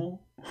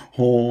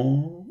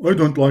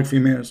don't like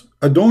females.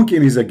 A donkey,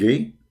 and he's a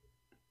gay?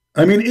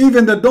 I mean,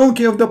 even the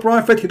donkey of the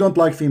prophet, he don't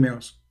like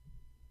females.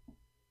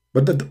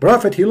 But the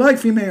prophet, he liked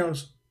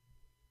females.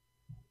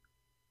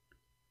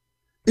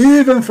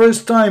 Even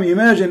first time,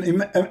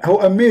 imagine how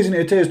amazing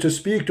it is to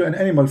speak to an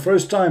animal.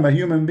 First time a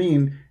human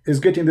being is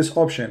getting this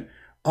option.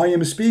 I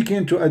am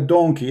speaking to a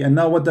donkey, and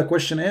now what the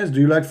question is, do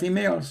you like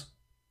females?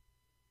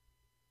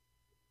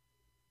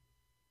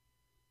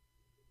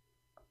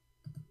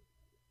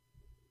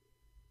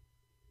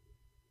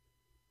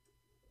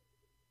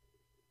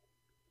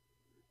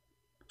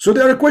 So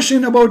they are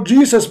questioning about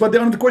Jesus, but they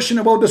are not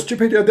questioning about the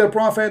stupidity of their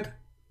prophet.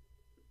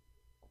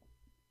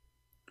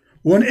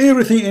 When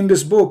everything in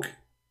this book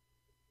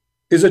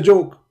is a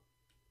joke.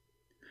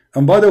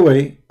 And by the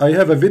way, I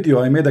have a video,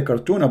 I made a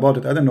cartoon about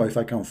it. I don't know if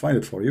I can find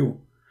it for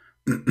you.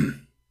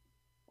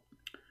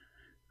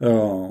 I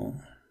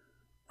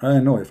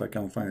don't know if I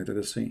can find it.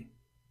 Let's see.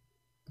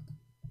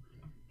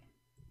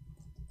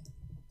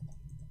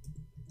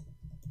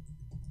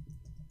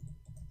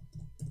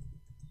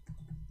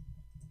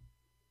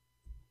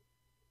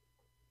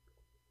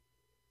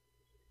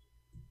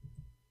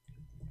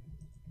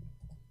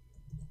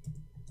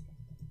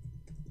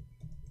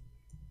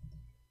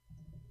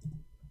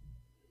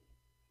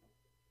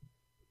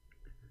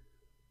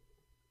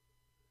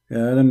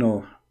 Yeah, I don't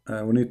know.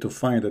 We need to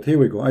find it. Here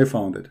we go. I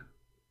found it.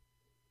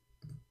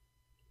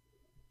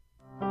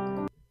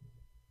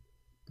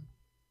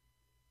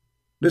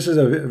 This is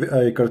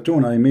a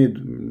cartoon I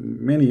made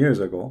many years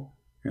ago,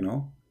 you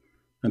know,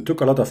 and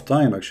took a lot of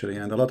time actually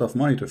and a lot of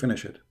money to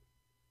finish it.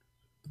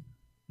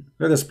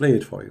 Let us play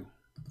it for you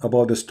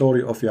about the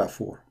story of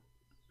Ya'fur.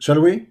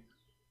 Shall we?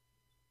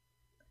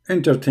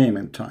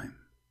 Entertainment time.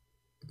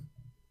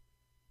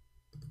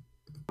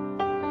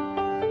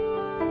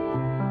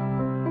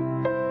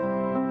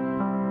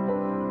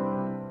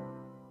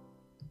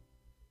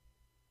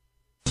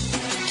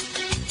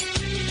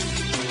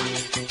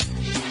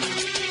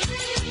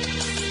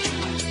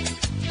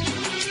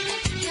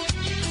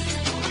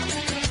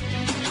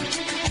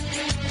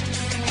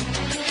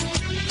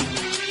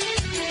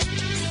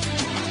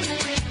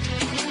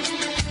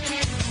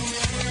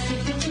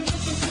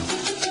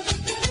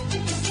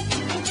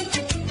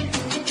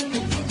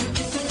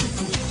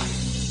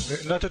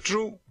 Not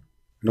true.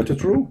 Not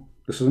true.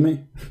 This is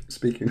me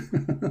speaking.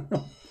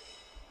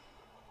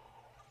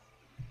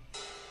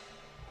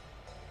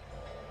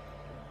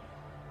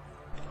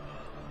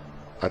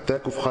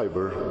 Attack of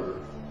Khyber,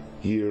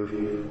 year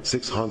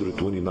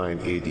 629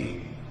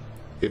 AD.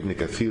 Ibn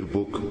Kathir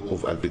book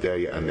of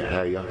Al-Bidayah and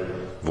Nihaya,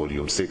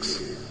 volume 6,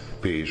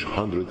 page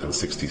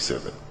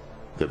 167.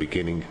 The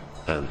beginning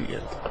and the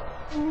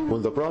end.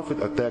 When the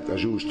Prophet attacked a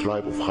Jewish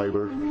tribe of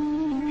Khyber,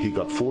 he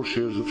got 4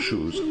 shares of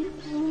shoes,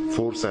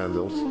 4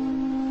 sandals,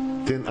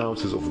 10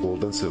 ounces of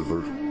gold and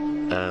silver,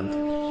 and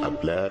a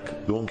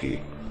black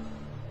donkey.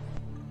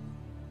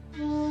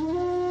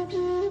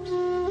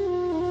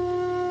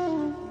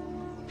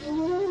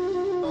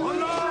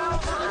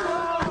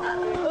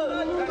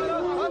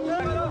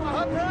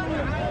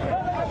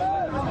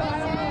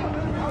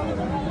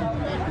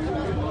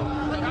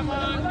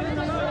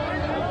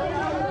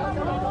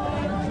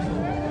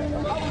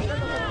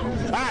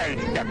 I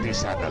got these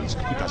sandals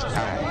because I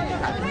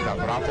am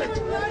the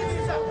Prophet.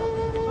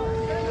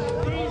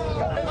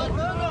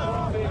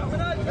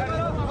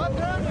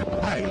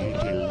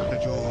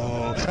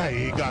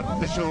 I got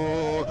the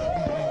shoe.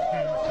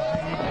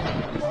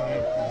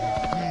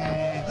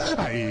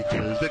 I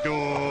killed the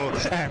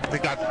Jew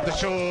and got the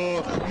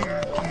shoe.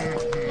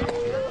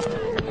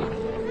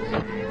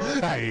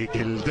 I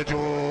killed the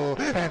Jew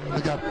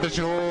and got the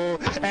shoe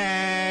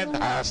and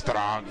a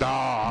strong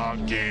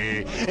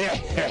donkey.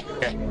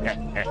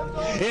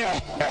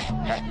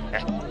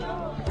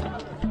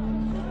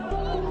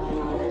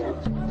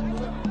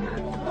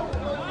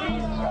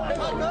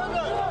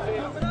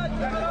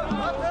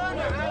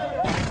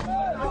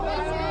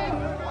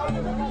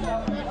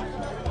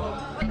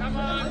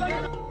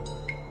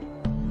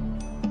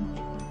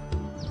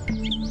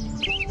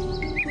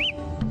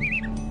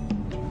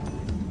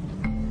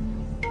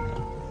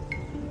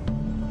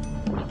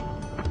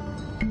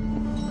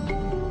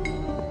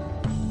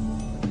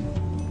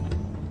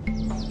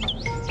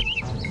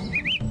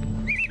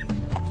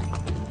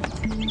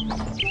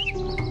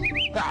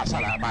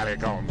 Assalamu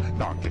alaikum,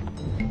 donkey.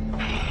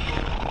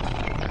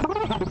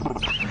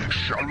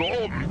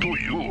 Shalom to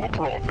you,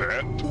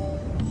 Prophet.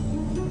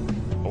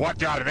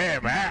 What's your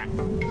name, eh?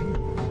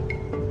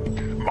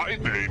 My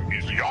name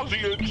is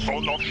Yazid,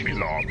 son of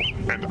Shilam,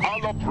 and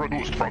Allah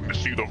produced from the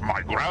seed of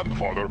my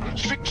grandfather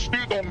 60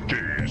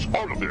 donkeys,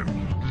 all of them.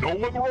 No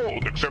one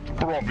rode except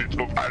prophets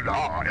of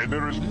Allah, and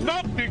there is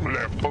nothing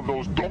left of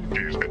those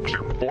donkeys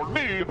except for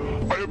me.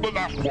 I am the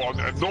last one,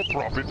 and no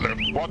prophet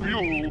left but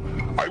you.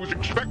 I was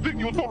expecting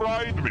you to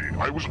ride me.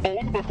 I was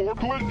owned before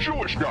to a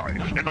Jewish guy,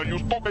 and I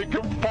used to make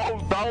him fall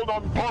down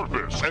on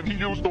purpose, and he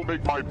used to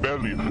make my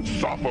belly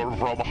suffer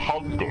from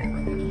hunger.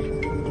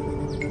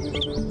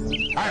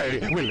 I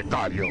will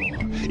call you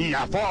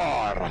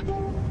Yafor.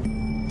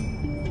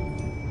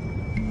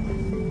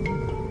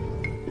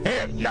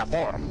 Here,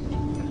 Yafor.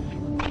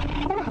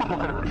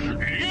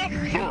 Yes,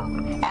 sir.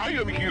 I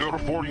am here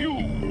for you.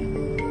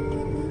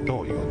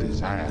 Do you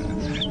desire the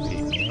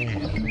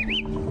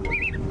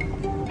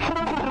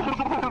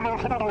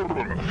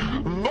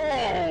No,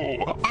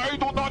 I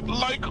do not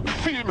like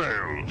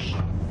females.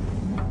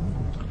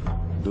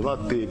 Do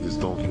not take this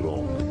donkey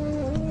wrong.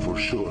 For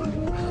sure,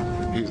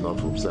 he's not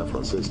from San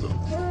Francisco.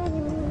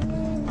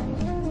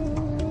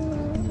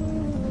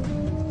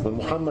 When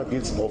Muhammad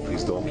gets off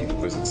his donkey to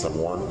visit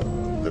someone,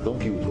 the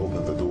donkey will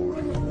open the door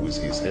with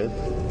his head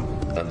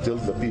and tell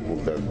the people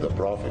that the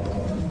Prophet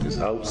is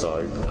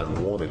outside and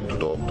wanted to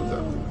talk to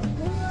them.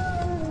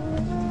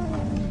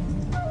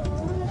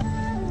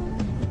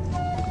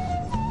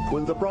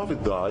 When the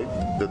Prophet died,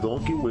 the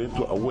donkey went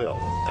to a well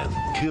and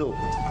killed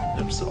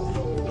himself.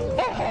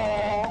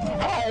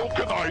 How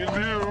can I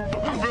live?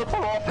 The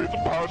Prophet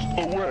passed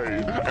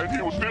away, and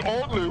he was the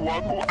only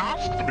one who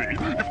asked me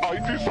if I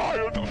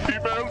desired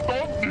female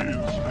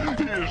donkeys.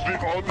 He is the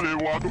only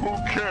one who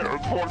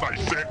cared for my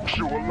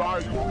sexual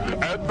life,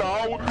 and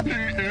now he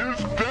is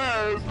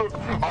dead.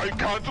 I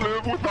can't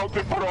live without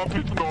the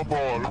Prophet no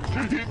more.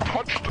 He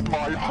touched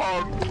my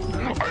heart.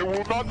 I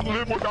will not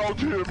live without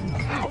him.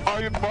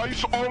 I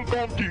advise all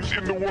donkeys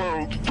in the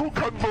world to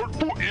convert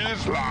to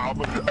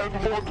Islam and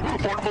vote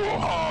for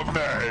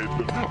Muhammad.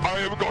 I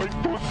am going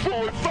to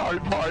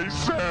suicide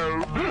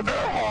myself.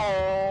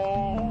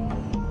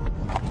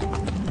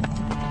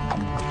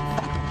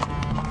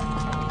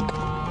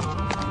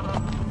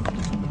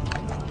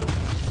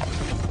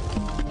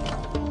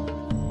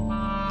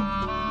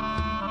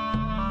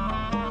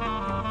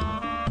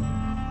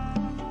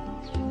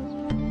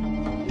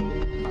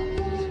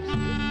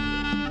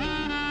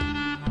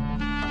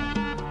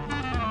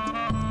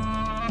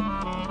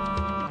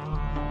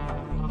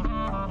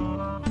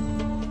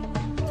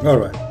 All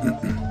right.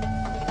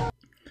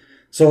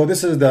 So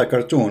this is the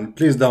cartoon.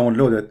 Please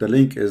download it. The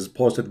link is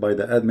posted by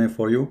the admin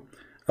for you.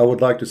 I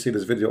would like to see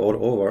this video all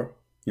over,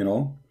 you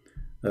know.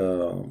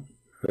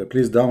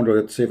 Please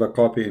download it, save a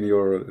copy in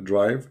your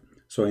drive,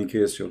 so in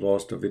case you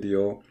lost the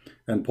video,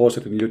 and post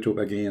it in YouTube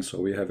again,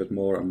 so we have it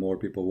more and more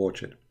people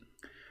watch it.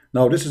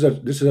 Now this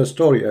is a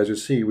story. As you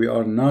see, we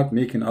are not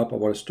making up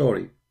our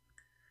story.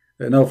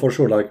 Now for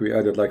sure, like we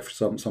added like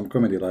some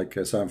comedy like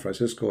San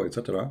Francisco,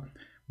 etc.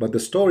 But the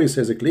story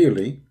says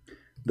clearly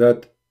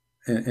that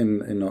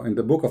in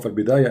the book of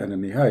Al-Bidayah and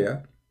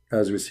Al-Nihaya,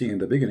 as we see in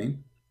the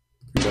beginning,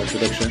 in the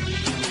introduction,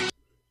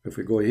 if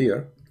we go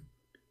here,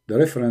 the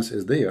reference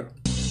is there.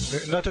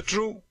 Not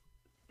true.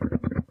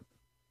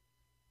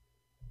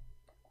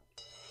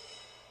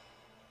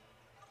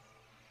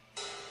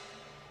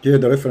 Here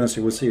the reference,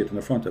 you will see it in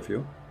the front of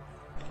you.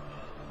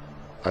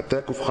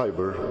 Attack of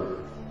Khyber,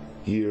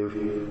 year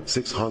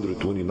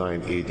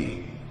 629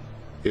 AD.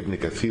 Ibn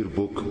Kathir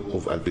book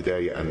of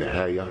Al-Bidayah and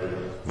Nihaya,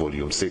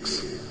 volume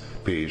 6,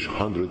 page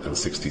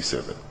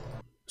 167.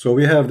 So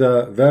we have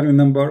the value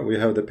number, we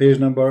have the page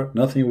number,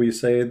 nothing we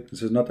said.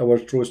 This is not our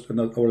truth,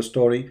 not our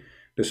story.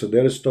 This is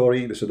their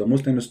story, this is the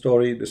Muslim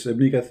story, this is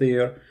Ibn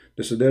Kathir,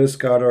 this is their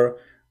scholar.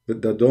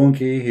 The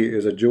donkey, he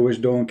is a Jewish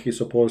donkey,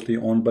 supposedly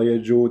owned by a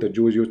Jew. The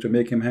Jews used to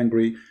make him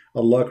hungry.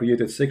 Allah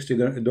created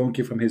 60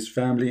 donkey from his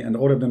family, and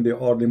all of them, they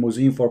are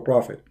limousine for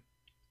profit.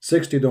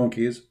 60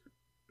 donkeys,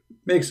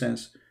 makes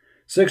sense.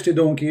 60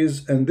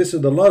 donkeys, and this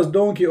is the last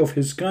donkey of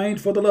his kind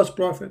for the last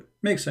prophet.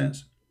 Makes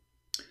sense.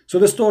 So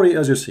the story,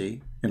 as you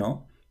see, you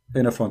know,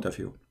 in front of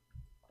you.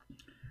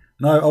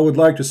 Now I would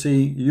like to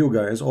see you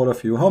guys, all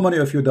of you, how many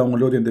of you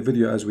downloading the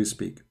video as we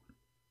speak?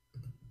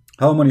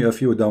 How many of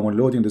you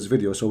downloading this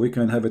video so we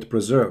can have it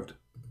preserved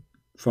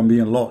from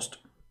being lost?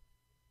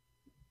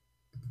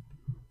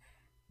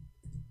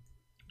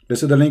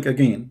 This is the link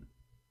again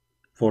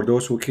for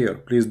those who care.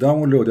 Please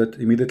download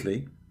it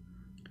immediately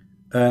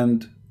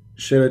and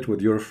share it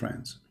with your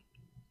friends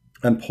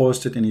and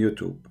post it in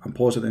YouTube and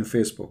post it in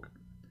Facebook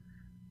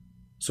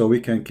so we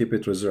can keep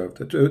it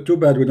reserved. Too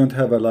bad we don't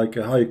have a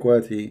high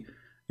quality,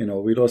 you know,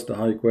 we lost a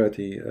high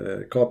quality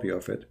copy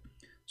of it.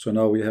 So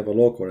now we have a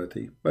low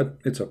quality, but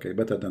it's okay,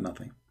 better than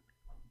nothing.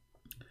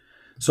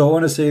 So I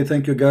want to say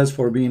thank you guys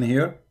for being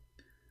here.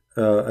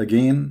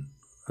 Again,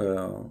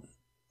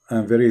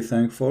 I'm very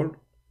thankful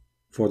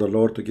for the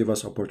Lord to give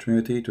us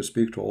opportunity to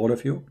speak to all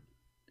of you,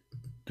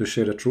 to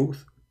share the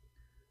truth,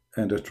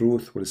 and the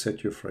truth will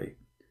set you free.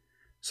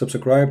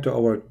 Subscribe to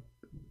our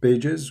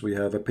pages. We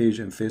have a page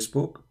in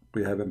Facebook.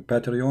 We have a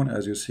Patreon,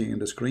 as you see in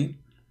the screen.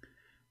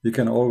 You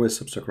can always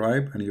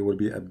subscribe and you will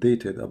be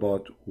updated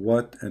about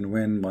what and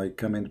when my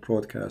coming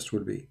broadcast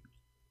will be.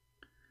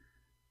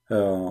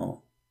 Let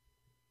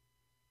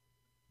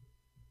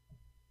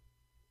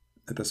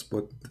us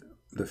put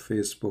the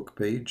Facebook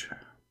page.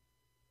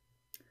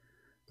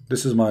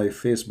 This is my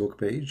Facebook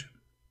page,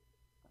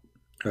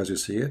 as you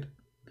see it.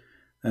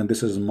 And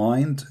this is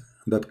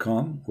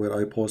mind.com, where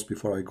I post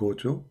before I go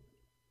to.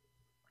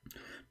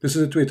 This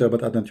is a Twitter,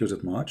 but I don't use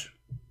it much.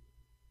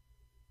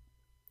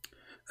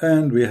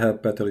 And we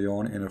have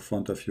Patreon in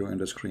front of you in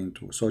the screen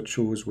too. So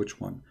choose which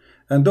one.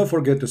 And don't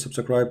forget to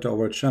subscribe to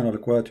our channel,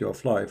 Quality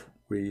of Life.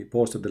 We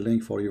posted the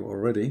link for you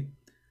already.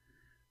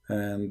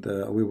 And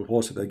we will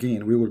post it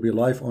again. We will be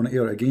live on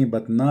air again,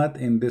 but not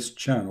in this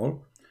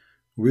channel.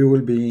 We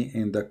will be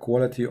in the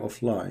Quality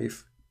of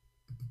Life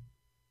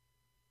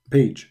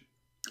page.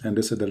 And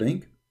this is the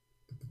link.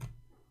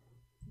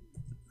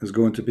 It's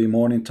going to be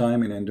morning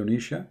time in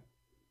Indonesia.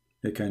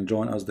 You can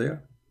join us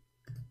there.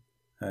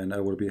 And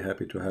I will be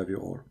happy to have you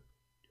all.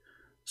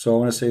 So I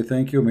want to say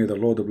thank you. May the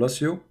Lord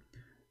bless you.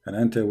 And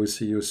until we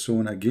see you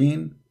soon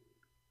again,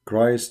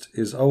 Christ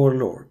is our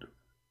Lord.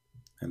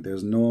 And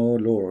there's no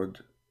Lord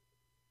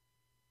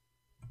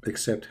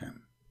except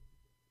Him.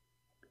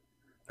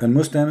 And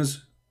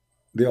Muslims,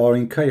 they are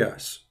in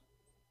chaos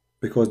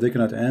because they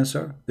cannot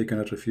answer, they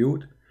cannot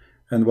refute.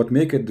 And what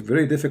makes it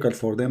very difficult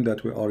for them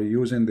that we are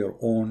using their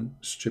own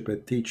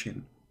stupid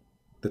teaching.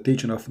 The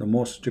teaching of the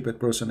most stupid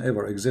person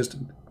ever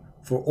existed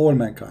for all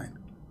mankind.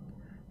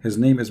 His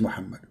name is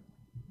Muhammad.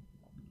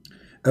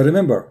 And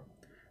remember,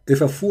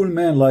 if a fool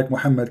man like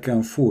Muhammad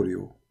can fool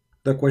you,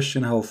 the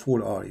question, how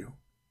fool are you?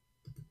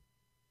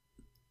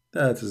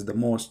 That is the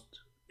most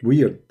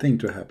weird thing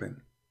to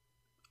happen.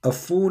 A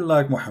fool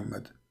like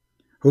Muhammad,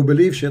 who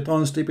believes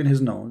shaitan sleep in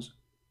his nose,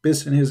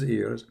 piss in his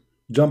ears,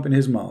 jump in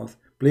his mouth,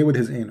 play with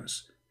his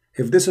anus.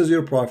 If this is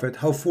your prophet,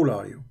 how fool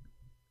are you?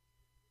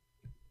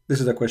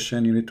 This is a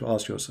question you need to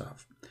ask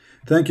yourself.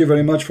 Thank you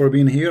very much for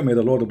being here. May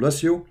the Lord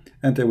bless you.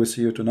 Until we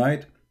see you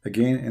tonight,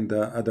 again in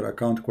the other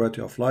account,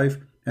 Quality of Life.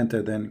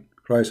 Until then,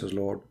 Christ is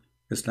Lord,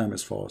 Islam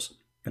is false,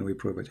 and we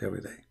prove it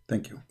every day.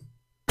 Thank you.